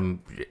just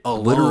him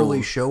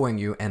literally showing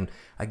you, and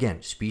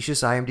again,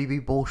 specious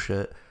IMDb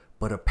bullshit,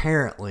 but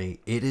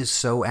apparently it is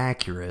so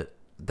accurate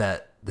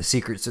that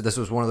this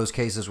was one of those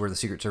cases where the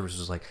Secret Service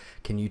was like,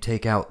 can you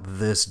take out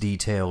this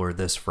detail or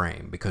this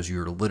frame? Because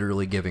you're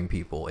literally giving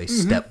people a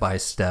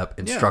step-by-step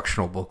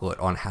instructional booklet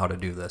on how to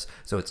do this.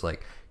 So it's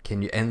like,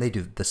 can you, and they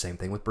do the same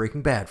thing with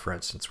Breaking Bad, for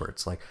instance, where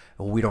it's like,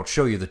 well, we don't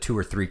show you the 2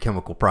 or 3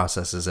 chemical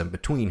processes in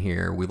between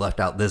here. We left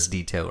out this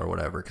detail or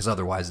whatever, because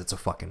otherwise it's a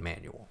fucking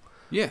manual.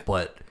 Yeah.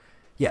 But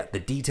yeah, the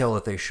detail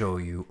that they show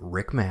you,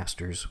 Rick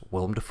Masters,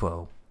 Willem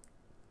Dafoe,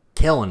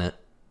 killing it.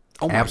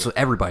 Oh my Absolutely,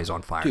 God. everybody's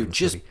on fire. Dude, in this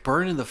just movie.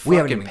 burning the We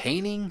haven't fucking even-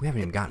 painting. We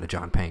haven't even gotten to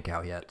John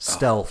Pankow yet.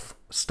 Stealth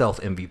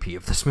MVP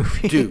of this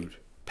movie. Dude,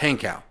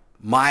 Pankow,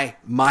 my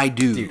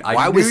dude. Dude,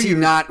 why was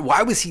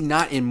he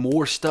not in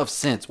more stuff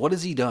since? What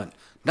has he done?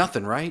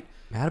 Nothing, right?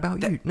 Mad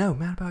About You. No,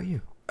 Mad About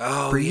You.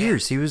 Oh, For yeah.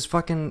 years, he was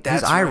fucking.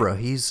 That's He's Ira. right.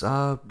 He's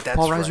Paul That's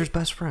Reiser's right.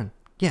 best friend.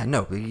 Yeah,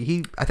 no,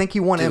 I think he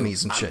won Dude,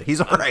 Emmys and shit.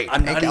 He's all right.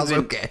 I'm not Pankow's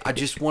even, okay. I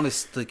just want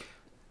to like,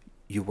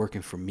 you're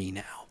working for me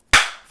now.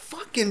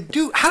 Fucking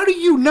dude, how do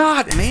you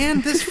not, man?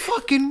 This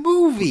fucking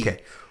movie.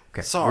 Okay.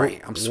 Sorry,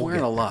 I'm We'll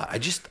swearing get a lot.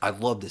 I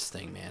love this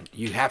thing, man.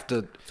 You have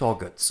to. It's all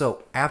good.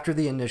 So after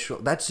the initial,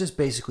 that's just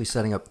basically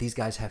setting up. These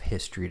guys have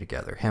history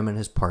together. Him and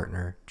his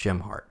partner Jim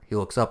Hart. He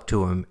looks up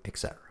to him,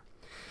 etc.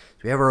 So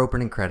we have our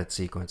opening credit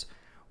sequence.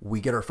 We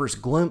get our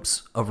first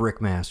glimpse of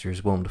Rick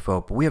Masters, Willem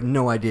Dafoe, but we have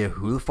no idea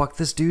who the fuck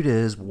this dude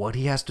is, what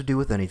he has to do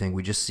with anything.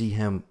 We just see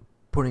him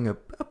putting a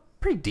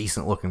pretty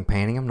decent looking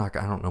painting. I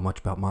don't know much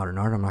about modern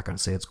art. I'm not going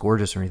to say it's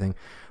gorgeous or anything,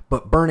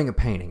 but burning a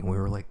painting. And we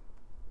were like,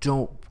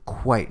 don't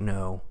quite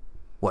know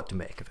what to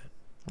make of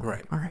it.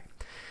 Right. All right.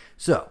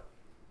 So,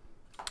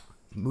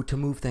 to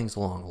move things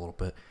along a little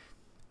bit,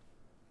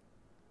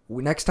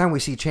 next time we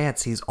see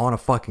Chance, he's on a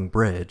fucking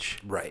bridge.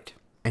 Right.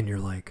 And you're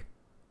like,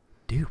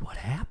 dude, what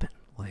happened?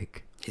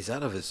 Like, he's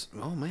out of his.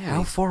 Oh man.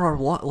 how far are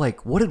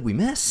what did we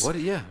miss? What?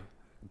 Yeah.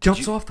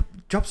 Jumps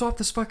off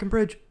this fucking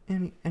bridge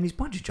and he's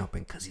bungee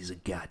jumping because he's a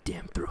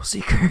goddamn thrill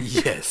seeker.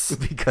 Yes.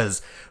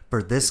 Because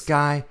for this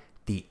guy,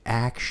 the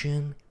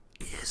action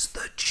is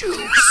the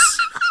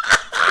juice.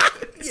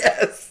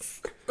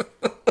 Yes.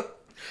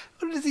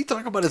 What does he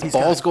talk about? His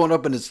balls going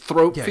up in his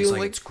throat. Yeah, he's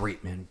like, it's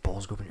great, man.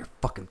 Balls go up in your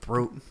fucking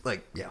throat.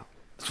 Like, yeah.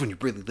 That's when you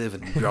really live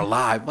and you're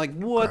alive. Like,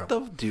 what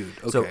the dude?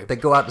 Okay. So they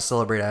go out to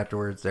celebrate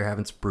afterwards. They're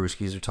having some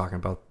brewskis. They're talking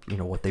about,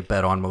 what they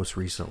bet on most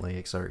recently,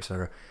 et cetera, et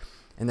cetera.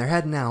 And they're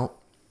heading out.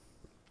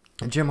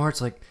 And Jim Hart's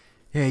like,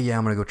 hey, yeah,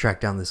 I'm going to go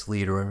track down this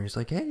lead or whatever. He's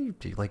like, hey, you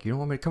don't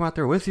want me to come out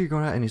there with you?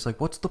 Going out? And he's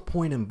like, what's the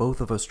point in both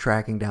of us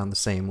tracking down the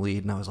same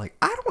lead? And I was like,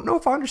 I don't know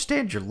if I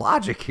understand your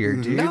logic here,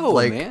 dude. No,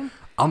 like, man.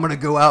 I'm going to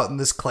go out in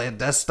this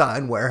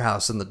clandestine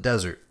warehouse in the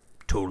desert.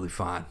 Totally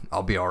fine.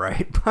 I'll be all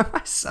right by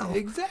myself.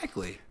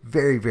 Exactly.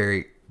 Very,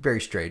 very,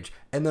 very strange.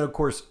 And then, of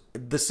course,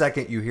 the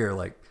second you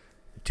hear,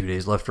 2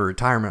 days left for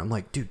retirement, I'm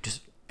like, dude,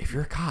 just, if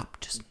you're a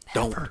cop, just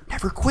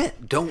never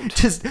quit.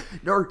 Don't.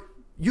 Or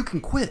you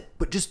can quit,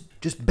 but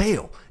just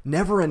bail.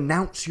 Never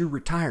announce your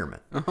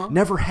retirement.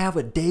 Never have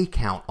a day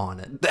count on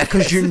it.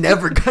 Because you're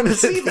never going to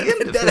see the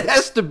end of That it.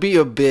 has to be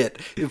a bit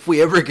if we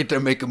ever get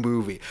to make a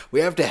movie. We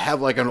have to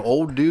have, an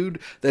old dude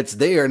that's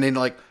there and then,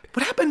 what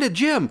happened to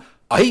Jim?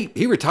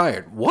 He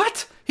retired.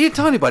 What? He didn't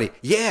tell anybody.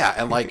 Yeah,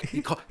 and like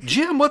he called,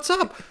 Jim, what's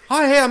up?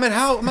 Hi, hey, I'm at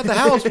the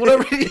house.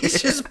 Whatever.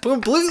 He's just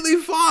completely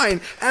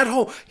fine at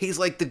home. He's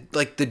like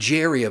the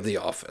Jerry of the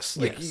office.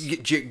 Like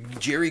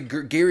Gary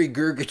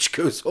Gergich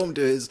goes home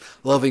to his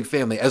loving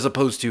family, as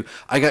opposed to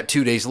I got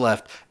 2 days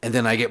left, and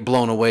then I get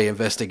blown away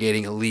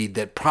investigating a lead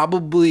that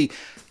probably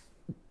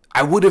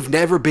I would have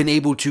never been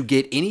able to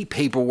get any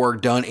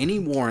paperwork done, any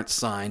warrants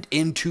signed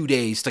in 2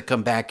 days to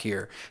come back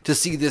here to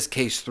see this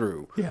case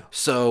through. Yeah.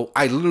 So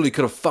I literally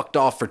could have fucked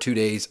off for 2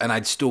 days and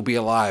I'd still be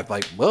alive.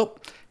 Like, well,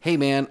 hey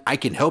man, I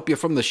can help you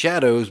from the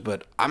shadows,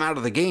 but I'm out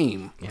of the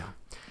game. Yeah.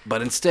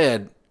 But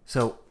instead...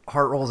 So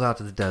Hart rolls out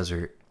to the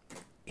desert.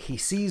 He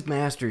sees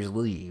Masters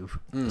leave,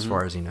 as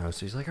far as he knows.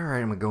 So he's like, all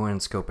right, I'm going to go in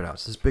and scope it out.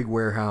 It's this big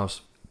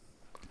warehouse,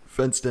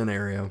 fenced-in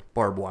area,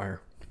 barbed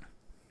wire.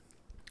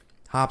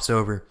 Hops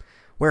over.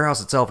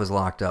 Warehouse itself is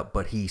locked up,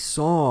 but he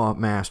saw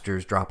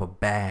Masters drop a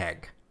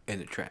bag in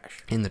the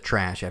trash. In the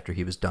trash after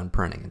he was done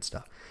printing and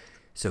stuff.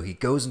 So he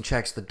goes and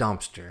checks the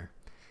dumpster,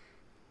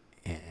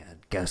 and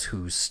guess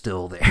who's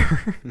still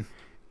there?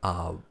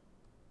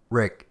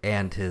 Rick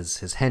and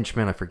his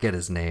henchman. I forget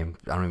his name.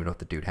 I don't even know if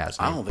the dude has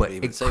a name. I don't think but they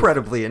even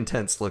incredibly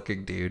intense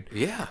looking dude.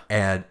 Yeah.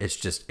 And it's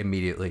just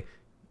immediately,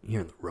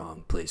 you're in the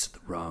wrong place at the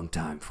wrong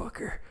time,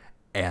 fucker.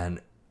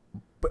 And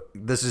but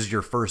this is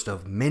your first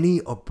of many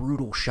a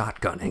brutal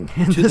shotgunning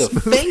in to this the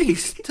movie.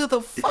 face. To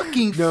the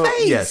fucking No,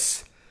 face.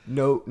 yes.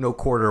 No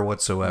quarter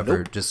whatsoever.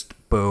 Nope.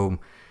 Just boom,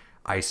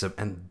 ice them,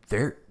 and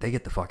they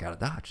get the fuck out of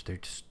Dodge. They're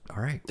just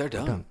all right. They're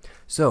done.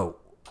 So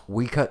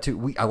we cut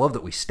to I love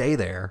that we stay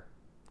there,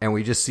 and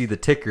we just see the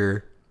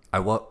ticker. I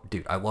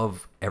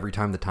love every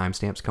time the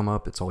timestamps come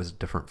up. It's always a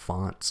different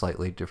font,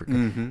 slightly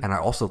different, and I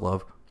also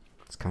love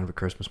it's kind of a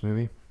Christmas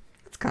movie.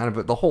 It's kind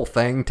of the whole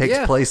thing takes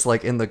place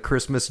like in the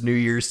Christmas New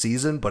Year's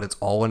season, but it's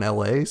all in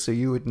LA, so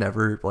you would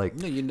never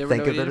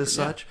think of it as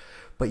such.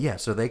 But yeah,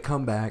 so they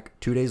come back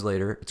 2 days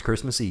later. It's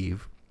Christmas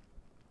Eve,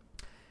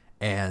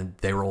 and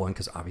they roll in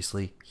because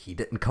obviously he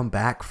didn't come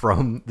back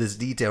from this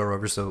detail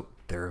rover, so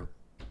they're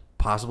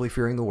possibly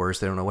fearing the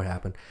worst. They don't know what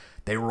happened.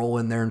 They roll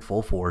in there in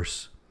full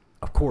force.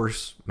 Of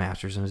course,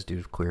 Masters and his dude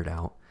have cleared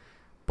out,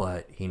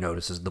 but he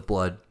notices the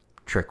blood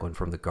trickling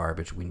from the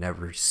garbage. We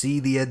never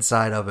see the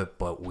inside of it,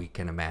 but we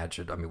can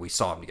imagine. I mean, we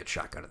saw him get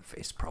shotgun in the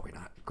face. Probably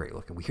not great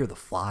looking. We hear the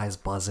flies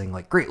buzzing,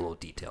 like great little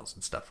details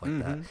and stuff like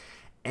that.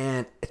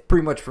 And it's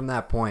pretty much from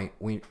that point,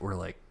 we're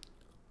like,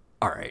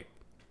 all right,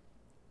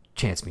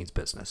 chance means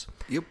business.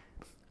 Yep.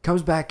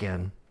 Comes back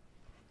in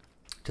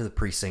to the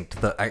precinct.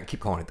 I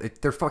keep calling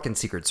it, they're fucking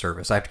Secret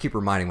Service. I have to keep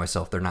reminding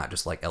myself they're not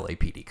just like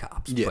LAPD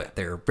cops, but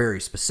they're very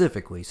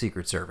specifically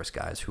Secret Service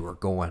guys who are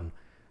gonna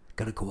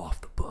go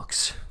off the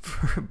books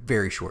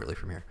very shortly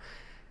from here.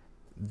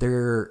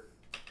 Their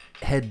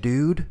head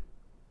dude,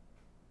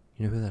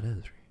 you know who that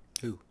is?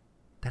 Who?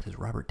 That is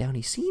Robert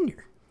Downey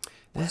Sr.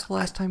 When's the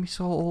last time you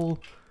saw old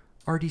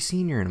RD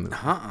Sr. in a movie?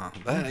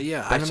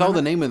 I saw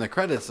the name in the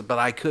credits, but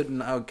I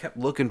kept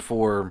looking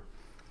for...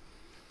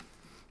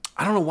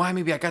 I don't know why.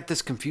 Maybe I got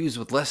this confused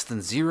with Less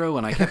Than Zero,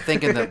 and I kept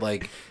thinking that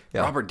like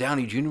Robert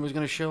Downey Jr. was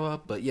going to show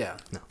up, but yeah.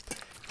 No.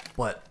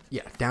 But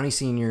yeah, Downey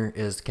Sr.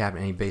 is the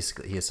captain, and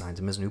he assigns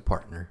him his new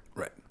partner,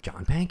 right,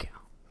 John Pankow.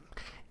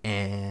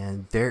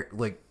 And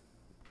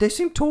they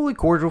seem totally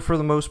cordial for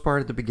the most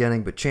part at the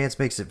beginning, but Chance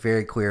makes it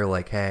very clear,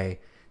 like, hey,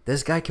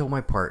 this guy killed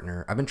my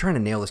partner. I've been trying to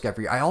nail this guy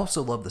for you. I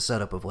also love the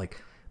setup of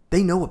like,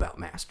 they know about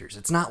Masters.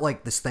 It's not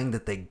like this thing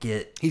that they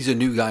get. He's a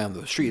new guy on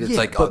the street. It's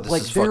like, but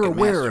this is they're fucking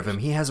aware Masters. of him.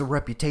 He has a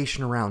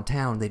reputation around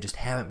town. They just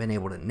haven't been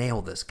able to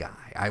nail this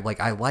guy. I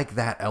like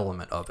that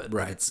element of it.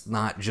 Right. It's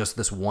not just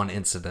this one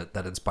incident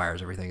that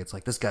inspires everything. It's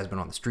like, this guy's been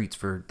on the streets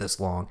for this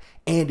long,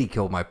 and he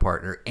killed my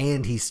partner,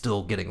 and he's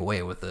still getting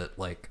away with it.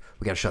 Like,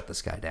 we got to shut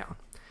this guy down.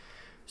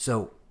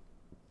 So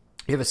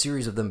you have a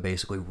series of them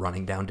basically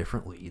running down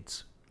different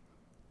leads.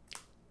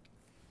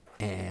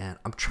 And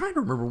I'm trying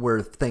to remember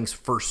where things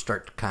first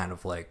start to kind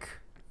of like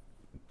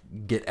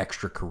get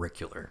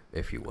extracurricular,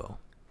 if you will.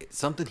 It's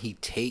something he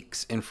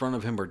takes in front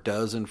of him or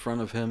does in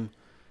front of him.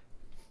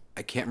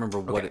 I can't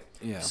remember what it...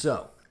 Yeah.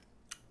 So,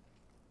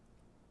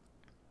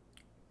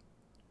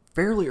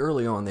 fairly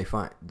early on, they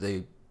find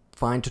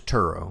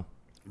Turturro,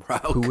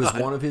 who is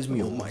one of his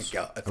mules. Oh my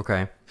God.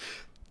 Okay.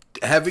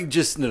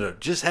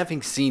 Just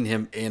having seen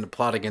him in A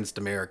Plot Against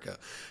America,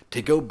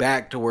 to go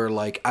back to where,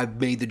 like,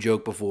 I've made the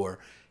joke before,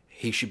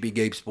 he should be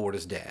Gabe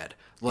Sporta's dad.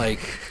 Like,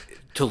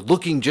 to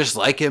looking just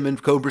like him in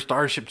Cobra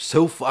Starship,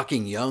 so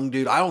fucking young,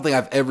 dude. I don't think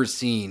I've ever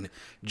seen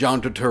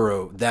John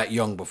Turturro that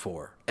young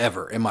before,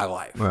 ever, in my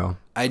life. Well,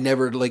 I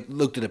never, like,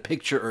 looked at a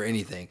picture or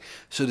anything.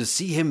 So to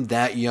see him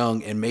that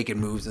young and making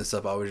moves and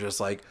stuff, I was just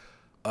like,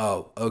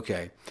 oh,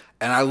 okay.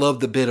 And I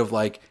love the bit of,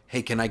 like,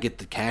 hey, can I get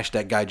the cash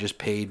that guy just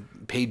paid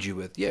you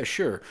with? Yeah,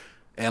 sure.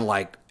 And,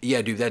 like,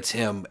 yeah, dude, that's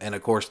him. And,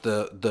 of course,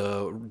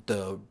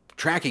 the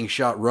tracking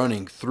shot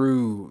running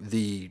through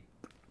the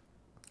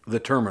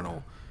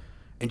terminal,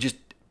 and just,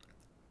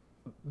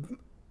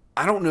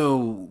 I don't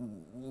know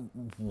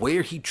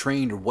where he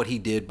trained or what he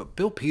did, but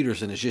Bill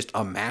Peterson is just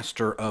a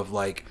master of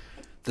like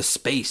the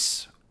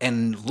space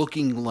and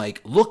looking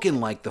like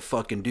the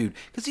fucking dude,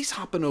 because he's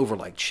hopping over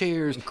like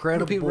chairs,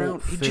 Incredible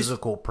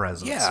physical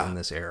presence in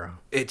this era.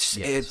 It's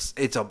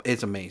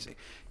amazing.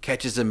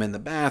 Catches him in the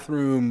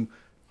bathroom,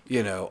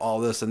 all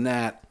this and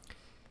that,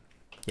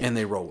 and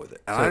they roll with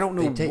it. And So I don't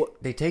know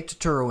they take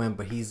Turturro in,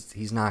 but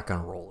he's not going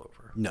to roll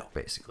over. No,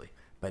 basically.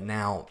 But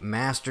now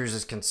Masters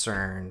is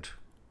concerned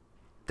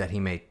that he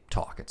may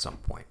talk at some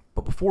point.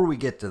 But before we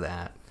get to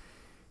that,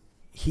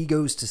 he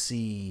goes to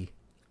see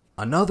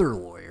another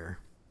lawyer,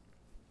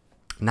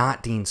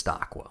 not Dean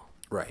Stockwell.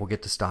 Right. We'll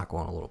get to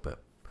Stockwell in a little bit.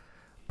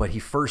 But he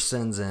first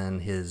sends in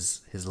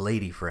his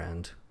lady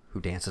friend who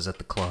dances at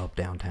the club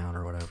downtown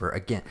or whatever.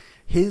 Again,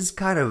 his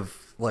kind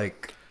of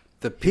like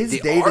his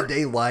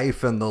day-to-day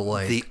life and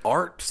the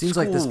art seems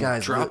like this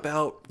guy's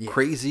dropout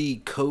crazy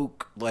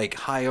coke like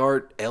high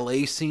art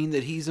LA scene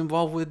that he's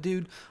involved with,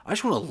 dude. I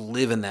just want to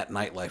live in that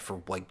nightlife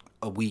for like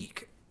a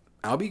week.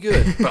 I'll be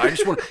good, but I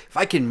just want if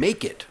I can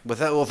make it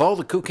with all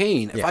the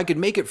cocaine, if I could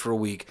make it for a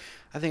week,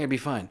 I think I'd be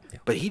fine. Yeah.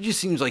 But he just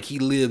seems like he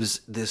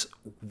lives this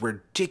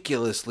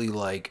ridiculously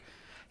like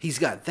he's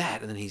got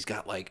that, and then he's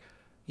got like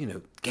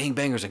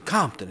gangbangers in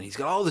Compton, and he's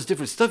got all this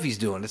different stuff he's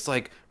doing. It's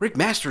like Rick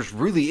Masters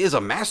really is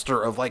a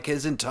master of like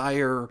his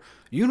entire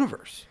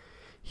universe.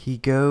 He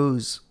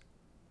goes,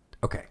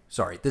 okay,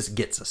 sorry, this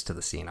gets us to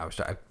the scene.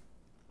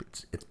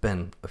 It's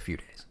been a few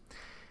days.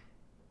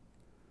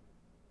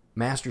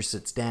 Masters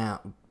sits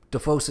down.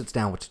 Defoe sits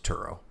down with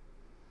Turturro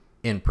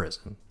in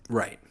prison.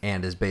 Right.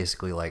 And is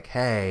basically like,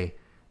 hey,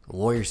 the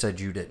lawyer said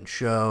you didn't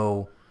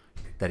show,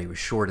 that he was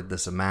shorted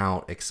this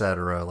amount,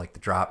 etc. Like the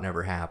drop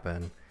never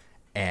happened.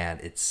 And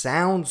it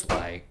sounds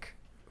like,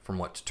 from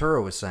what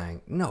Turturro was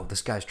saying, no,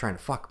 this guy's trying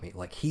to fuck me.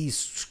 Like he's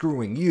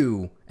screwing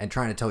you and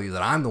trying to tell you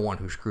that I'm the one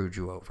who screwed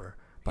you over.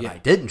 But I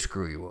didn't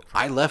screw you over.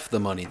 I left the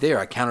money there.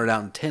 I counted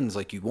out in tens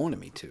like you wanted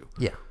me to.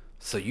 Yeah.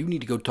 So you need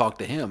to go talk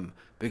to him,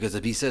 because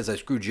if he says I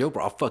screwed you over,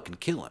 I'll fucking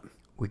kill him.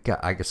 I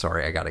got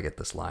to get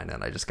this line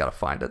in. I just got to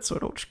find it so I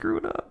don't screw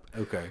it up.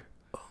 Okay.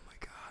 Oh my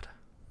God.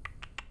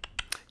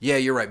 Yeah,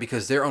 you're right,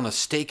 because they're on a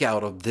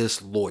stakeout of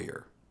this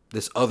lawyer.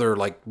 This other,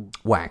 like...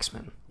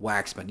 Waxman.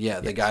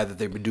 Yeah, the guy that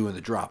they've been doing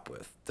the drop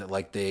with. That,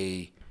 like,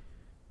 they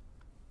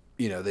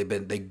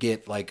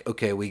get, like,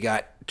 okay, we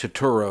got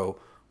Turturro,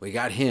 we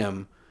got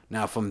him,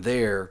 now from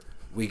there,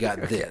 we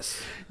got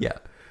this. Yeah.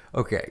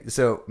 Okay,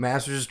 so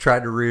Masters is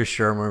trying to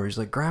reassure him. He's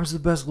like, Grimes is the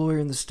best lawyer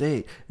in the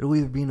state. It'll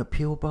either be an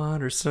appeal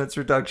bond or sentence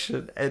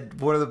reduction. And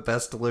one of the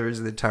best deliveries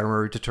of the entire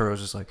movie, Turturro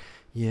is just like,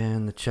 yeah,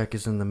 and the check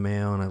is in the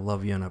mail, and I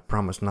love you, and I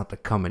promise not to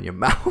come in your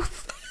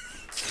mouth.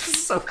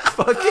 So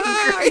fucking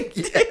great.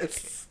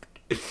 Yes.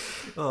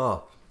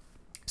 Oh.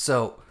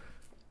 So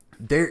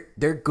they're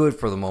good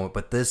for the moment,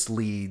 but this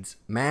leads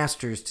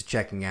Masters to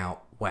checking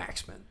out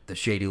Waxman, the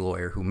shady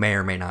lawyer who may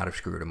or may not have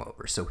screwed him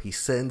over. So he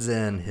sends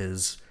in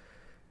his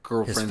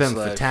girlfriend, femme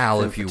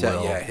fatale, if you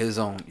will. Yeah, his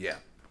own, yeah.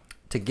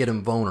 To get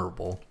him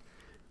vulnerable,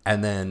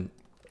 and then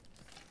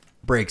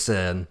breaks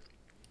in.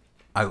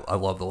 I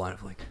love the line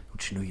of like,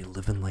 don't you know you're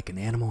living like an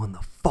animal in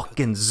the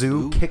fucking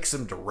zoo? Kicks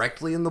him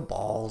directly in the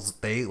balls.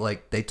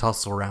 They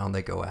tussle around,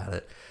 they go at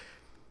it.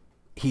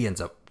 He ends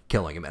up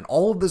killing him, and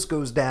all of this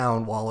goes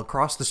down while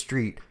across the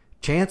street,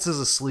 Chance is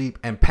asleep,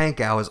 and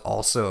Pankow is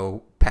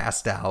also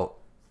passed out,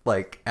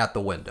 like at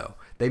the window.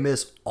 They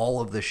miss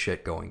all of this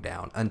shit going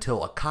down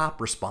until a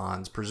cop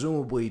responds,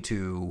 presumably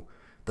to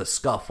the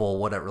scuffle,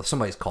 whatever.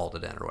 Somebody's called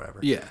it in or whatever.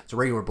 Yeah. So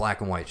regular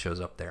black and white shows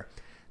up there.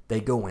 They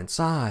go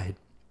inside,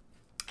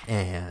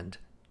 and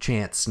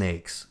Chance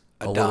snakes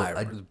a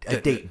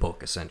date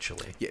book,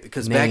 essentially. Yeah,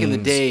 because back in the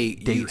day, you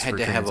dates had for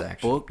to have a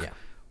transaction. book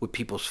with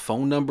people's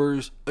phone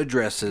numbers,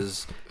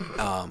 addresses,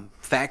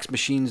 fax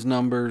machines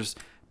numbers,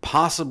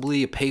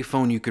 possibly a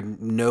payphone you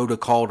could know to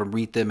call to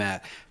meet them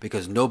at,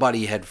 because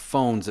nobody had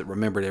phones that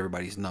remembered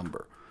everybody's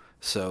number.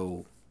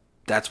 So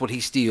that's what he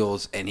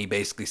steals, and he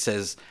basically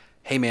says,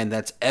 hey man,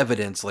 that's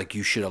evidence, like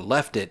you should have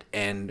left it.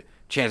 And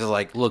Chance is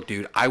like, look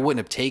dude, I wouldn't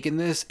have taken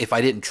this if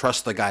I didn't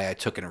trust the guy I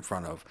took it in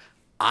front of.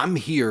 I'm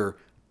here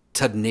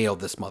to nail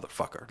this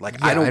motherfucker. Like,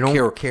 yeah, I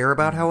don't care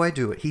about how I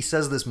do it. He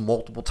says this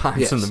multiple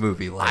times in the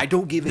movie. Like, I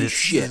don't give a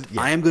shit.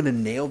 I am going to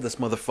nail this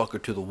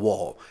motherfucker to the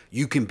wall.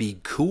 You can be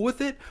cool with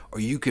it, or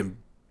you can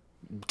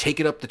take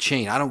it up the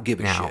chain. I don't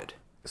give a shit.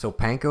 So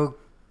Pankow,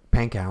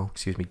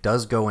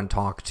 does go and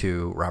talk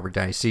to Robert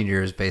Downey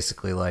Sr. is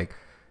basically like,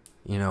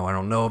 I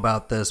don't know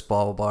about this,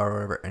 blah, blah, blah, or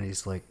whatever. And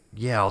he's like,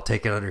 yeah, I'll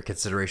take it under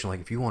consideration. Like,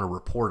 if you want to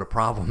report a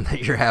problem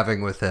that you're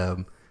having with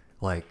him,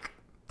 like,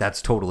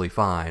 that's totally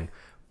fine.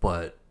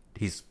 But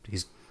he's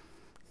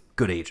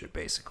good agent,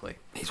 basically.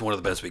 He's one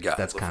of the best we got.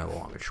 That's kind of the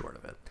long and short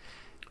of it.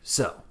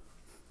 So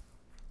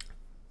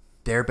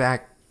they're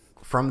back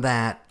from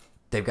that.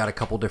 They've got a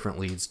couple different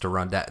leads to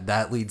run.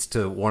 That leads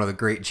to one of the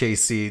great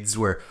chase scenes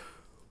where,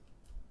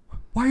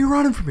 why are you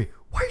running from me?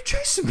 Why are you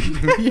chasing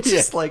me?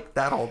 Just like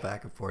that whole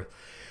back and forth.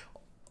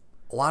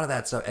 A lot of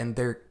that stuff, and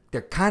they're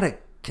kind of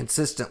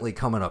consistently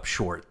coming up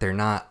short. They're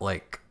not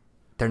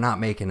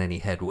making any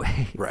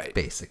headway. Right.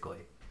 Basically.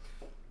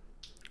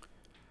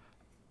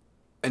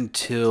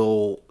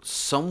 until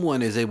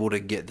someone is able to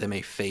get them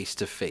a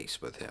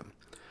face-to-face with him.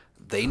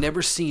 They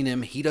never seen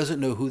him. He doesn't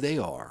know who they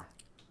are.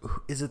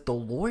 Is it the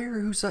lawyer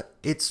who said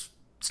it's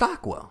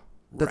Stockwell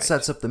that Right.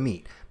 sets up the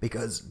meet?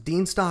 Because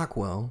Dean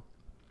Stockwell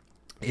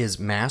is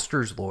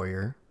Master's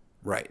lawyer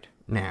Right.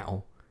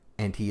 now,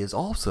 and he is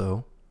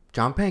also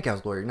John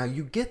Pankow's lawyer. Now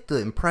you get the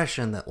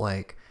impression that,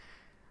 like,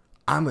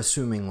 I'm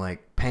assuming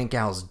like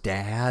Pankow's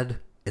dad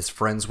is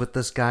friends with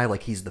this guy,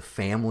 like he's the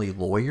family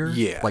lawyer.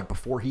 Yeah. Like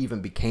before he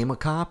even became a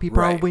cop, he Right.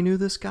 probably knew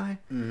this guy.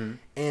 Mm-hmm.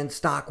 And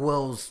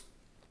Stockwell's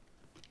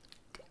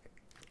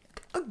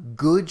a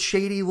good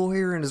shady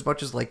lawyer in as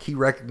much as like he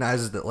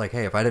recognizes that, like,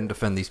 hey, if I didn't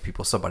defend these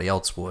people, somebody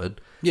else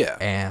would. Yeah.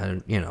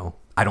 And, you know,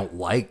 I don't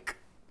like,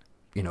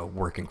 you know,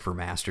 working for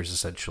Masters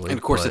essentially. And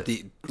of course, but-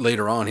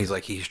 later on, he's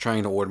like, he's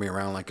trying to order me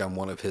around like I'm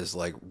one of his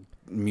like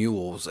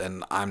mules,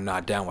 and I'm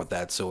not down with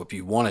that. So if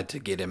you wanted to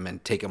get him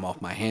and take him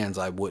off my hands,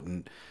 I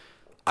wouldn't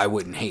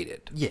hate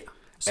it. Yeah.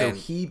 So And-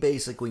 he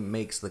basically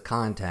makes the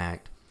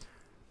contact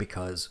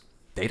because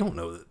they don't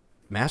know that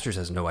Masters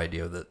has no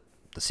idea that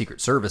the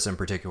Secret Service in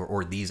particular,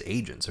 or these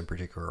agents in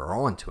particular, are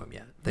on to him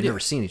yet. They've Yeah. never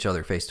seen each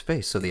other face to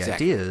face. So the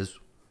Exactly. idea is, you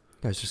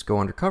guys just go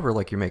undercover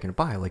like you're making a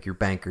buy, like you're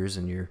bankers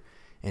and you're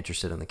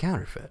interested in the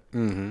counterfeit.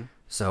 Mm-hmm.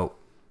 So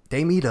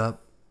they meet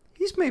up.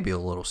 He's maybe a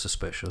little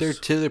suspicious.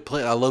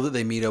 I love that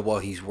they meet up while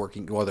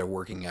they're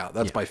working out.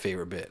 That's Yeah. my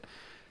favorite bit.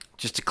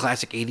 Just a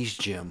classic 80s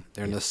gym.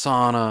 They're in the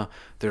sauna.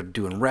 They're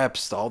doing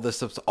reps, all this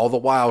stuff. All the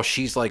while,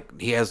 she's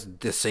like, he has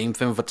the same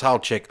femme fatale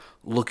chick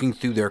looking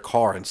through their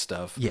car and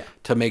stuff Yeah.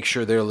 to make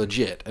sure they're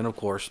legit. And of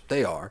course,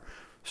 they are.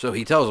 So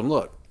he tells them,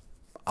 look,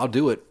 I'll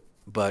do it,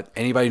 but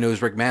anybody who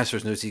knows Rick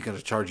Masters knows he's going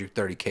to charge you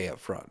 $30K up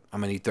front.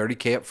 I'm going to need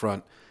 $30K up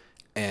front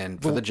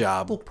and for the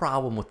job. Little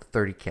problem with the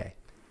 30K.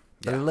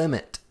 The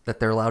limit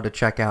that they're allowed to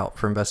check out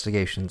for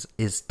investigations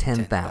is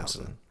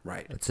 10,000.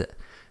 Right. That's it.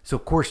 So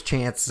of course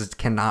Chance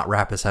cannot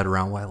wrap his head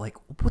around why, like,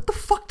 what the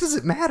fuck does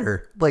it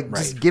matter? Like,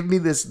 just give me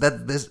this.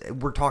 This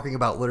we're talking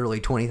about literally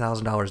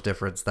 $20,000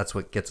 difference. That's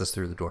what gets us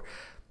through the door.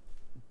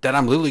 That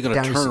I'm literally going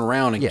to Downey turn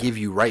around and yeah. give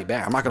you right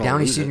back. I'm not going to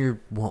Downey lose it. Sr.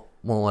 won't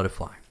let it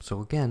fly.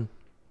 So again,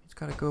 he's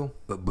got to go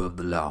above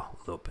the law a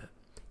little bit,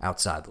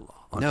 outside the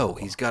law. under No, the law.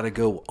 he's got to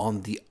go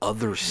on the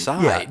other Yeah,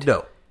 side.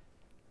 no.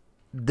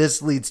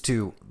 This leads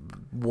to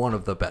one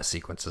of the best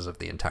sequences of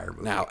the entire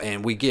movie. Now,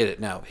 and we get it.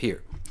 Now,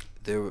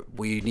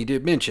 we need to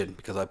mention,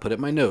 because I put it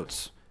in my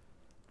notes,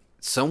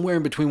 somewhere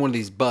in between one of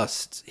these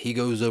busts, he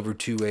goes over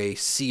to a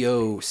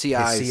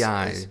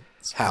CI's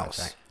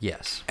house.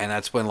 Yes. And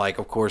that's when, like,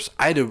 of course,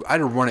 I had to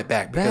run it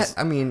back. Because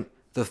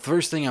the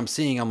first thing I'm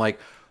seeing, I'm like,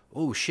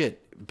 oh,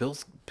 shit, Bill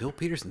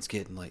Peterson's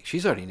getting, like,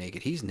 she's already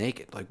naked. He's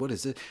naked. Like, what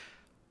is it?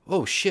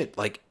 Oh, shit,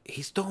 like,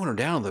 he's throwing her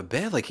down on the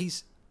bed. Like,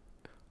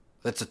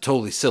 that's a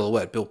totally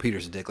silhouette Bill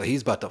Peterson dick. Like,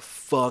 he's about to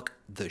fuck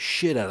the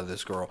shit out of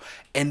this girl.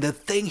 And the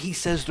thing he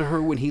says to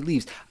her when he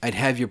leaves, I'd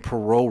have your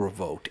parole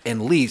revoked,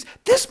 and leaves.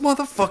 This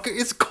motherfucker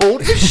is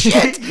cold as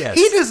shit. Yes.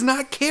 He does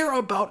not care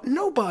about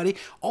nobody.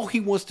 All he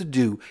wants to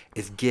do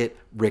is get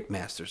Rick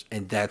Masters,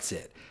 and that's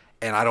it.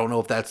 And I don't know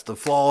if that's the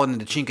flaw in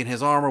the chink in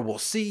his armor. We'll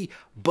see.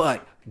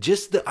 But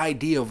just the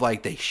idea of,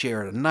 like, they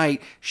share a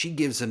night. She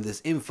gives him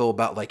this info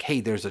about, like,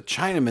 hey, there's a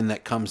Chinaman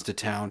that comes to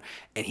town,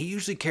 and he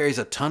usually carries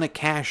a ton of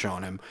cash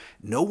on him.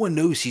 No one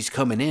knows he's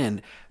coming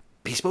in.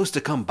 He's supposed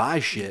to come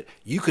buy shit.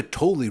 You could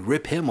totally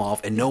rip him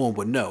off, and no one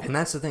would know. And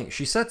that's the thing.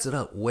 She sets it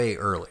up way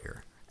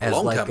earlier. A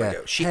long time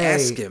ago. She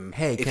asked him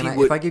hey, if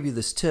if I give you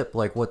this tip,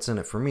 like, what's in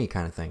it for me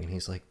kind of thing? And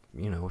he's like,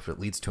 you know, if it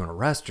leads to an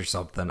arrest or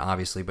something,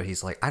 obviously. But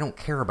he's like, I don't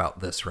care about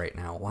this right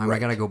now. Why am I Right.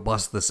 going to go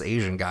bust this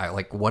Asian guy?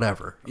 Like,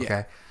 whatever. Yeah.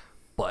 Okay.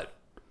 But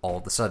all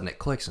of a sudden it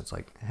clicks. And it's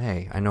like,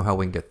 hey, I know how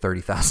we can get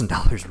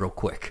 $30,000 real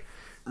quick.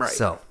 Right.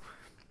 So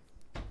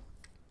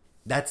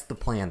that's the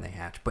plan they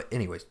hatch. But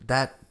anyways,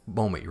 that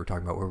moment you were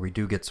talking about where we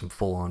do get some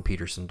full on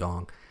Peterson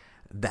dong,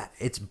 that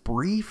it's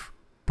brief,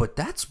 but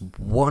that's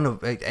one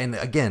of, and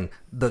again,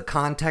 the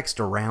context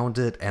around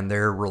it and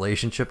their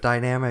relationship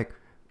dynamic,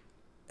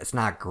 it's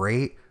not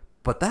great,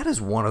 but that is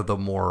one of the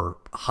more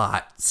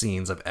hot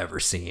scenes I've ever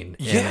seen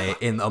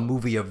in a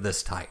movie of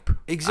this type.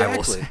 Exactly. I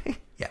will say.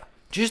 Yeah.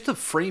 Just the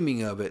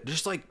framing of it,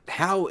 just like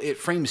how it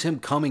frames him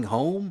coming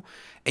home,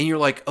 and you're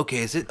like, okay,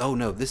 is it? Oh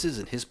no, this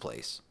isn't his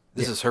place.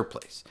 This is her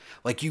place.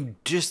 Like, you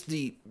just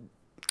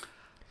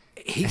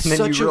He's And then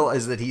such you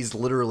realize that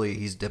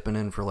he's dipping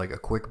in for like a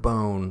quick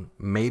bone,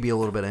 maybe a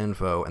little bit of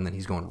info, and then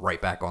he's going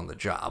right back on the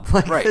job.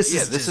 Like, right. This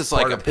Yeah, is this just is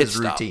like part a of pit his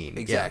stop. routine.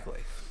 Exactly.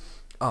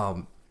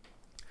 Yeah.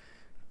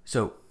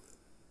 So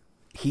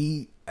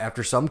he,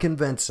 after some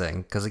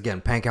convincing, because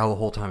again, Pankow the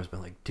whole time has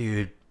been like,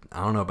 dude,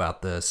 I don't know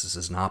about this. This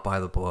is not by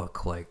the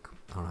book. Like,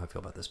 I don't know how I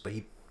feel about this. But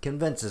he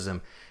convinces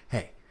him,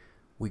 hey,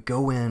 we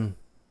go in,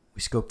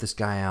 we scope this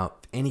guy out.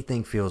 If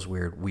anything feels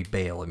weird, we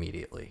bail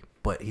immediately.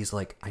 But he's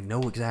like, I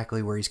know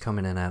exactly where he's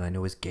coming in at. I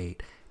know his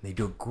gate. And they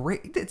do a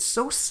great, it's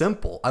so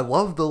simple. I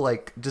love the,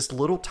 like, just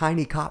little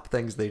tiny cop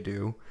things they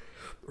do,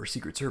 or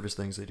Secret Service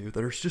things they do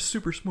that are just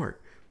super smart.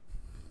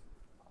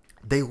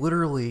 They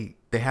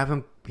have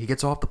him, he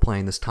gets off the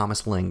plane, this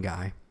Thomas Ling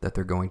guy that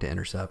they're going to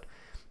intercept,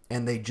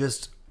 and they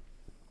just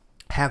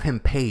have him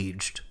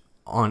paged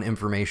on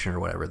information or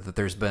whatever, that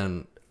there's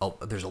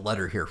a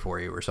letter here for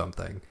you or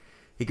something.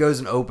 He goes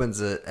and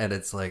opens it, and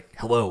it's like,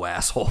 hello,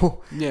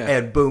 asshole. Yeah.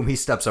 And boom, he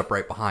steps up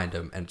right behind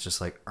him, and it's just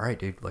like, all right,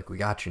 dude, like, we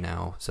got you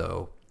now,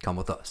 so come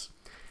with us.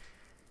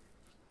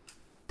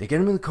 They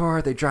get him in the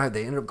car, they drive,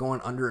 they end up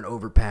going under an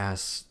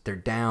overpass. They're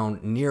down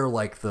near,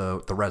 like,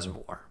 the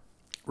reservoir.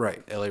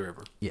 Right, LA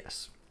River.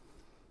 Yes.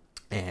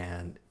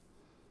 And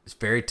it's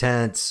very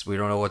tense. We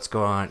don't know what's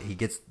going on. He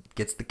gets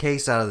the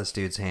case out of this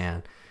dude's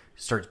hand,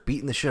 starts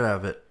beating the shit out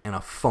of it, and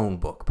a phone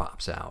book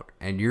pops out.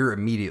 And you're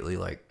immediately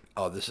like,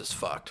 oh, this is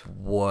fucked.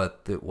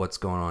 What's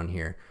going on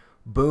here?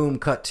 Boom,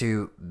 cut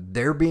to,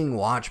 they're being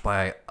watched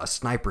by a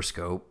sniper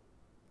scope.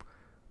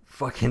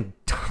 Fucking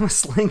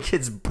Thomas Lane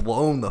gets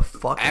blown the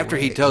fuck After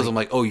away. he tells him,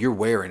 like, oh, you're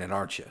wearing it,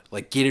 aren't you?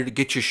 Like,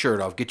 get your shirt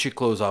off, get your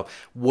clothes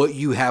off. What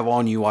you have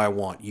on you, I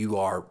want.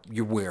 You're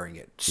wearing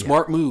it.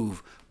 Smart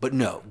move, but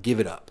no, give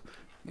it up.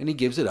 And he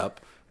gives it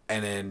up,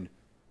 and then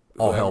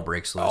all hell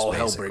breaks loose, all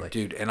basically. hell breaks,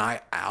 dude. And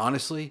I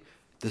honestly,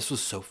 this was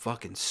so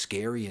fucking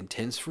scary and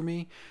tense for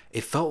me.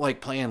 It felt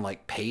like playing,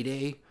 like,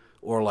 Payday,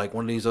 or like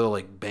one of these other,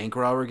 like, bank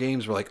robber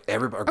games where, like,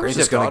 everybody. I was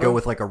just gonna go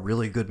with, like, a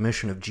really good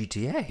mission of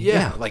GTA.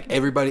 Yeah, like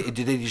everybody,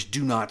 they just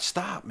do not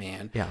stop,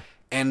 man. Yeah.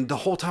 And the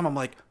whole time I'm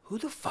like, who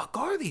the fuck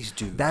are these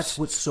dudes? That's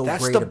what's so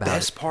That's great the about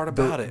best it. part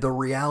about it. The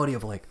reality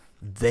of, like,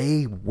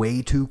 they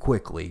way too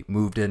quickly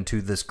moved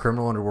into this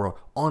criminal underworld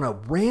on a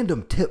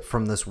random tip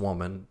from this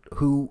woman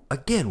who,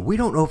 again, we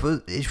don't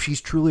know if she's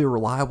truly a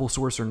reliable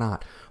source or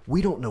not.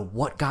 We don't know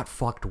what got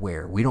fucked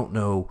where. We don't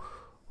know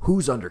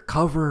who's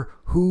undercover,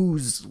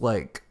 who's,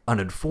 like, an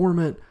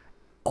informant,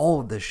 all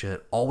of this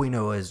shit. All we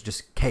know is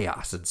just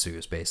chaos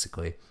ensues,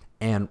 basically.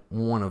 And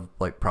one of,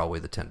 like, probably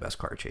the 10 best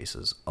car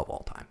chases of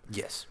all time.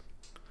 Yes.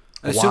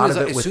 A lot of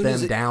it with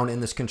them down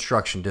in this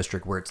construction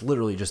district where it's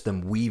literally just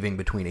them weaving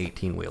between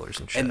 18-wheelers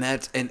and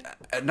shit. And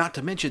not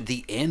to mention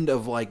the end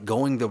of, like,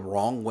 going the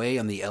wrong way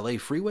on the LA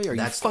freeway. Are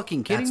you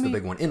fucking kidding me? That's the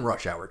big one. In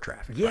rush hour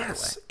traffic,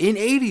 yes. by the way.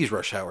 In 80s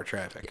rush hour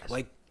traffic. Yes.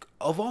 Like,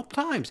 of all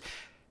times.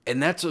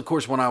 And that's, of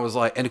course, when I was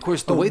like, and of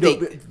course, the way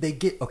they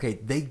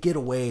get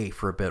away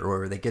for a bit,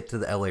 or they get to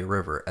the LA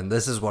River, and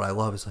this is what I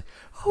love. It's like,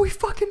 oh, we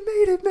fucking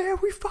made it, man.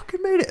 We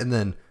fucking made it. And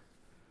then,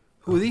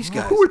 who are these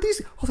guys? Who are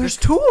these? Oh, there's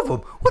two of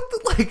them. What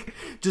the, like,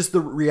 just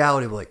the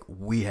reality of, like,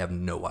 we have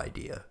no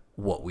idea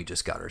what we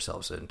just got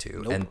ourselves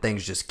into. Nope. And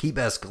things just keep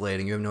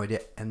escalating. You have no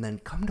idea. And then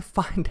come to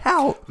find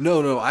out.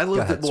 No, I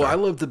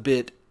love the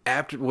bit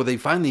after, well, they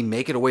finally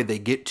make it away. They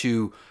get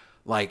to,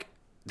 like,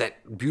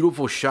 that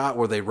beautiful shot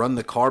where they run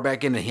the car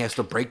back in and he has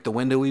to break the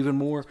window even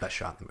more. Best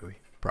shot in the movie,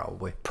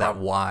 probably. That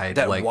wide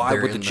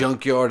with the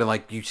junkyard and,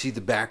 like, you see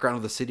the background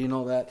of the city and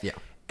all that. Yeah.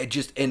 It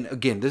just, and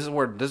again, this is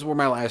where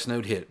my last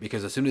note hit,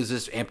 because as soon as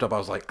this amped up, I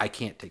was like, I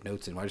can't take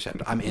notes anymore. I just have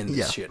to, I'm in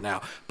this shit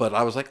now. But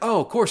I was like,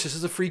 oh, of course, this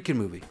is a Friedkin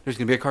movie. There's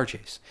gonna be a car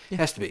chase. It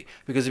has to be,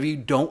 because if you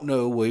don't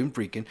know William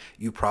Friedkin,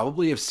 you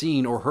probably have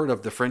seen or heard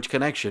of The French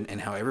Connection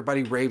and how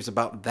everybody raves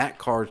about that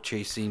car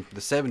chase scene from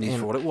the 70s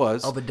for what it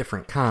was. Of a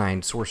different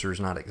kind. Sorcerer's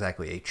not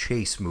exactly a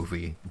chase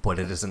movie, but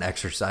it is an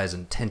exercise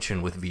in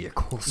tension with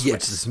vehicles,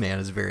 which this man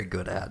is very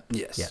good at.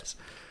 Yes.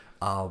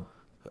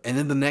 And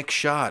then the next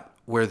shot,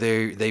 where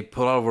they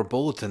put out over a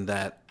bulletin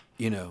that,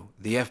 you know,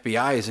 the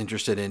FBI is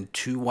interested in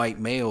two white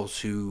males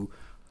who,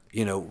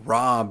 you know,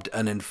 robbed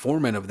an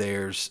informant of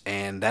theirs,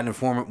 and that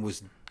informant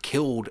was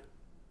killed,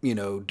 you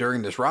know,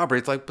 during this robbery.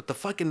 It's like, but the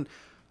fucking,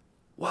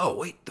 whoa,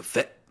 wait, the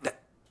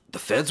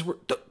feds were,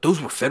 those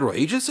were federal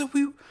agents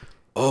that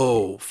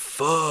oh,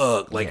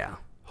 fuck. Like,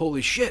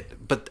 holy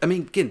shit. But, I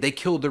mean, again, they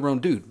killed their own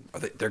dude.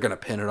 They're going to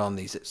pin it on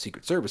these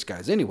Secret Service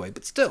guys anyway,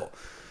 but still.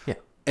 Yeah.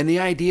 And the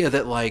idea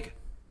that, like,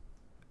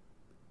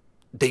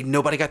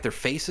 nobody got their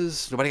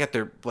faces, nobody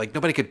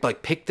could,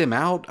 like, pick them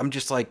out. I'm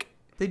just like,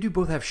 they do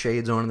both have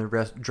shades on and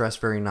they're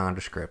dressed very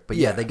nondescript, but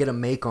yeah, they get a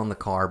make on the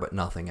car but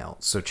nothing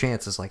else. So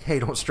Chance is like, hey,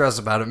 don't stress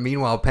about it.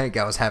 Meanwhile,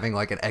 Pankow is having,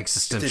 like, an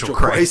existential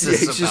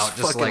crisis. Yeah, he's just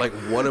fucking like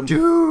what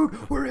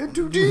dude, we're in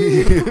too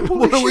deep.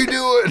 What are we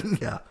doing?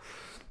 Yeah.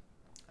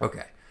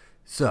 Okay,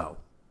 so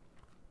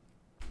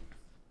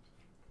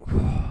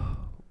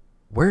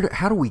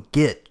how do we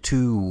get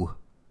to?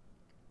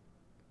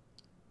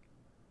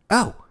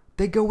 Oh,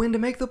 they go in to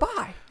make the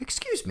buy.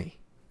 Excuse me.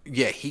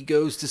 Yeah, he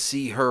goes to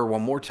see her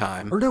one more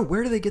time. Or no,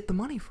 where do they get the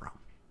money from?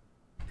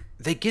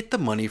 They get the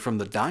money from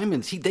the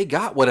diamonds. They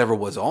got whatever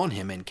was on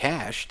him in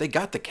cash. They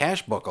got the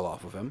cash buckle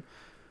off of him.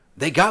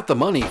 They got the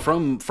money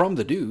from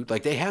the dude.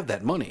 Like, they have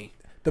that money.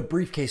 The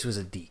briefcase was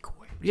a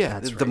decoy. Yeah,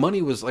 the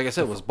money was, like I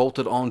said, was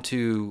bolted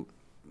onto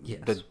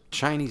the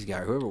Chinese guy,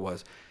 whoever it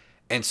was.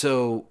 And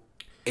so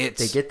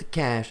they get the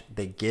cash.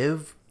 They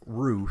give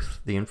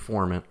Ruth, the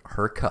informant,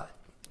 her cut.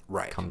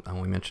 Right. I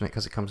only mention it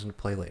because it comes into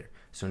play later.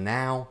 So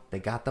now they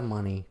got the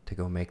money to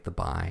go make the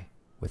buy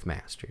with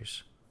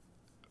Masters.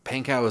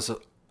 Pankow has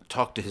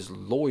talked to his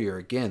lawyer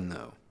again,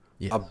 though,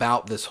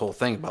 about this whole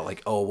thing. About,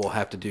 like, oh, you'll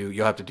have to do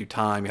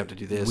time, you have to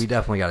do this. We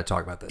definitely got to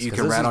talk about this. You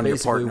can rat on your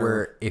partner.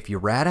 Where if you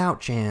rat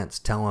out Chance,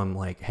 tell him,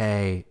 like,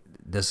 hey,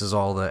 this is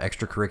all the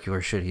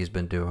extracurricular shit he's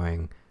been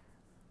doing.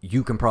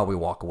 you can probably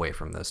walk away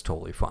from this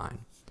totally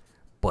fine.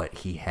 But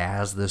he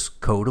has this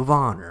code of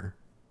honor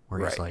where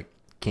he's Right. like,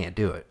 can't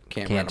do it.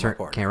 Can't rat on my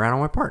partner. Can't rat on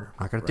my partner.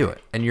 Not going to do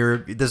it. And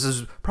this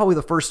is probably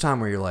the first time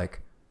where you're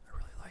like, I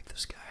really like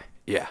this guy.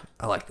 Yeah.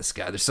 I like this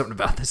guy. There's something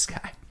about this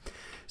guy.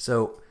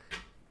 So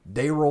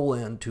they roll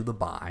into the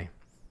bye.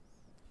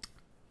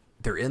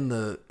 They're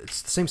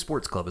it's the same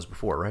sports club as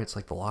before, right? It's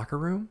like the locker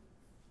room.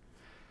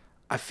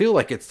 I feel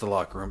like it's the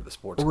locker room of the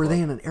sports Or were club.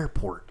 they in an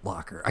airport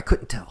locker? I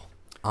couldn't tell,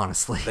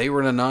 honestly. They were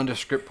in a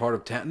nondescript part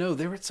of town. No,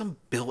 they were at some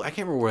building. I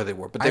can't remember where they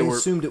were, but I they were.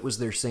 assumed it was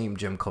their same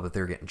gym club that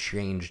they were getting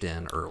changed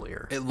in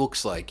earlier. It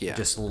looks like, yeah.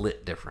 Just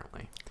lit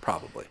differently.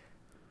 Probably.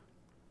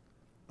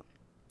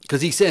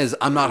 Because he says,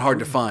 I'm not hard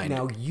to find.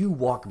 Now, you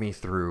walk me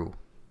through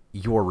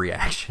your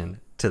reaction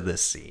to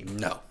this scene.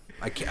 No.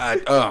 I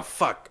can't. Oh,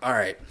 fuck. All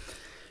right.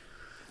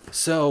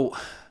 So,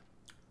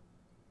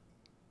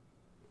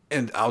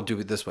 and I'll do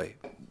it this way.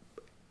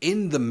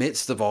 In the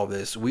midst of all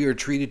this, we are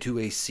treated to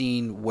a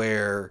scene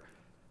where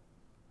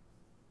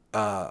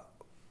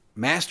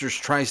Masters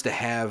tries to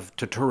have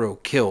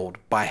Totoro killed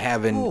by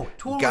having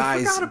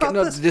guys. Forgot about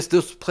this.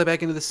 This play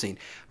back into the scene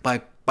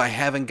by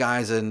having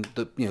guys in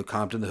the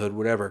Compton, the Hood,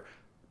 whatever,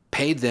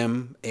 paid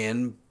them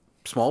in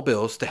small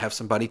bills to have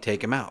somebody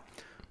take him out.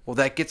 Well,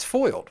 that gets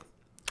foiled,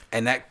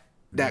 and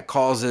that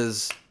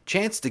causes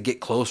Chance to get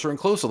closer and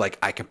closer. Like,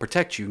 I can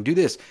protect you and do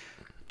this.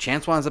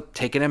 Chance winds up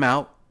taking him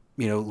out.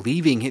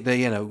 Leaving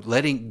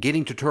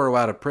getting Totoro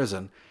out of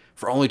prison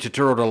for only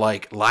Totoro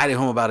to lie to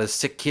him about his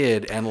sick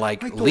kid and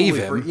leave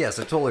him. Yes,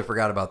 I totally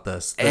forgot about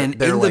this. And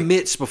in the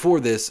midst before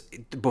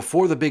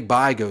the big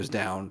buy goes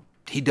down,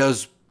 he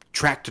does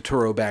track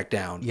Totoro back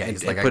down. Yeah,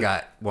 he's I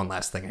got one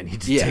last thing I need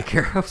to take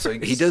care of. So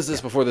he does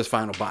this before this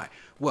final buy.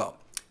 Well,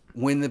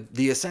 when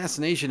the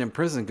assassination in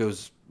prison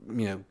goes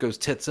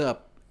tits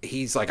up,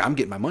 he's like, I'm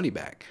getting my money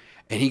back.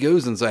 And he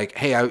goes and's like,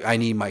 hey, I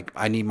need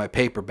my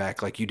paper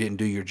back. Like, you didn't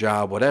do your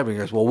job, whatever. He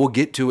goes, well, we'll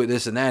get to it,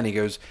 this and that. And he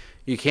goes,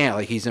 you can't.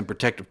 Like, he's in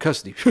protective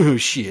custody. Oh,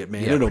 shit,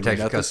 man. Yeah,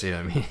 protective custody.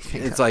 I mean,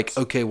 it's like,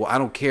 okay, well, I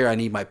don't care. I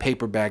need my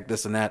paper back,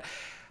 this and that.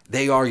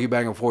 They argue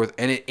back and forth.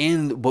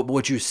 And but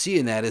what you see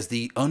in that is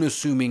the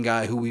unassuming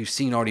guy who we've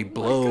seen already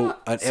blow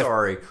an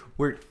Sorry.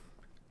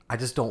 I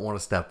just don't want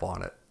to step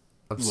on it.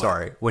 I'm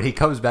sorry. When he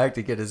comes back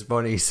to get his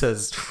money, he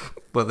says,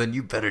 well, then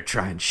you better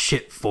try and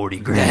shit 40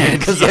 grand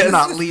because I'm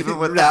not leaving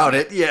without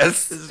it.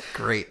 Yes. This is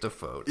great to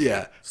vote.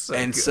 Yeah.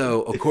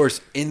 So, of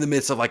course, in the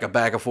midst of a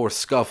back and forth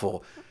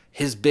scuffle,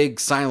 his big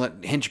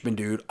silent henchman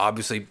dude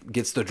obviously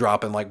gets the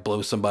drop and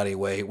blows somebody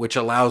away, which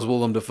allows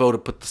Willem Dafoe to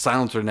put the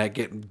silencer in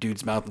that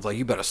dude's mouth and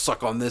you better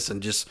suck on this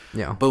and just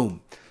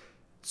boom.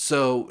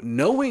 So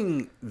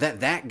knowing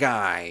that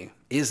guy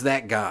is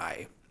that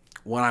guy,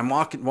 when I'm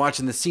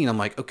watching the scene, I'm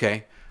like,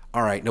 okay,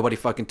 all right, nobody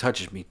fucking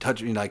touches me.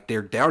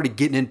 They're already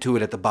getting into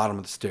it at the bottom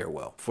of the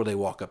stairwell before they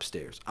walk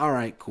upstairs. All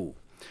right, cool.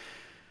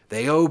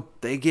 They go,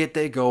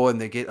 and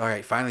they get, all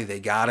right, finally they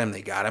got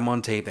him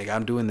on tape, they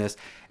got him doing this,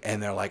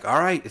 and they're like, all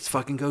right, it's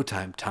fucking go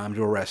time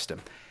to arrest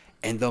him.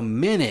 And the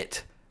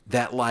minute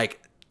that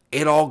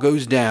it all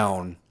goes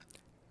down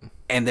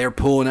and they're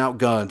pulling out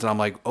guns, and I'm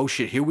like, oh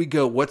shit, here we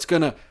go,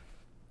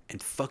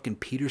 and fucking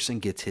Peterson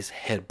gets his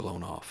head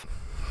blown off.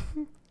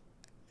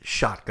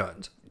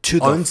 Shotguns. To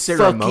the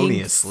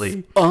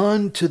unceremoniously.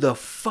 Onto the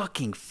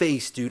fucking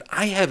face, dude.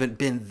 I haven't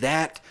been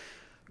that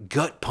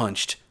gut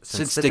punched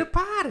since The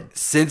Departed.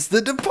 Since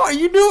The Departed.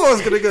 You knew I was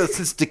going to go.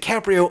 Since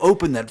DiCaprio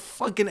opened that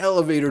fucking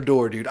elevator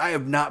door, dude. I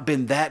have not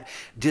been that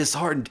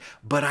disheartened.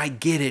 But I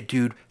get it,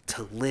 dude.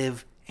 To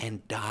live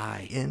and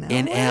die in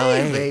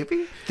LA,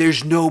 baby.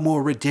 There's no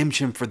more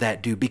redemption for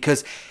that, dude.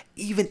 Because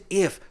even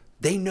if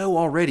they know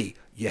already,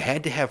 you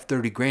had to have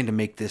 30 grand to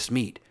make this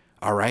meet.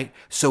 All right?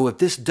 So if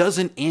this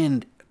doesn't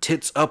end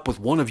tits up with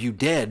one of you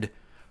dead,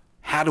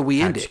 how do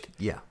we end it?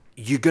 Yeah.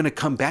 You're going to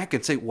come back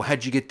and say, well,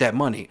 how'd you get that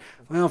money?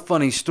 Well,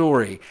 funny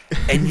story.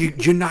 And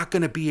you're not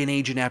going to be an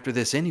agent after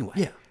this anyway.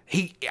 Yeah.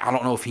 I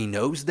don't know if he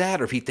knows that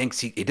or if he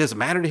thinks it doesn't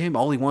matter to him.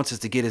 All he wants is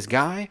to get his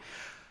guy.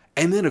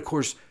 And then, of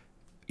course,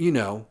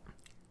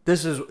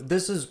 This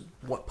is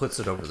what puts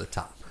it over the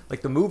top.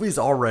 The movie's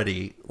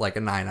already a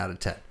 9 out of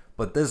 10.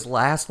 But this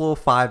last little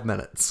 5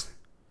 minutes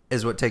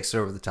is what takes it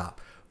over the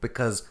top.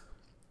 Because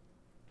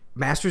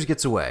Masters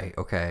gets away,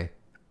 okay?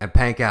 And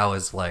Pankow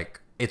is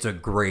it's a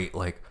great,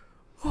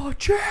 oh,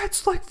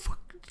 Chance,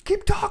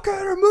 keep talking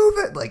or move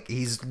it.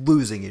 He's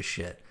losing his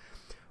shit.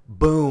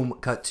 Boom,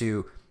 cut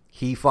to,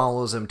 he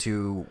follows him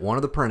to one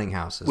of the printing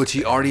houses. Which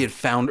he already had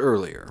found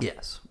earlier.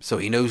 Yes. So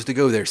he knows to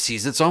go there,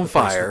 sees it's on The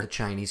place fire. with the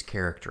Chinese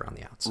character on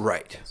the outside.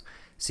 Right. Yes.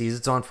 Sees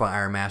it's on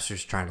fire.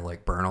 Masters trying to,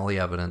 burn all the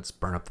evidence,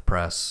 burn up the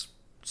press,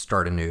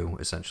 start anew,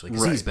 essentially.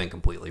 Because he's been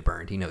completely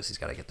burned. He knows he's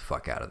got to get the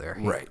fuck out of there.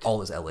 Right.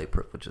 All his LA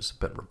privileges have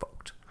been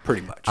revoked.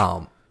 Pretty much.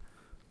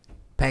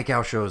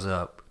 Pankow shows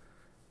up,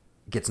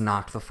 gets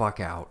knocked the fuck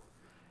out.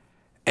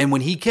 And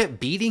when he kept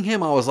beating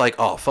him, I was like,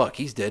 oh, fuck,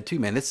 he's dead too,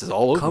 man. This is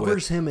all over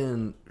Covers with. him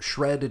in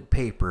shredded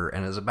paper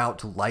and is about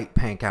to light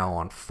Pankow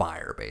on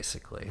fire,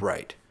 basically.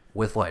 Right.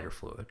 With lighter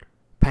fluid.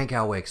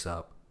 Pankow wakes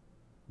up,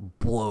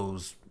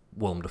 blows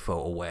Willem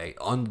Dafoe away,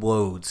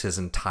 unloads his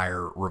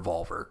entire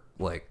revolver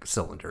like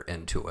cylinder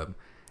into him,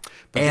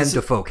 and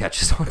Dafoe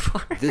catches on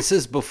fire. This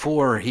is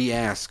before he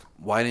asks,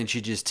 "Why didn't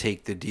you just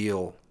take the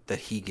deal that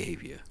he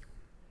gave you?"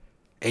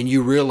 And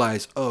you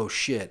realize, oh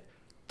shit,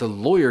 the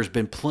lawyer's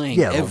been playing.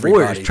 Yeah, the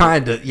everybody. lawyer's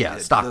trying to. Yeah,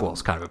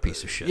 Stockwell's kind of a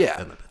piece of shit.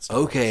 Yeah.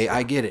 Okay,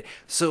 I get it.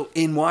 So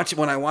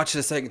when I watched it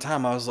the second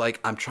time, I was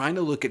like, I'm trying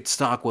to look at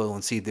Stockwell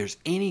and see if there's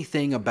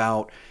anything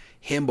about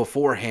him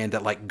beforehand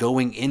that, like,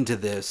 going into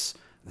this,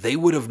 they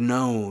would have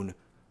known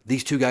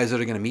these two guys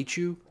that are going to meet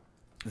you,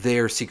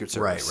 they're Secret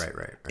Service.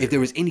 Right. If there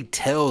was any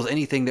tells,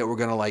 anything that were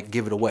going to, like,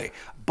 give it away.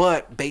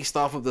 But based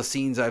off of the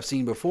scenes I've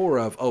seen before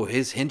of,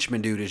 his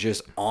henchman dude is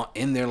just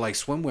in there like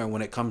swimwear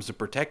when it comes to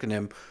protecting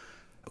him,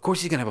 of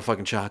course he's going to have a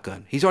fucking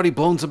shotgun. He's already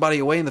blown somebody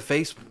away in the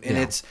face, and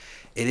it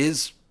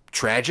is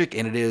tragic,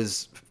 and it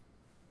is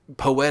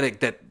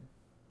poetic that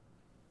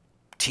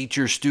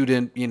teacher,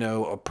 student,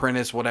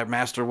 apprentice, whatever,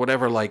 master,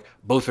 whatever, like,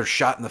 both are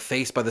shot in the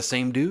face by the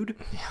same dude.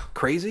 Yeah.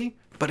 Crazy.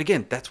 But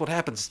again, that's what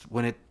happens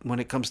when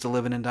it comes to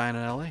living and dying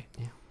in LA.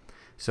 Yeah.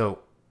 So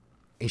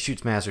he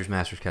shoots Masters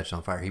catches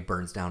on fire. He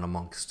burns down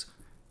amongst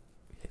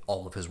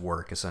all of his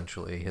work,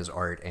 essentially, his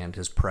art and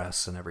his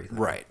press and everything.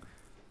 Right.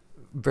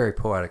 Very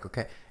poetic,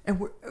 okay?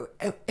 And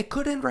it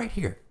could end right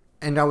here,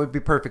 and I would be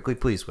perfectly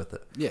pleased with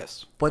it.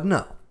 Yes. But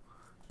no.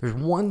 There's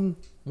one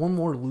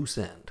more loose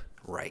end.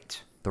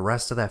 Right. The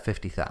rest of that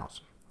 $50,000.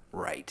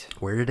 Right.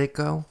 Where did it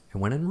go? It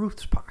went in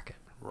Ruth's pocket.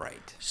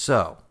 Right.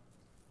 So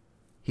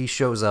he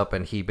shows up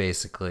and he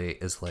basically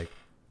is like,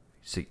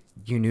 so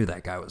you knew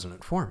that guy was an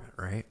informant,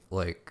 right?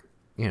 Like,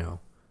 you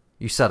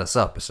set us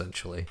up,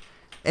 essentially.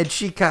 And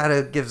she kind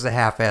of gives a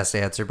half-assed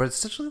answer, but it's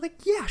essentially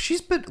like, yeah,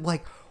 she's been,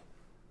 like,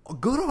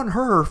 good on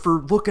her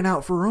for looking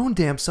out for her own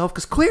damn self,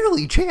 because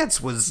clearly Chance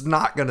was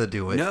not going to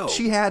do it. No.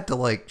 She had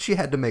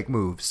to make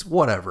moves.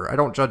 Whatever. I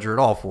don't judge her at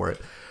all for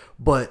it.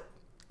 But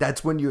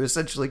that's when you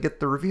essentially get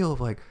the reveal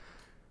of, like,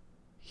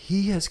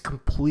 he has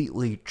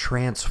completely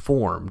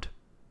transformed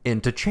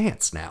into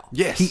Chance now.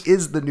 Yes. He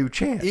is the new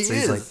Chance.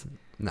 He's like,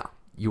 no,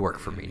 you work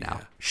for me now.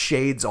 Yeah.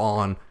 Shades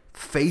on,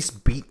 face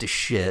beat to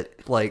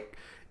shit, like,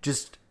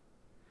 just,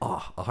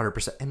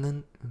 100%. And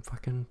then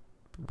fucking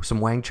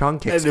some Wang Chung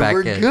kicks back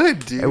in. And we're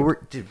good, dude. And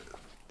dude.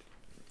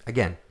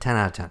 Again, 10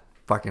 out of 10.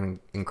 Fucking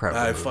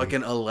incredible movie.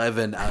 Fucking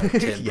 11 out of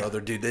 10, brother.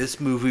 Dude, this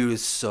movie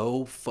was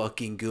so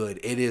fucking good.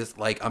 It is,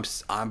 like,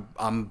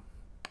 I'm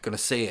gonna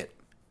say it.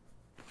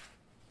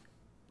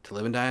 To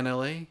Live and Die in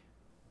L.A.,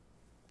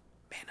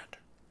 Manhunter.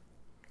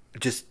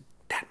 Just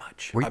that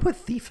much. Where you put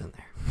Thief in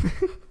there?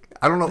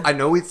 I don't know. I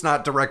know it's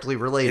not directly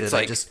related. It's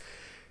like,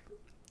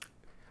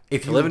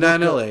 if you Live and Die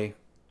in L.A.,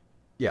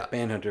 yeah,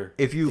 Manhunter.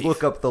 If you Thief.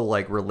 look up the,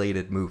 like,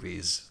 related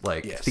movies,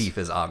 like, yes. Thief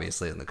is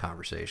obviously in the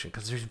conversation,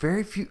 because there's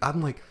very few.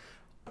 I'm like,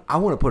 I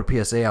want to put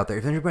a PSA out there.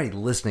 If anybody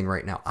listening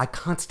right now, I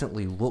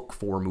constantly look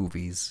for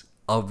movies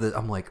of the.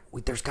 I'm like,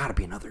 wait, there's got to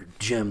be another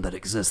gem that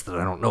exists that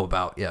I don't know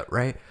about yet,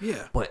 right?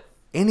 Yeah. But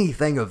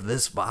anything of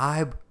this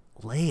vibe,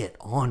 lay it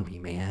on me,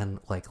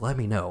 man. Like, let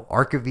me know.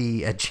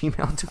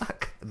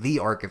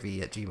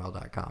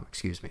 thearchivy@gmail.com.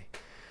 Excuse me.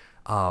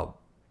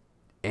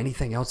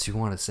 Anything else you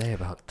want to say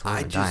about To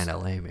Live and Die in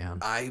LA, man?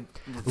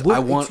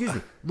 Excuse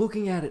me.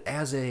 Looking at it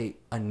as a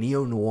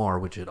neo-noir,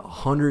 which it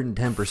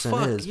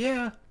 110% is.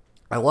 Yeah.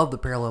 I love the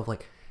parallel of,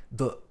 like,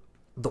 the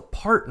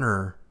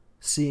partner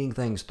seeing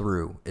things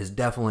through is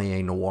definitely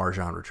a noir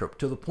genre trope,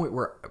 to the point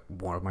where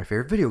one of my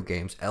favorite video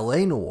games,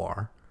 LA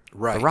Noire,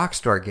 right, the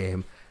Rockstar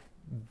game,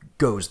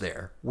 goes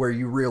there, where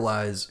you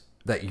realize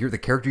that the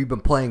character you've been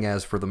playing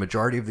as for the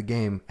majority of the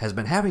game has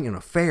been having an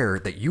affair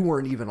that you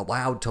weren't even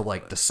allowed to,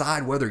 like,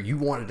 decide whether you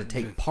wanted to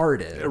take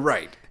part in.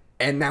 Right.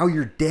 And now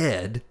you're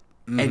dead,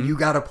 and you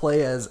got to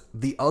play as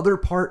the other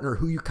partner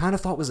who you kind of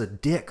thought was a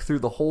dick through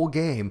the whole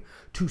game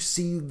to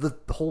see the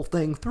whole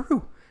thing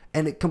through.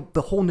 And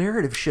the whole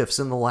narrative shifts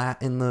in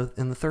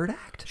the third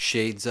act.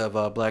 Shades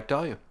of Black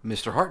Dahlia.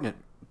 Mr. Hartnett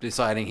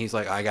deciding he's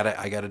like, I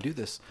gotta do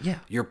this. Yeah.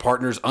 Your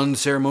partner's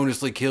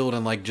unceremoniously killed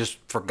and, like, just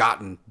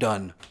forgotten,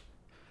 done.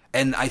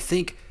 And I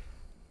think,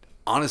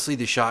 honestly,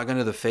 the shotgun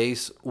to the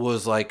face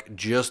was, like,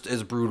 just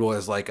as brutal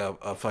as, like,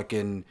 a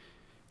fucking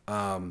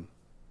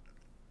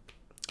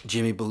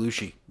Jimmy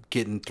Belushi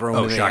getting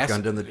thrown in the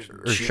shotgunned in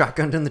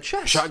the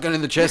chest. Shotgun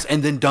in the chest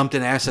and then dumped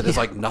in acid. It's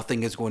like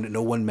nothing is going to,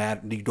 no one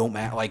mad, you don't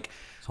matter. Like,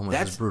 it's almost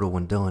as brutal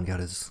when Dylan got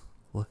his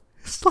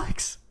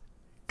legs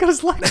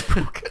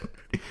broken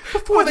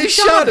before they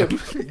shot him.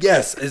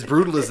 Yes, as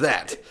brutal as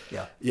that.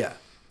 Yeah. Yeah.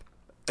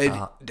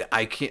 I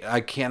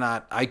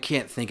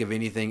can't think of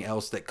anything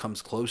else that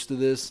comes close to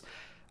this.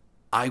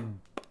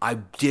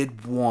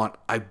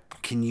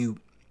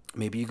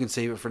 Maybe you can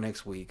save it for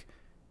next week.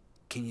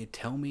 Can you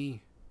tell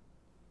me,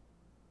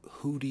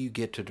 who do you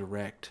get to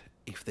direct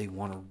if they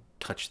want to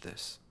touch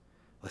this?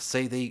 Let's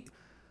say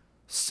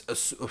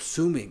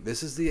assuming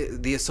this is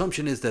the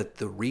assumption is that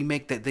the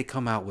remake that they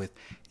come out with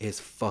is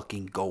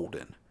fucking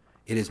golden.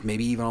 It is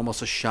maybe even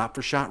almost a shot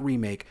for shot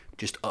remake,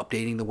 just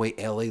updating the way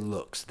LA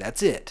looks.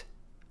 That's it.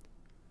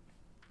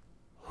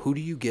 Who do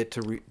you get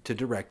to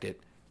direct it,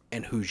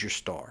 and who's your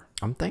star?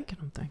 I'm thinking.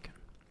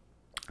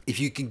 If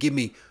you can give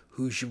me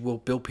who's your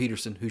Bill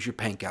Peterson, who's your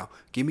Pankow,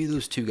 give me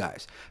those two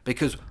guys.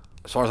 Because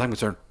as far as I'm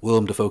concerned,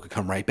 Willem Dafoe could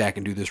come right back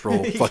and do this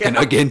role fucking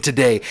again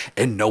today,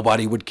 and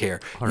nobody would care.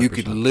 100%. You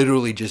could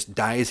literally just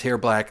dye his hair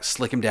black,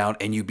 slick him down,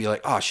 and you'd be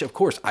like, oh shit, of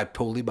course, I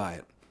totally buy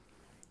it.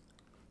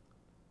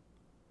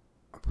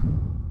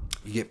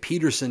 You get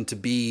Peterson to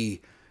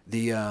be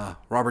the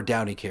Robert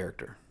Downey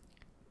character.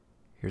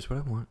 Here's what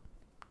I want.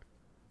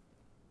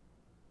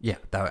 Yeah,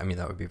 that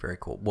would be very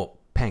cool. Well,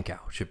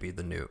 Pankow should be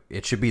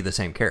it should be the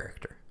same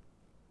character.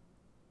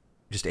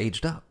 Just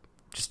aged up.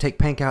 Just take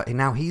Pankow, and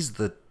now he's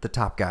the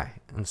top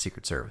guy in the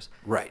Secret Service.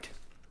 Right.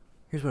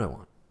 Here's what I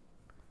want.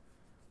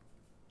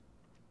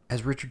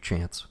 As Richard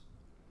Chance,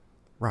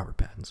 Robert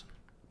Pattinson.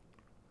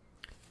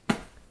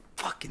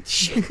 Fucking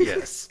shit,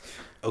 yes.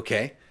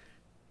 Okay.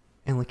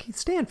 And Lakeith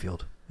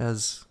Stanfield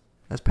as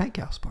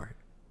Pankow's part.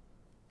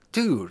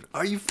 Dude,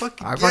 are you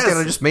fucking... I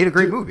just made a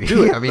great movie.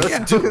 Do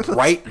it. Dude,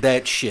 write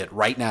that shit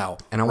right now.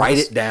 And write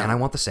it down. And I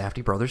want the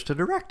Safdie brothers to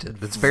direct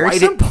it. It's very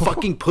simple.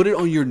 Fucking put it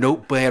on your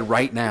notepad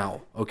right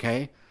now,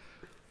 okay?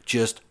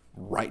 Just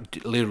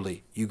write...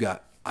 Literally, you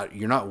got...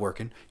 you're not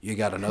working. You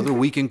got another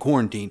week in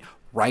quarantine.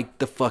 Write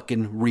the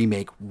fucking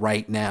remake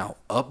right now.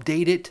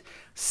 Update it.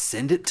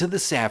 Send it to the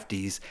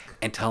Safdies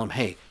and tell them,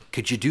 hey,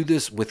 could you do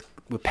this with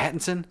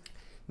Pattinson?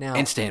 Now,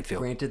 and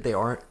Stanfield. Granted, they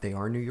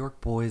are New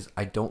York boys.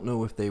 I don't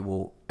know if they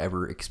will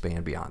ever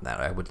expand beyond that.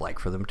 I would like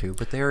for them to,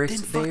 but they are. Then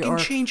fucking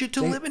change it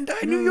to Live and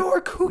Die New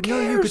York. Who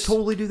cares? No, you could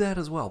totally do that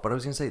as well. But I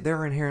was gonna say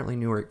they're inherently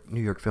New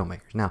York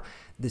filmmakers. Now,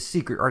 the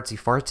secret artsy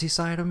fartsy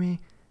side of me,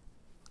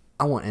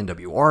 I want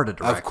NWR to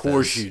direct. Of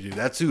course you do.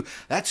 That's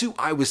who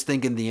I was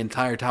thinking the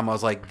entire time. I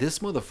was like, this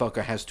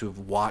motherfucker has to have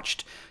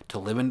watched To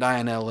Live and Die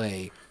in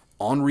L.A.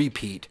 on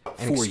repeat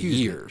for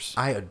years.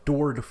 I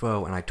adore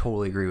Dafoe, and I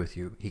totally agree with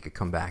you. He could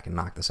come back and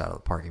knock this out of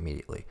the park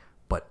immediately.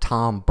 But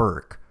Tom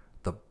Burke,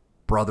 the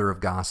brother of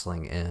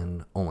Gosling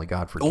in Only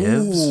God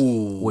Forgives,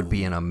 would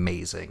be an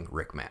amazing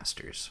Rick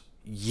Masters.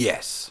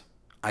 Yes,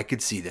 I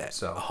could see that.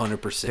 So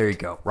 100%. There you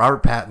go.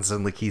 Robert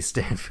Pattinson, Lakeith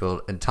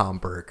Stanfield, and Tom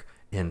Burke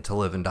in To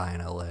Live and Die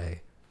in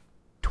L.A.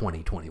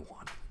 2021.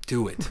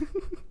 Do it.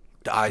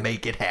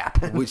 Make it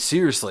happen.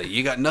 Seriously,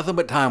 you got nothing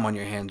but time on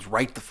your hands.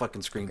 Write the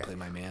fucking screenplay,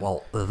 my man.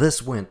 Well,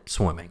 this went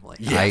swimmingly.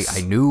 Yes.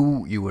 I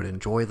knew you would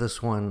enjoy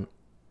this one.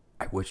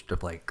 I wished,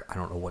 I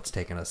don't know what's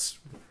taken us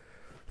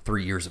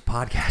 3 years of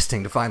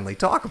podcasting to finally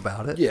talk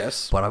about it.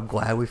 Yes. But I'm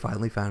glad we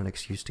finally found an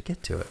excuse to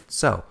get to it.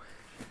 So,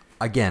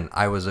 again,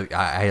 I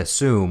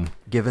assume,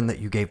 given that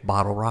you gave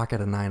Bottle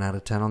Rocket a 9 out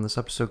of 10 on this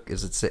episode,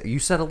 you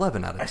said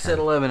 11 out of 10. I said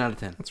 11 out of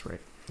 10. That's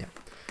right. Yeah.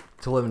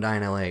 To Live and Die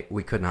in L.A.,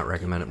 we could not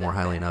recommend it more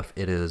highly enough.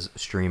 It is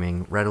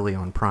streaming readily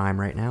on Prime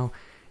right now.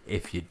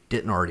 If you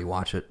didn't already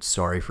watch it,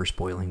 sorry for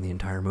spoiling the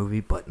entire movie,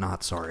 but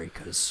not sorry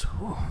because,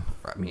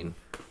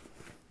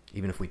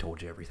 even if we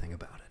told you everything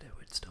about it, it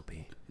would still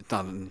be...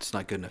 It's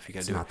not good enough. You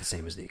got to do it. It's not the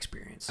same as the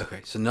experience.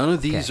 Okay, so none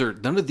of these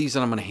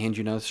that I'm going to hand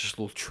you now. It's just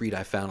a little treat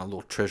I found, a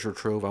little treasure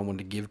trove I wanted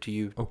to give to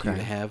you. Okay. You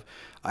to have.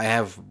 I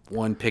have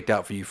one picked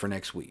out for you for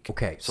next week.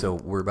 Okay, so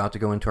we're about to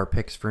go into our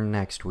picks for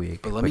next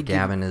week. But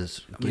Gavin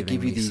is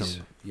giving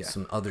me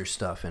some other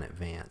stuff in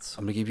advance.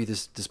 I'm going to give you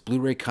this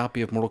Blu-ray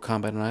copy of Mortal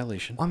Kombat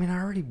Annihilation. Well, I mean, I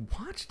already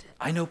watched it.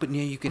 I know, but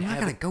yeah, you can have it. I'm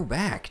not going to go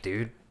back,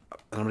 dude.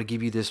 And I'm going to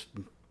give you this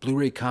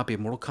Blu-ray copy of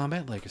Mortal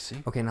Kombat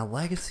Legacy. Okay, now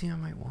Legacy I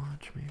might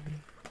watch, maybe.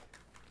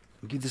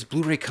 I'll give this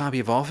Blu-ray copy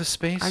of Office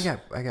Space. I got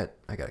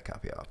a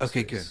copy of Office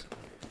Okay, Space. good.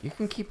 You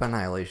can keep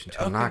Annihilation too.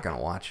 Okay. I'm not going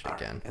to watch it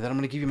again. And then I'm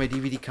going to give you my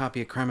DVD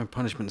copy of Crime and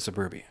Punishment in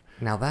Suburbia.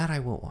 Now that I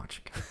will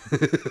watch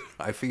again.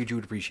 I figured you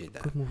would appreciate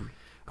that. Good movie.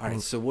 All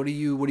right, so what are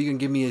you going to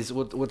give me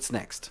what's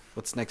next?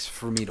 What's next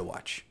for me to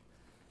watch?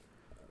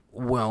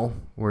 Well,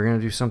 we're going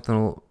to do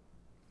something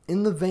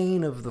in the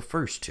vein of the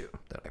first two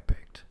that I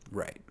picked.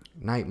 Right.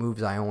 Night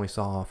Moves I only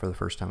saw for the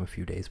first time a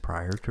few days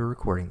prior to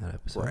recording that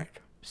episode. Right.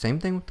 Same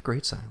thing with The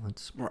Great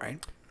Silence.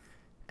 Right.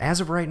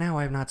 As of right now,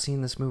 I have not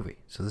seen this movie,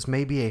 so this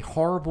may be a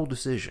horrible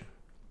decision.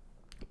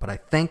 But I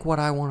think what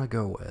I want to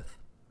go with,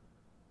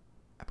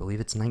 I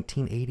believe it's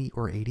 1980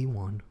 or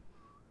 81.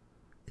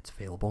 It's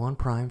available on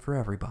Prime for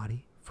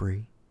everybody,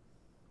 free.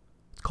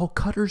 It's called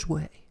Cutter's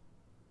Way.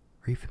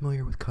 Are you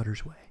familiar with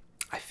Cutter's Way?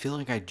 I feel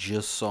like I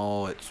just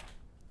saw it,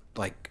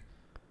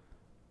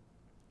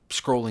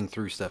 scrolling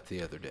through stuff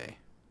the other day.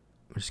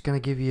 I'm just going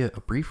to give you a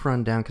brief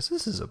rundown, because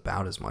this is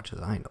about as much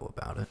as I know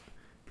about it.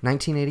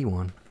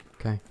 1981,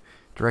 okay?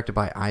 Directed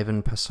by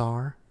Ivan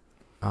Passar,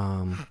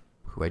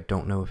 who I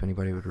don't know if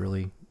anybody would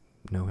really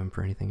know him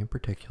for anything in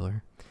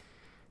particular.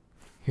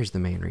 Here's the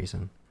main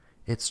reason.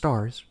 It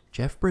stars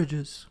Jeff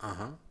Bridges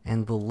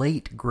and the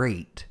late,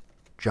 great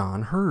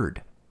John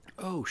Hurd.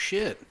 Oh,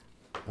 shit.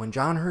 When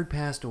John Hurd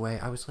passed away,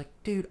 I was like,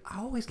 dude, I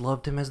always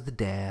loved him as the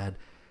dad,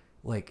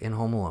 in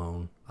Home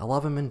Alone. I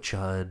love him in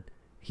Chud.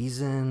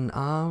 He's in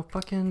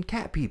fucking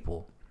Cat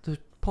People, the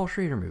Paul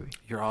Schrader movie.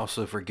 You're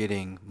also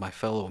forgetting My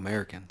Fellow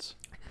Americans.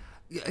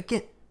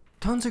 Again,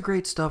 tons of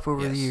great stuff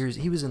over the years.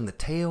 He was in The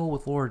Tale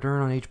with Laura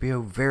Dern on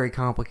HBO. Very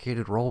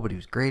complicated role, but he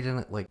was great in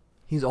it.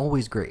 He's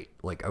always great.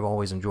 I've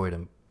always enjoyed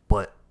him.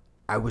 But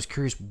I was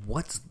curious,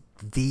 what's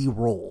the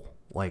role?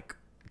 Like,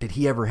 did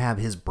he ever have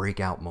his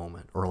breakout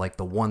moment, or like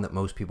the one that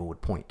most people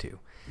would point to?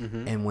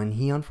 Mm-hmm. And when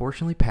he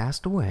unfortunately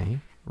passed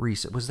away,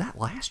 was that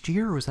last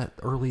year or was that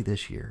early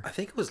this year? I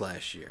think it was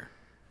last year.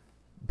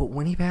 But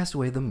when he passed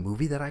away, the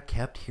movie that I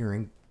kept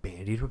hearing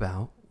bandied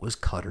about was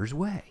Cutter's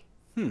Way.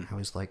 I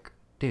was like,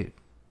 dude,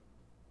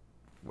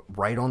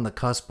 right on the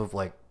cusp of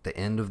like the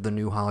end of the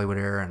new Hollywood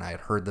era, and I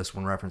had heard this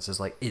one references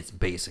like it's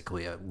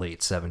basically a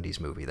late 70s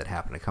movie that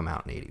happened to come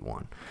out in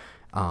 81.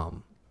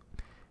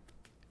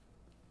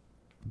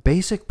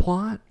 Basic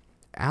plot,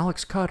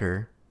 Alex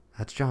Cutter,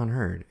 that's John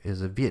Hurd,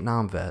 is a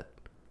Vietnam vet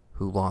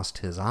who lost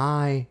his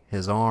eye,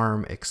 his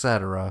arm,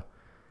 etc.,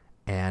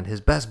 and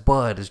his best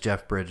bud is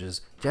Jeff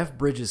Bridges. Jeff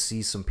Bridges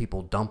sees some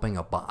people dumping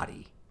a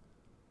body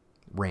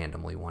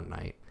randomly one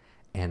night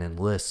and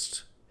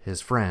enlists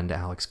his friend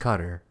Alex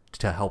Cutter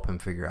to help him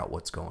figure out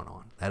what's going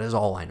on. That is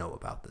all I know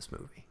about this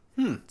movie.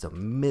 It's a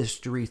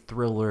mystery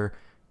thriller,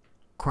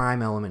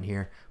 crime element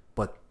here.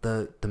 But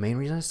the main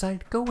reason I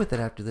decided to go with it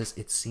after this,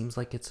 it seems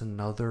like it's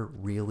another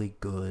really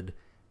good,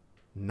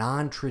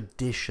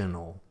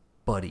 non-traditional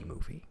buddy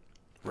movie.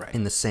 Right.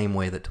 In the same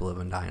way that To Live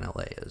and Die in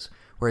L.A. is.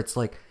 Where it's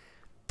like,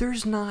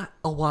 there's not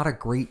a lot of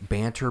great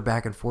banter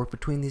back and forth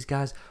between these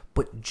guys,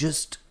 but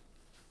just...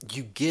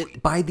 You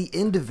get... By the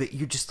end of it,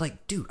 you're just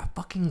like, dude, I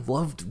fucking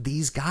loved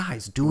these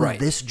guys doing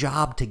this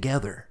job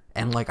together.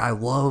 And, like, I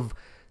love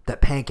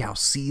that Pankow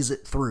sees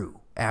it through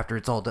after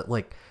it's all done.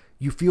 Like,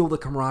 you feel the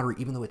camaraderie,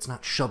 even though it's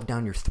not shoved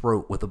down your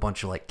throat with a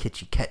bunch of, like,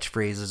 kitschy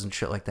catchphrases and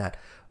shit like that.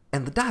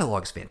 And the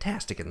dialogue's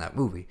fantastic in that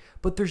movie.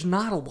 But there's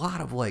not a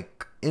lot of,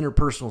 like,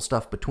 interpersonal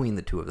stuff between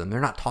the two of them. They're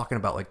not talking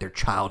about, like, their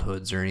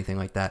childhoods or anything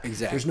like that.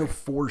 Exactly. There's no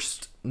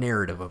forced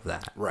narrative of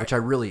that, which I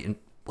really,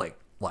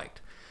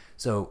 liked.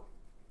 So...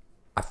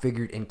 I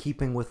figured in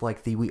keeping with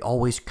like we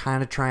always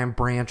kind of try and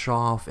branch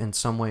off in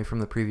some way from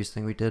the previous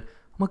thing we did,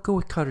 I'm going to go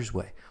with Cutter's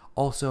Way.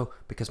 Also,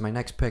 because my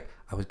next pick,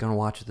 I was going to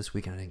watch it this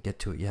week and I didn't get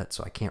to it yet,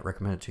 so I can't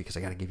recommend it to you because I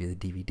got to give you the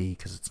DVD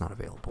because it's not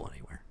available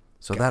anywhere.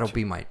 So that'll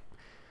be my...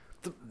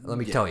 Let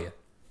me tell you,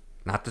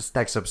 not this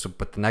next episode,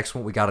 but the next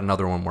one, we got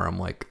another one where I'm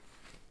like,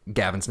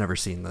 Gavin's never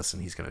seen this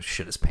and he's going to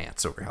shit his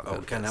pants over how good it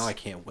is. God, now I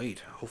can't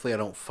wait. Hopefully I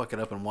don't fuck it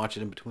up and watch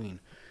it in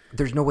between.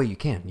 There's no way you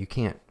can. You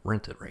can't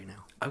rent it right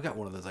now. I've got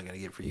one of those I got to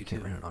get for you too.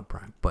 You can't rent it on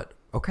Prime. But,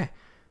 okay.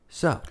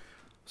 So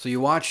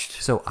you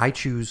watched... So I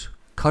choose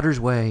Cutter's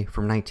Way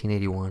from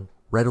 1981,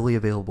 readily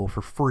available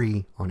for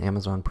free on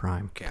Amazon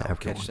Prime. Okay, I'll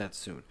catch that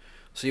soon.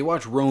 So you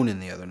watched Ronin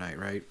the other night,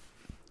 right?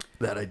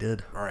 That I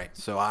did. All right.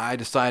 So I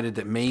decided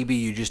that maybe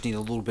you just need a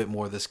little bit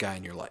more of this guy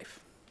in your life.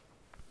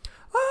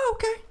 Oh,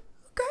 okay.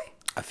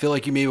 I feel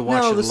like you maybe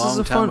watched it a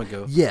long time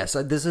ago. Yes,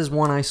 this is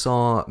one I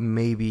saw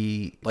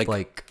maybe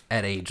like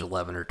at age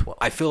 11 or 12.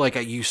 I feel like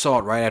you saw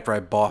it right after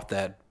I bought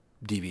that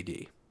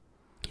DVD.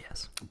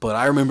 Yes. But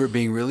I remember it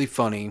being really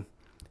funny.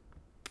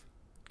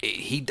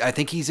 I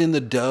think he's in the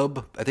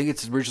dub. I think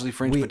it's originally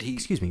French, but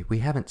Excuse me, we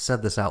haven't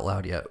said this out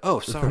loud yet. Oh,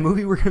 sorry. The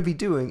movie we're going to be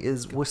doing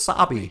is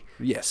Wasabi.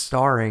 Yes.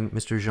 Starring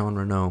Mr. Jean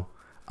Reno.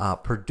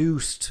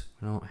 Produced,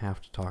 I don't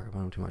have to talk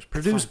about him too much.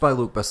 Produced by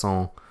Luc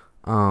Besson.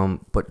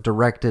 But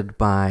directed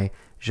by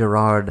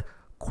Gerard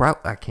Kraut.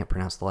 I can't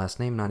pronounce the last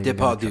name. Not even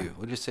Depardieu.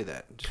 We'll just say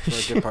that.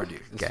 Just Depardieu.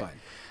 It's okay.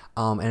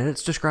 fine. And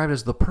it's described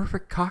as the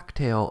perfect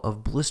cocktail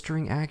of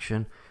blistering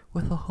action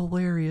with a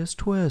hilarious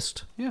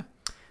twist. Yeah.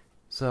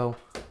 So,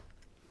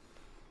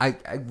 I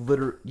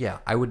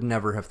would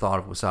never have thought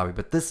of Wasabi,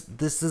 but this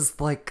is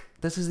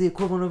the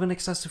equivalent of an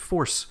excessive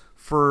force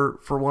for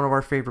one of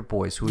our favorite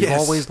boys who we've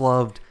always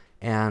loved.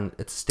 And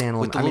it's a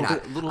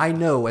standalone. I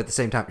know at the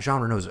same time,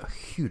 Jean Reno's a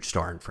huge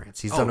star in France.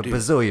 He's done a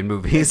bazillion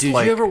movies. Did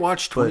you ever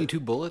watch 22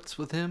 Bullets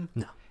with him?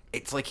 No.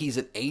 It's like he's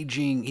an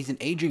aging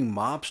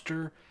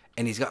mobster,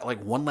 and he's got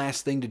like one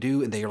last thing to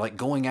do, and they're like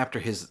going after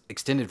his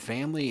extended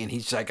family, and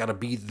he's like got to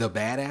be the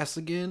badass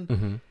again.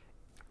 Mm-hmm.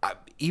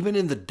 Even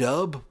in the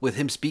dub with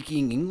him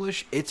speaking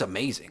English, it's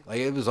amazing. Like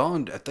it was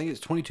on. I think it's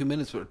 22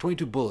 minutes, but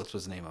 22 Bullets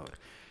was the name of it.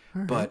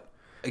 Right. But.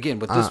 Again,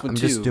 with this one, I'm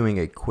just doing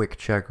a quick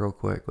check real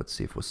quick. Let's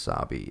see if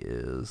Wasabi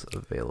is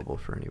available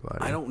for anybody.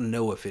 I don't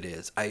know if it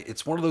is.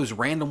 It's one of those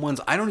random ones.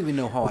 I don't even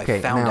know how I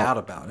found out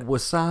about it.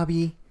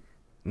 Wasabi,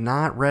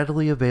 not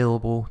readily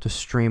available to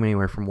stream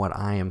anywhere from what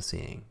I am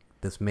seeing.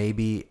 This may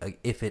be,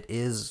 if it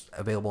is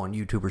available on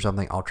YouTube or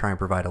something, I'll try and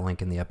provide a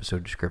link in the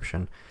episode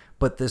description.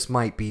 But this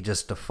might be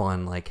just a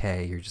fun, like,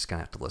 hey, you're just going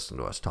to have to listen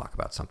to us talk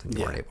about something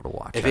you weren't able to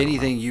watch. If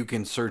anything, you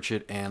can search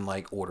it and,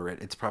 like, order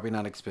it. It's probably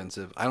not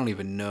expensive. I don't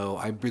even know.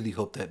 I really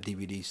hope that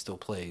DVD still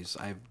plays.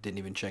 I didn't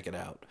even check it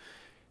out.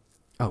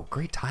 Oh,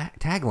 great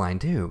tagline,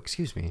 too.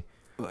 Excuse me.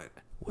 What?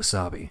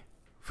 Wasabi,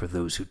 for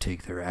those who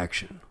take their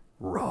action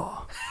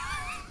raw.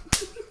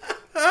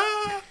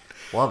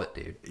 Love it,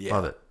 dude. Yeah.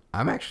 Love it.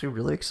 I'm actually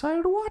really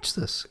excited to watch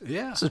this.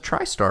 Yeah. It's a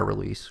TriStar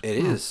release. It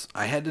is.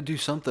 I had to do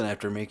something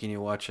after making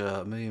you watch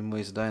A Million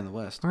Ways to Die in the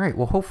West. All right.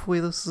 Well, hopefully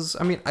this is...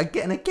 I mean,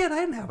 again, I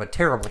didn't have a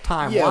terrible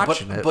time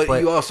watching it.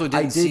 But you also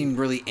didn't seem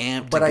really amped to go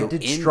into it. But I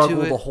did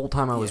struggle the whole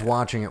time I was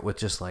watching it with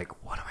just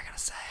like, what am I going to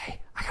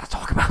say? I got to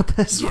talk about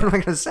this. Yeah. What am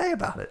I going to say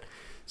about it?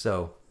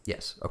 So,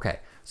 Yes. Okay.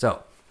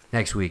 So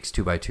next week's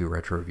 2x2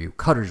 retro review: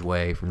 Cutter's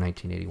Way from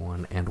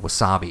 1981 and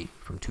Wasabi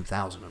from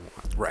 2001.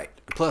 Right.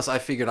 Plus, I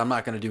figured I'm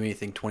not going to do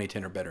anything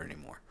 2010 or better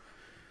anymore.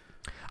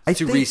 I It's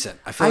too think- recent.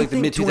 I feel like the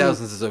think mid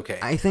 2000s is okay.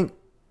 I think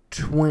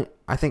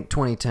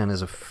 2010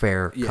 is a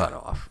fair Yeah.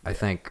 cutoff. I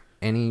think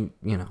any,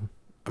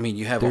 I mean,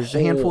 you have there's a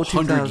a handful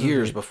whole of 100 2000s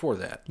years that- before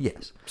that.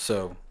 Yes.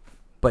 So,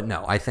 But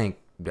no, I think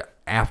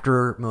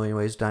after Million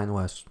Ways to Die in the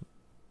West,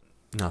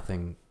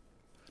 nothing.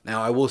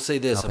 now I will say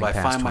this: if Nothing I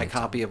past find my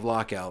 2010. copy of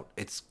Lockout,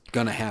 it's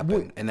gonna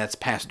happen, and that's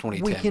past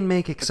 2010. We can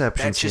make But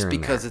exceptions That's just here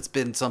and because there. it's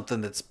been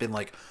something that's been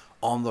like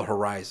on the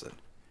horizon.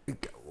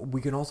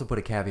 We can also put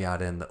a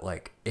caveat in that,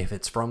 like, if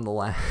it's from the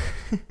last,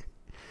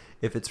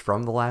 if it's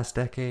from the last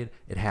decade,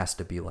 it has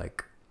to be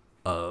like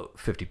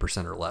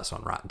 50% or less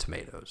on Rotten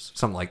Tomatoes.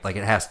 Something like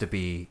it has to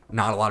be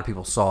not a lot of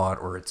people saw it,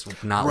 or it's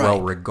not Right.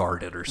 well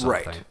regarded, or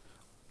something. Right.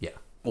 Yeah.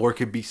 Or it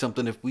could be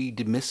something if we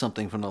did miss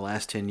something from the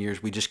last 10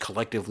 years, we just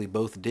collectively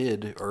both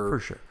did, or For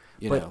sure.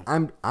 You But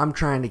know, I'm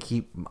trying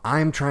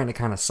to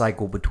kind of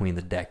cycle between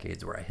the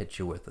decades where I hit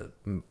you with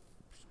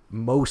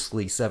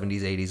mostly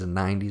 70s, 80s, and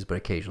 90s, but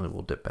occasionally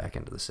we'll dip back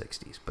into the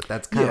 60s. But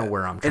that's kind of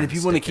where I'm trying And if to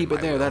you want to stick in keep it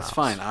my there, that's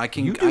wheelhouse. fine. I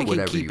can You do I can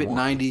whatever keep you it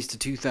want. 90s to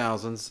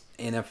 2000s,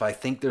 and if I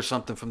think there's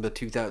something from the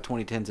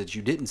 2010s that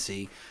you didn't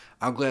see,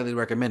 I'll gladly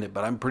recommend it.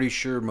 But I'm pretty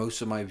sure most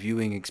of my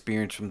viewing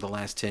experience from the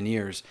last 10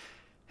 years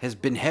has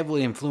been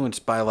heavily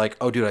influenced by, like,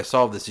 oh, dude, I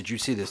saw this. Did you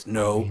see this?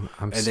 No.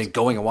 I'm and then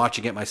going and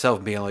watching it myself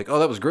and being like, oh,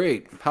 that was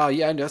great. Oh,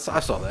 yeah, I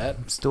saw that.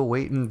 I'm still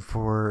waiting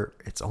for...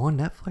 It's on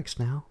Netflix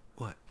now.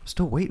 What? I'm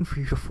still waiting for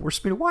you to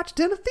force me to watch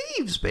Den of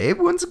Thieves, babe.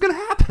 When's it going to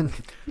happen?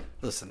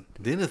 Listen,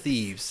 Den of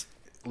Thieves.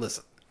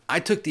 Listen, I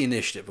took the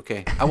initiative,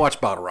 okay? I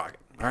watched Bottle Rocket,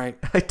 all right?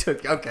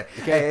 Okay.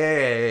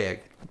 Hey.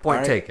 Point All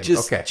right? taken.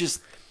 Just, okay.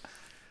 Just,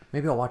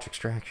 Maybe I'll watch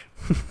Extraction.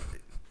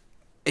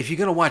 if you're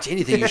gonna watch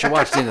anything, you should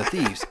watch Den of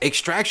Thieves.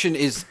 Extraction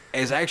is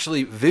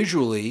actually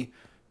visually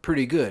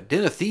pretty good.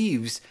 Den of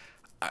Thieves,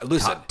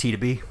 listen, T to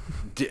B.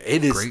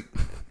 it is Great.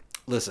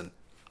 Listen,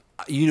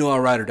 you know I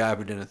ride or die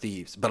for Den of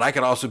Thieves, but I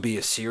could also be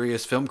a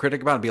serious film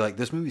critic about it and be like,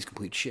 this movie's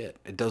complete shit.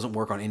 It doesn't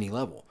work on any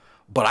level.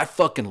 But I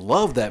fucking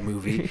love that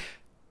movie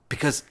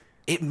because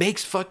it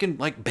makes fucking,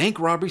 like, bank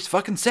robberies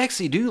fucking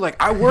sexy, dude.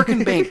 Like, I work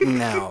in banking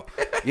now.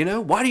 You know?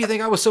 Why do you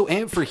think I was so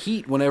amped for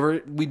Heat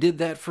whenever we did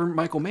that for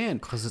Michael Mann?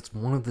 Because it's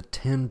one of the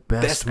 10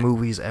 best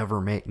movies ever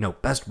made. No,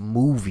 best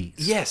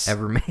movies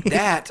ever made.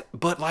 That,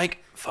 but, like,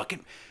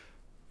 fucking...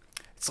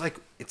 It's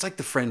like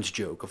the Friends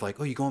joke of, like,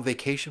 oh, you go on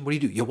vacation? What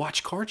do? You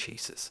watch car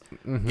chases.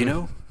 Mm-hmm. You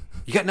know?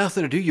 You got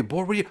nothing to do. You're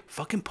bored. What do you...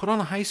 Fucking put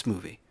on a heist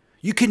movie.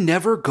 You can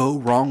never go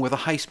wrong with a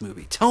heist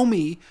movie. Tell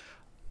me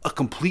a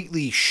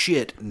completely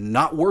shit,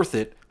 not worth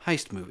it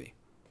heist movie.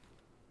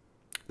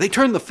 They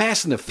turned the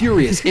Fast and the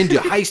Furious into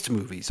heist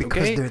movies,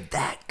 okay? Because they're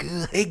that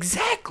good.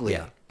 Exactly.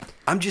 Yeah.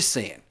 I'm just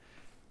saying.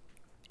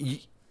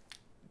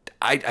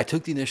 I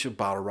took the initiative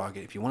Bottle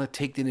Rocket. If you want to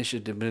take the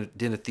initiative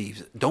Den of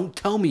Thieves, don't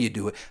tell me you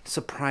do it.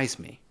 Surprise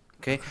me.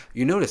 Okay?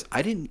 You notice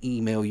I didn't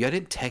email you. I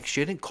didn't text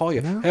you. I didn't call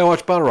you. Hey, I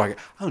watched Bottle Rocket.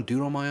 I don't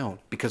do it on my own.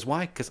 Because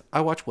why? Because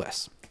I watch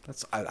Wes.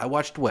 I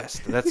watched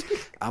West. We're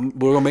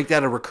gonna make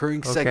that a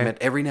recurring segment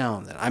every now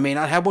and then. I may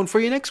not have one for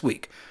you next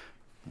week.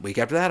 Week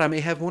after that, I may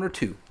have one or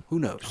two. Who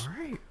knows? All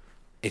right.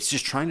 It's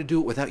just trying to do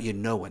it without you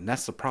knowing.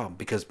 That's the problem.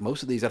 Because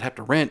most of these I'd have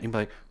to rent. And be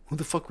like, who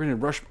the fuck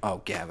rented Rush?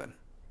 Oh, Gavin.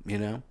 You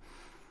know?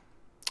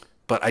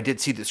 But I did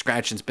see that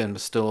Scratch and Spin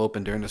was still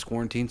open during this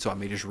quarantine, so I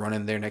may just run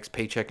in there next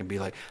paycheck and be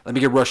like, let me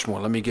get Rushmore,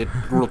 let me get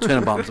Rural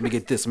Tenenbaums, let me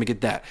get this, let me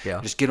get that.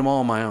 Yeah. Just get them all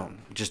on my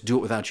own. Just do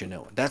it without you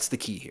knowing. That's the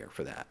key here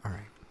for that. All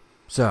right.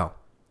 So,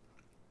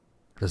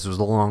 this was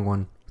the long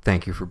one.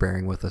 Thank you for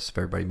bearing with us if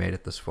everybody made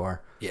it this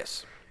far.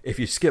 Yes. If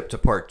you skip to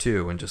part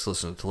 2 and just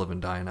listen to Live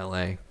and Die in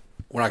L.A.,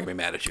 we're not going to be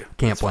mad at you.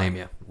 Can't blame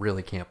you.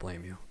 Really can't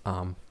blame you.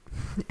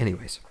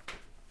 Anyways,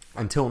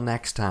 until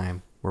next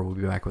time, where we'll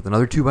be back with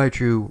another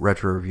 2x2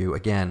 retro review,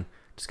 again,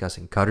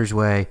 discussing Cutter's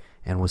Way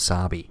and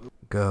Wasabi.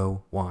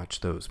 Go watch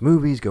those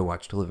movies. Go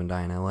watch To Live and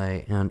Die in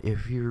L.A. And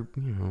if you're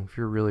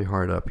really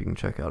hard up, you can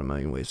check out A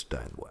Million Ways to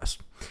Die in the West.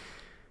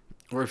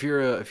 Or if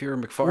you're a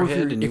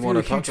McFarhead and you want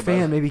to talk about,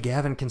 fan, maybe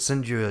Gavin can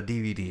send you a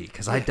DVD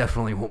because I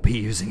definitely won't be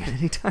using it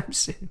anytime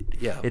soon.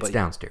 Yeah, it's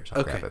downstairs.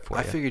 I'll grab okay, it for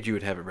I you. figured you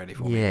would have it ready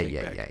for me.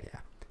 Yeah.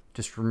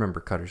 Just remember,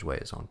 Cutter's Way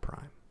is on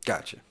Prime.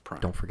 Gotcha.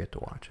 Prime. Don't forget to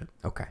watch it.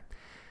 Okay.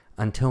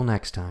 Until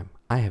next time,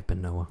 I have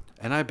been Noah.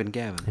 And I've been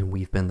Gavin. And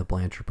we've been the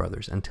Blanchard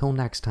Brothers. Until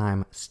next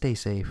time, stay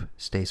safe,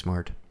 stay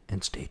smart,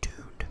 and stay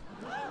tuned.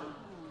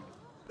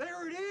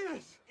 There it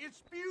is.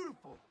 It's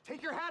beautiful.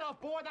 Take your hat off,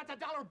 boy. That's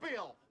 $1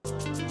 bill.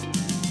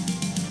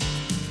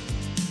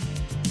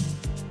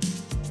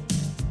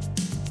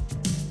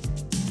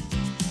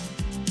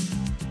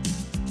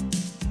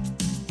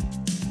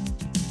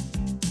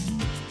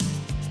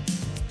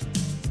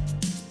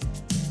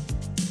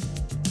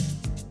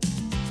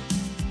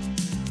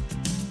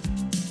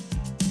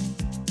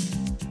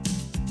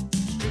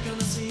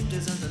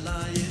 Is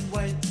underlying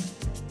weight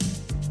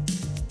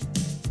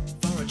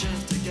for a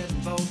chance to get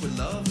involved with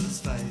lovers'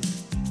 fate.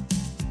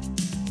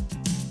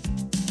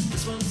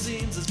 This one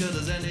seems as good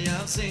as any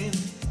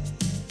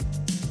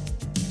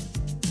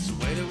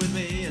waited with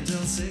me until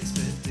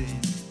 6:15.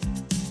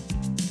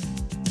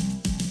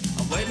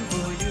 I'm waiting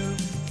for you,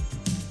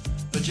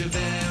 but you're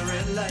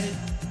very late.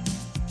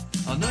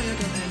 I know you're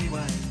gone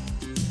anyway,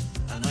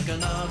 and I can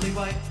hardly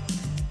wait.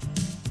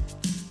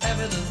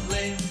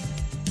 Evidently,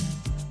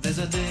 there's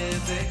a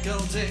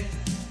difficulty.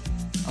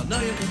 I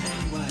know you're gone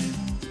anyway,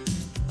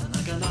 and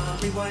I can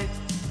hardly wait.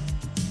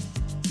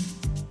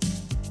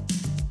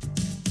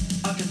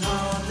 I can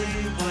hardly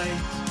wait.